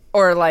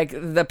 Or like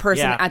the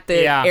person Yeah. at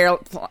the Yeah.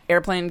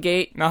 airplane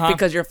gate Uh-huh.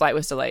 because your flight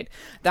was delayed.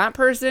 That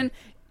person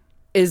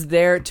is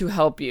there to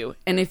help you.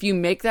 And if you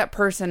make that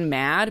person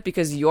mad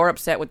because you're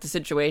upset with the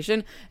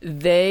situation,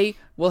 they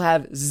will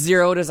have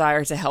zero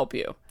desire to help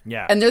you.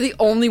 Yeah. And they're the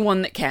only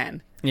one that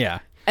can. Yeah.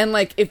 And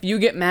like if you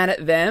get mad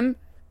at them,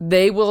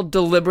 they will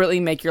deliberately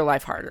make your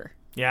life harder.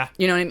 Yeah.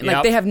 You know what I mean? Yep.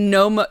 Like they have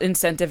no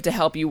incentive to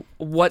help you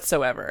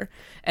whatsoever.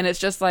 And it's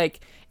just like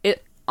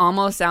it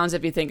almost sounds,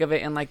 if you think of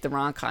it in like the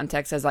wrong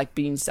context, as like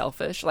being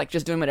selfish, like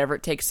just doing whatever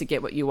it takes to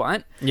get what you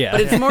want. Yeah.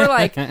 But it's more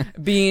like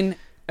being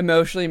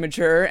emotionally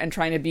mature and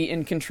trying to be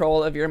in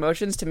control of your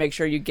emotions to make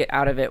sure you get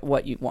out of it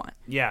what you want.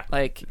 Yeah.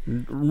 Like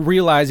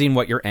Realizing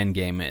what your end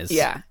game is.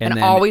 yeah, and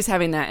then, always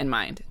having that in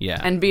mind. Yeah.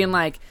 And being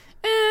like,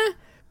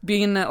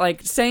 being that,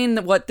 like saying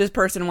that what this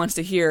person wants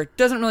to hear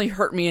doesn't really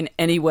hurt me in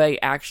any way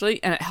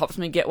actually, and it helps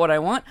me get what I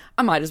want.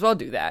 I might as well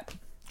do that.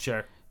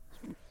 Sure.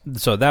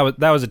 So that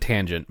was a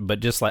tangent, but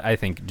just like I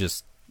think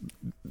just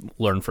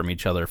learn from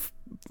each other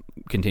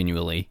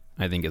continually,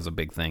 I think is a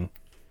big thing.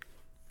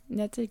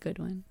 That's a good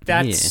one.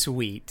 That's Yeah.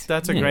 sweet.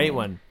 That's a great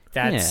one.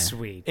 That's Yeah.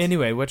 sweet.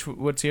 Anyway,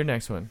 what's your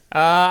next one?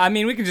 I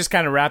mean, we can just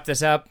kind of wrap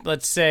this up.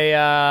 Let's say,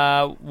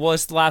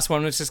 what's the last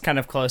one, which is kind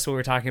of close to what we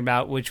were talking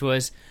about, which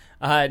was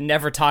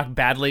never talk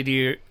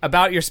badly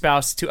about your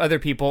spouse to other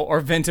people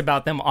or vent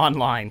about them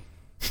online.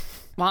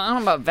 Well, I don't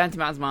know about venting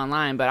about them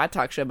online, but I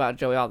talk shit about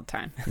Joey all the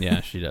time. Yeah,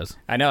 she does.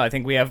 I know. I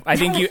think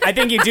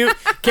you do,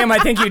 Kim. I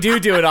think you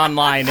do it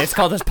online. It's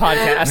called this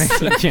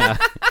podcast. Yeah.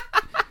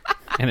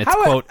 And it's,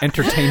 quote,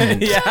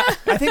 entertainment. Yeah.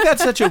 I think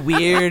that's such a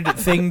weird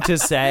thing to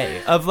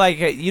say. Of like,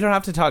 you don't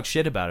have to talk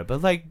shit about it,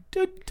 but like,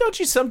 don't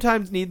you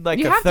sometimes need like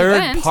You a have to third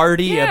vent.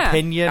 party Yeah.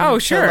 opinion? Oh,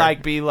 sure. To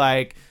like be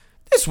like,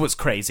 this was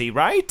crazy,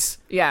 right?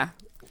 Yeah.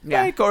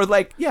 Yeah. Like, or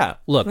like, yeah.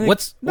 Look, Like,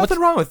 what's nothing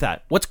wrong with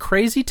that? What's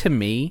crazy to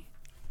me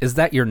is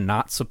that you're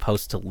not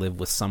supposed to live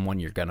with someone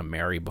you're going to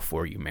marry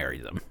before you marry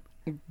them.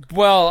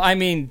 Well, I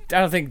mean, I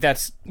don't think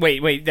that's.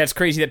 Wait. That's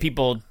crazy that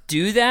people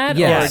do that.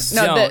 Yes. Or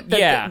No,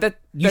 don't?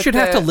 You should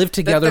have to live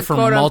together for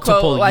quote-unquote,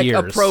 multiple like, years.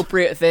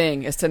 appropriate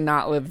thing is to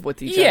not live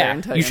with each Yeah. other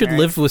until You you're should married.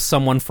 live with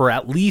someone for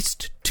at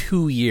least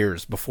 2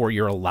 years before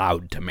you're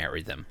allowed to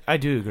marry them. I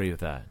do agree with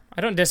that.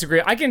 I don't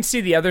disagree. I can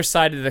see the other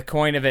side of the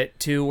coin of it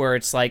too, where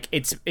it's like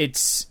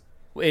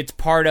it's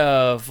part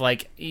of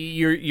like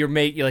you're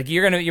married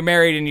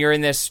and you're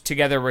in this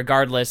together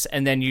regardless,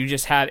 and then you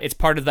just have it's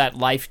part of that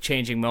life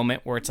changing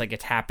moment where it's like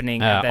it's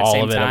happening at that all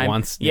same of it time at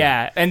once.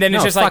 Yeah, and then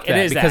it's No, just fuck like that,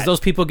 it is because that. those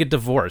people get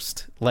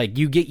divorced. Like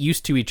you get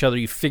used to each other.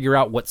 You figure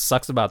out what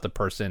sucks about the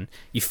person.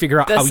 You figure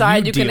out how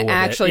Decide you you deal can with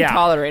actually it. Yeah.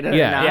 tolerate it or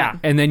Yeah, not. Yeah.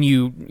 And then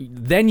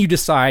you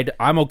decide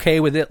I'm okay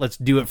with it. Let's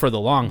do it for the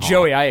long haul.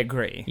 Joey, I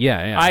agree.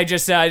 Yeah. I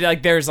just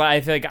like there's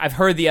I feel like I've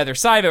heard the other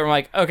side of it. I'm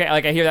like, okay,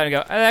 like I hear that and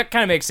go, that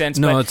kind of makes sense.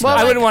 No, but it's not.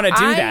 I Well, wouldn't like, want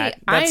to do I- that.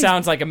 That I-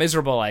 sounds like a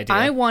miserable idea.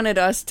 I wanted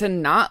us to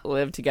not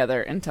live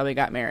together until we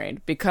got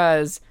married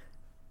because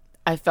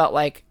I felt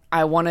like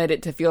I wanted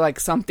it to feel like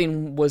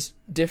something was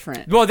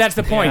different. well, that's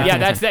the point. Yeah,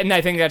 that's that, and I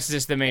think that's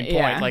just the main point,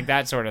 Yeah. like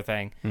that sort of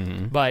thing.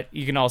 But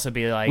you can also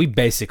be like, We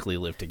basically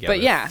live together.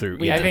 But yeah, through,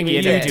 we I did. think We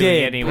you did. do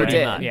anyway. We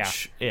did.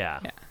 Yeah.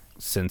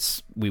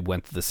 since we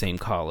went to the same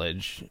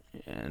college.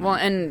 And Well,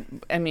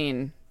 and I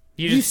mean,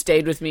 You you just-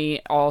 stayed with me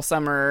all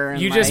summer.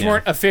 And You just like-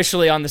 weren't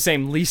officially on the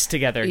same lease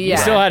together. You Yeah.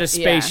 still had a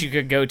space Yeah. you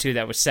could go to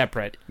that was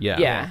separate. yeah,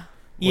 Yeah.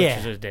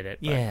 Which just did it.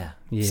 but-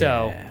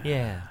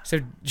 Yeah. So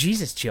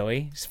Jesus,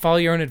 Joey, just follow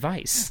your own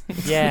advice.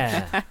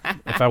 Yeah.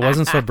 If I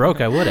wasn't so broke,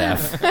 I would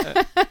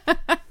have.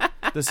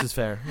 This is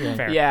fair. Yeah.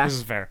 Fair. Yeah. This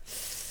is fair.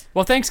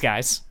 Well, thanks,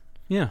 guys.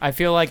 Yeah. I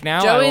feel like now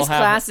I will Joey's have.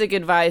 classic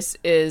advice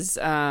is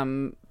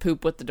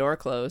poop with the door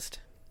closed.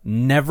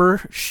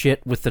 Never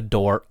shit with the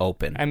door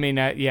open. I mean,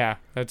 yeah,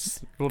 that's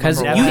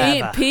 'Cause number you- one.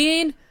 Never.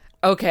 Peeing?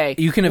 Okay.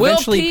 You can We'll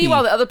eventually pee pee.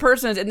 while the other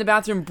person is in the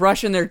bathroom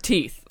brushing their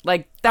teeth.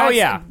 Like, that's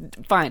yeah.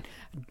 fine.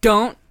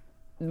 Don't,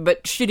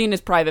 but shitting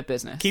is private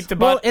business. Keep the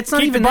Well, butt. it's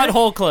not keep even the that.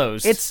 butthole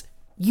closed. It's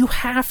you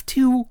have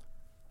to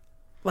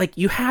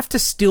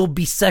still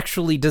be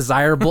sexually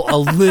desirable a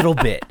little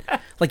bit.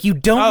 Like you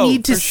don't Oh,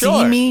 need to for see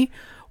sure. me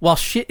while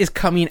shit is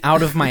coming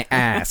out of my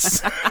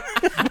ass.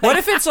 What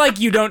if it's like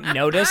you don't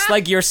notice?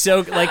 Like you're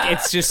so like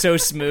it's just so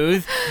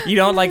smooth. You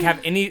don't like have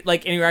any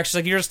like interactions.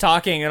 Like you're just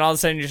talking, and all of a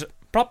sudden you're just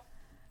plop.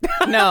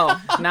 No.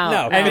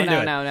 I didn't do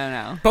it.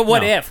 No. But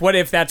what No. if? What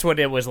if that's what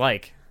it was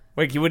like?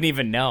 Like you wouldn't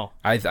even know.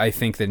 I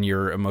think then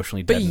you're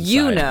emotionally dead But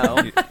you inside.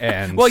 know.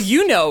 And Well,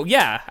 you know,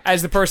 yeah,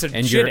 as the person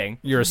and shitting.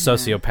 you're a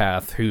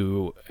sociopath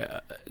who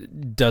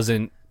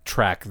doesn't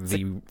track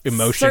the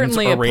emotions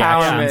certainly or a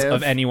power reactions move.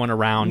 of anyone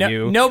around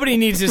you. Nobody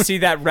needs to see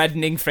that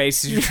reddening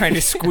face as you're trying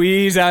to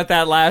squeeze out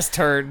that last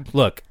turd.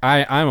 Look,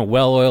 I'm a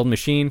well-oiled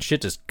machine.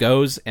 Shit just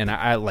goes, and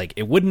I like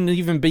it wouldn't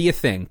even be a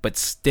thing. But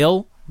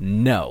still,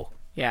 no.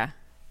 Yeah.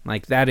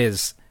 Like that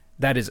is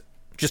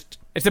just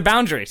It's the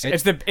boundaries.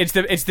 It's the bed. It's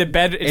the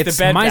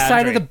bed. my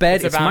side of the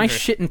bed. the It's my boundary.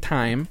 shitting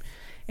time,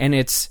 and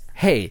it's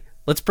hey,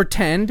 let's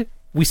pretend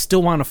we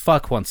still want to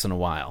fuck once in a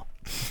while.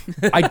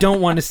 I don't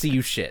want to see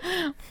you shit.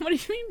 What do you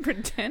mean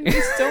pretend?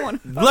 You still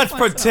want to Let's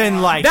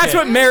pretend like That's it.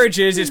 what marriage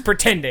is. Is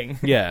pretending.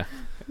 Yeah.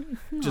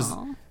 Just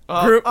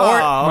Group-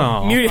 or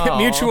Oh.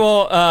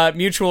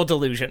 mutual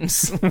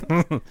delusions.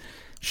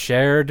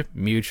 Shared,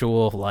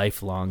 mutual,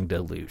 lifelong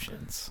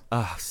delusions.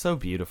 so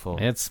beautiful.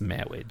 It's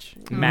marriage.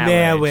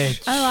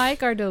 Marriage. I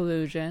like our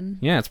delusion.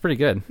 Yeah, it's pretty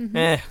good.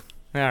 Eh.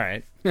 All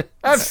right.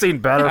 I've seen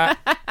better.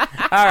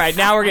 All right.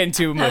 Now we're getting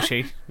too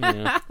mushy.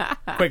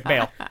 Quick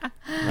bail.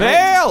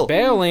 Bail.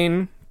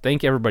 Bailing.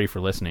 Thank everybody for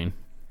listening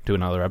to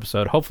another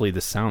episode. Hopefully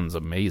this sounds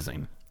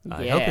amazing.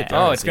 I Yeah. hope it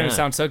does. Oh, it's gonna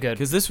sound so good.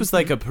 Because this was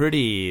like a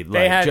pretty, They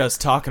like, had- just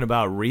talking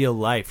about real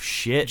life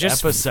shit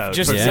episode.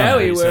 Just for Yeah. some Yeah,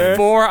 we reason.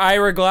 four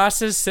Ira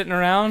glasses sitting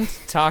around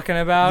talking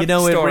about You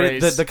know,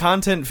 stories. the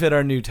content fit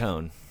our new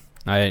tone.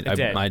 I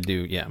did.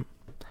 do, yeah.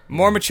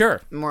 More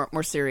mature. More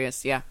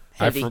serious, yeah.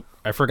 I, Heavy.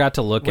 I forgot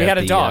to look We at had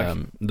a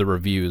dog. The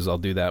reviews. I'll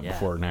do that Yeah.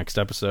 before next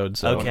episode.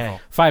 So Okay.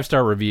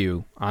 5-star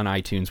review on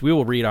iTunes. We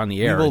will read on the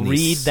We air. will in the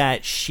read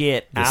that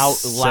shit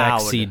out loud.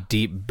 Sexy,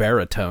 deep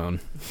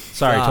baritone.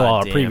 Sorry to God all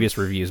our damn. previous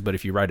reviews, but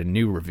if you write a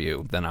new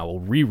review, then I will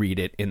reread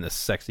it in the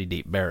sexy,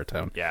 deep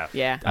baritone. Yeah.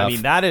 Yeah. I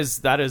mean, that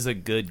is a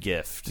good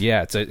gift.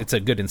 Yeah, it's a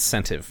good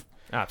incentive.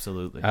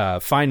 Absolutely.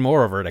 Find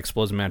more over at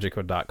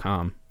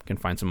explosivemagico.com. You can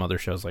find some other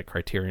shows like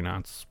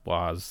Criterionauts,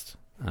 Waz.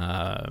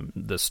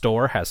 The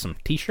store has some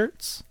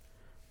T-shirts,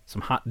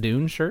 some Hot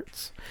Dune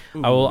shirts.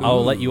 I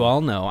will let you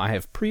all know I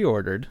have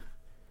pre-ordered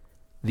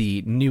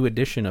the new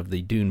edition of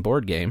the Dune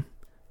board game,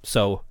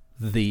 so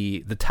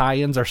the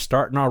tie-ins are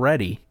starting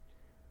already.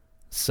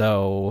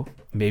 So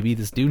maybe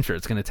this Dune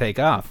shirt's going to take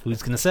off.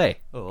 Who's going to say?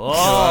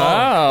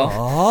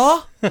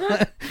 Oh.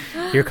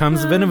 Here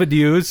comes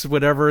Benevideus,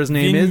 whatever his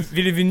name is.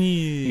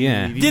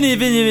 Yeah.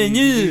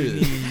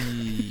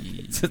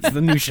 It's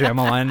the new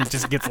Shyamalan. It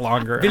just gets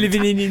longer.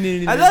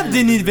 I love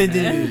Denis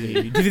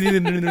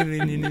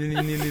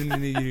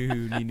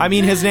I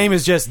mean, his name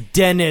is just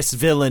Dennis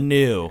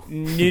Villeneuve.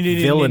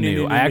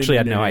 Villeneuve. I actually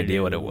had no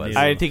idea what it was.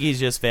 I think he's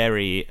just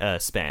very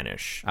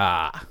Spanish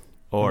Ah.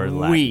 or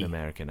Oui. Latin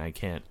American. I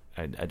can't.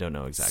 I don't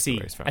know exactly See,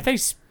 where he's from. I think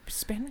he's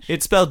Spanish.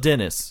 It's spelled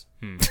Dennis,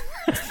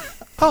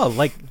 Oh,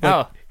 like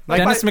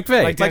Dennis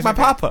McVeigh. like my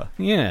papa.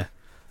 Yeah.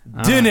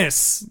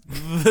 Dennis,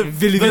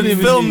 the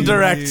film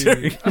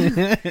director.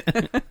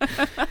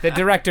 The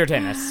director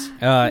Dennis.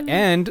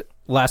 And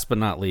last but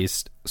not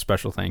least,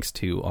 special thanks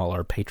to all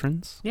our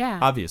patrons Yeah.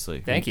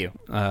 Obviously, Thank you.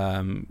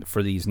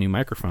 for these new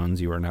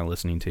microphones you are now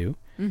listening to.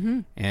 Mm-hmm.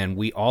 And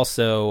we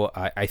also,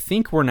 I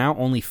think we're now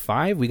only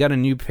 5. We got a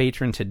new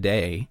patron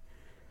today.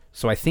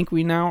 So I think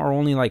we now are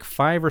only like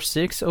 5 or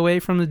 6 away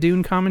from the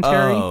Dune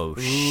commentary. Oh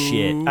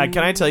shit! Can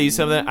I tell you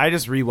something? I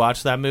just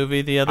rewatched that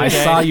movie the other I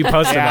day. saw you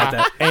post about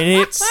that. and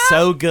it's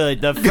so good.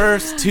 The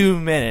first 2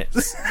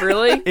 minutes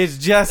Really? is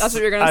just That's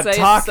what you're gonna a say? It's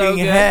talking so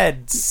good?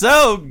 head.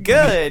 So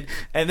good.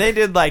 And they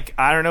did like,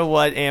 I don't know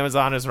what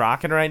Amazon is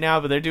rocking right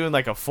now, but they're doing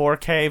like a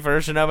 4K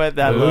version of it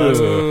that looks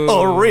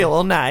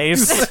real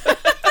nice.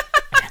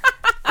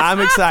 I'm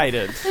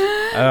excited.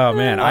 Oh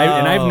man,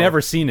 I've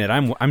never seen it.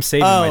 I'm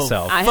saving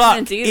myself. I Fuck!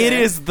 haven't either. It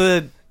is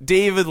the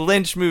David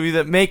Lynch movie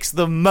that makes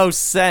the most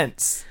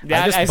sense.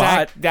 That's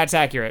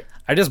accurate.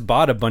 I just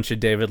bought a bunch of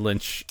David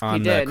Lynch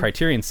on He the did.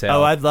 Criterion sale.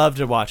 Oh, I'd love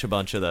to watch a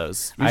bunch of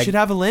those. We should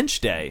have a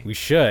Lynch day. We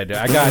should.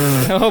 I got.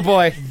 Oh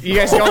boy, you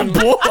guys going?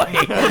 I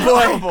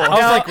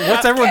was like,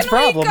 what's everyone's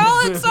problem? Can we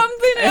call it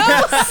something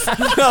else?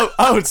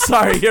 oh,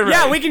 sorry. You're right.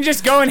 Yeah, we can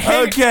just go and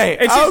hang. Okay.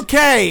 It's just-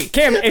 Okay.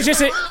 Kim,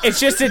 it's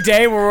just a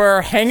day where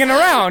we're hanging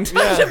around.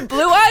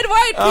 Blue-eyed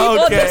white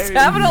people Okay. just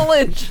having a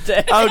Lynch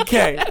day.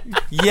 Okay.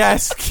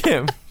 Yes,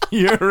 Kim.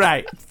 You're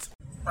right.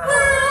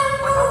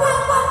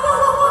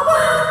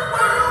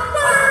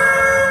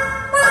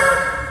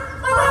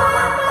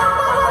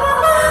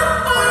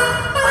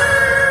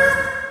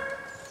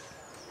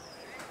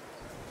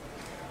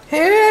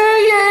 Hear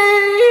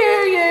ye,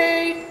 hear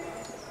ye.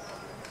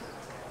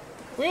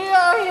 We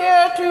are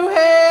here to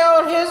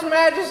hail His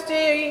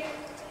Majesty,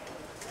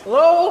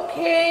 Lowell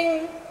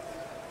King,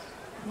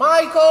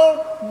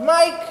 Michael,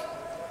 Mike,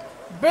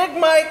 Big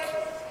Mike,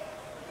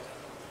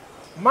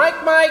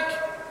 Mike,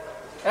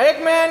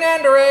 Eggman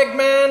and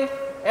Eggman,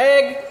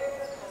 Egg,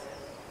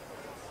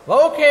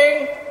 Lowell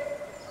King,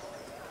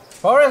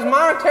 for his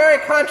monetary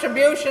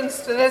contributions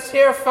to this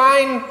here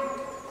fine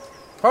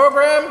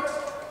program,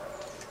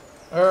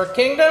 or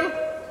kingdom.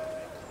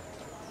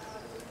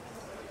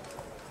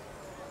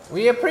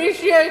 We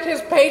appreciate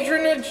his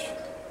patronage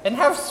and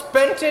have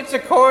spent it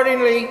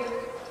accordingly.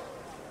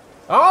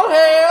 All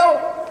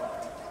hail!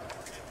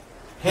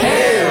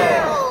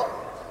 Hail!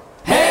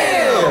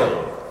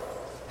 Hail!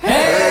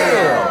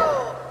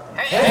 Hail!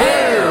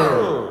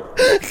 Hail!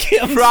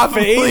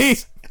 Probably.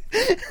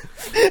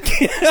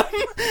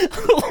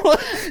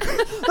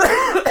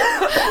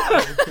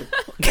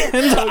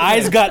 Ken's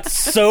eyes got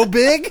so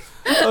big.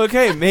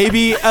 Okay,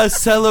 maybe a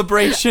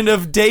celebration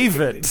of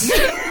David.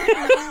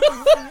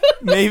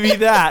 Maybe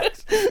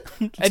that.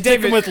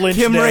 David with Lynch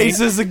Kim Day.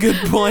 raises a good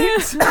point.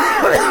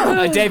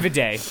 David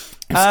Day.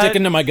 I'm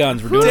sticking to my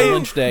guns. We're doing Dave- a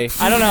Lynch Day.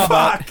 I don't know.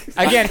 Fuck.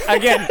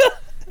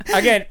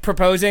 Again,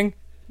 proposing,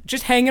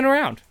 just hanging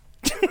around.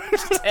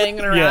 Hanging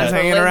around. Yeah, for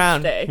hanging Lynch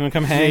around. Day. You want to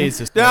come hang?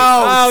 No,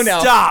 Oh, no.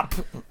 stop.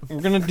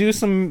 We're gonna do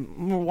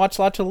some watch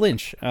lots of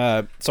Lynch.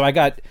 So I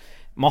got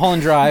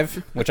Mulholland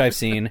Drive, which I've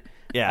seen.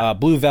 Yeah.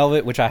 Blue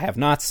Velvet, which I have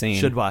not seen.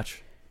 Should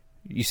watch.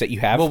 You said you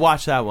have? We'll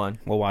watch that one.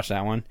 We'll watch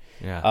that one.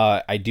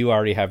 Yeah. I do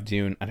already have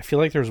Dune. And I feel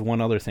like there's one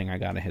other thing I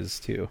got of his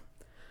too,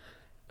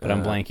 but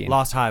I'm blanking.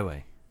 Lost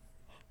Highway.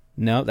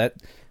 No, that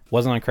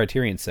wasn't on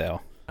Criterion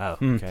sale. Oh,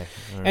 okay. I don't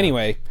know.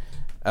 Anyway,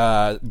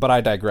 but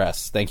I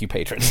digress. Thank you,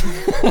 patrons.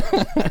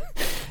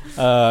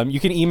 You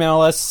can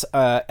email us,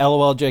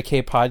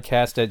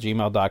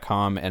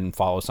 loljkpodcast@gmail.com, and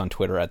follow us on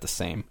Twitter at the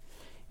same.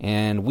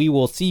 And we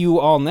will see you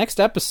all next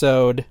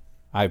episode.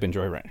 I've been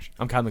Joy Renish.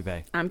 I'm Kyle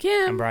McVeigh. I'm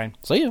Kim. I'm Brian.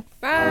 See you.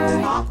 Bye.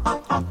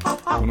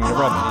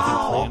 Whenever I have anything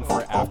planned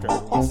for after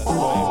everyone says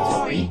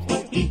bye.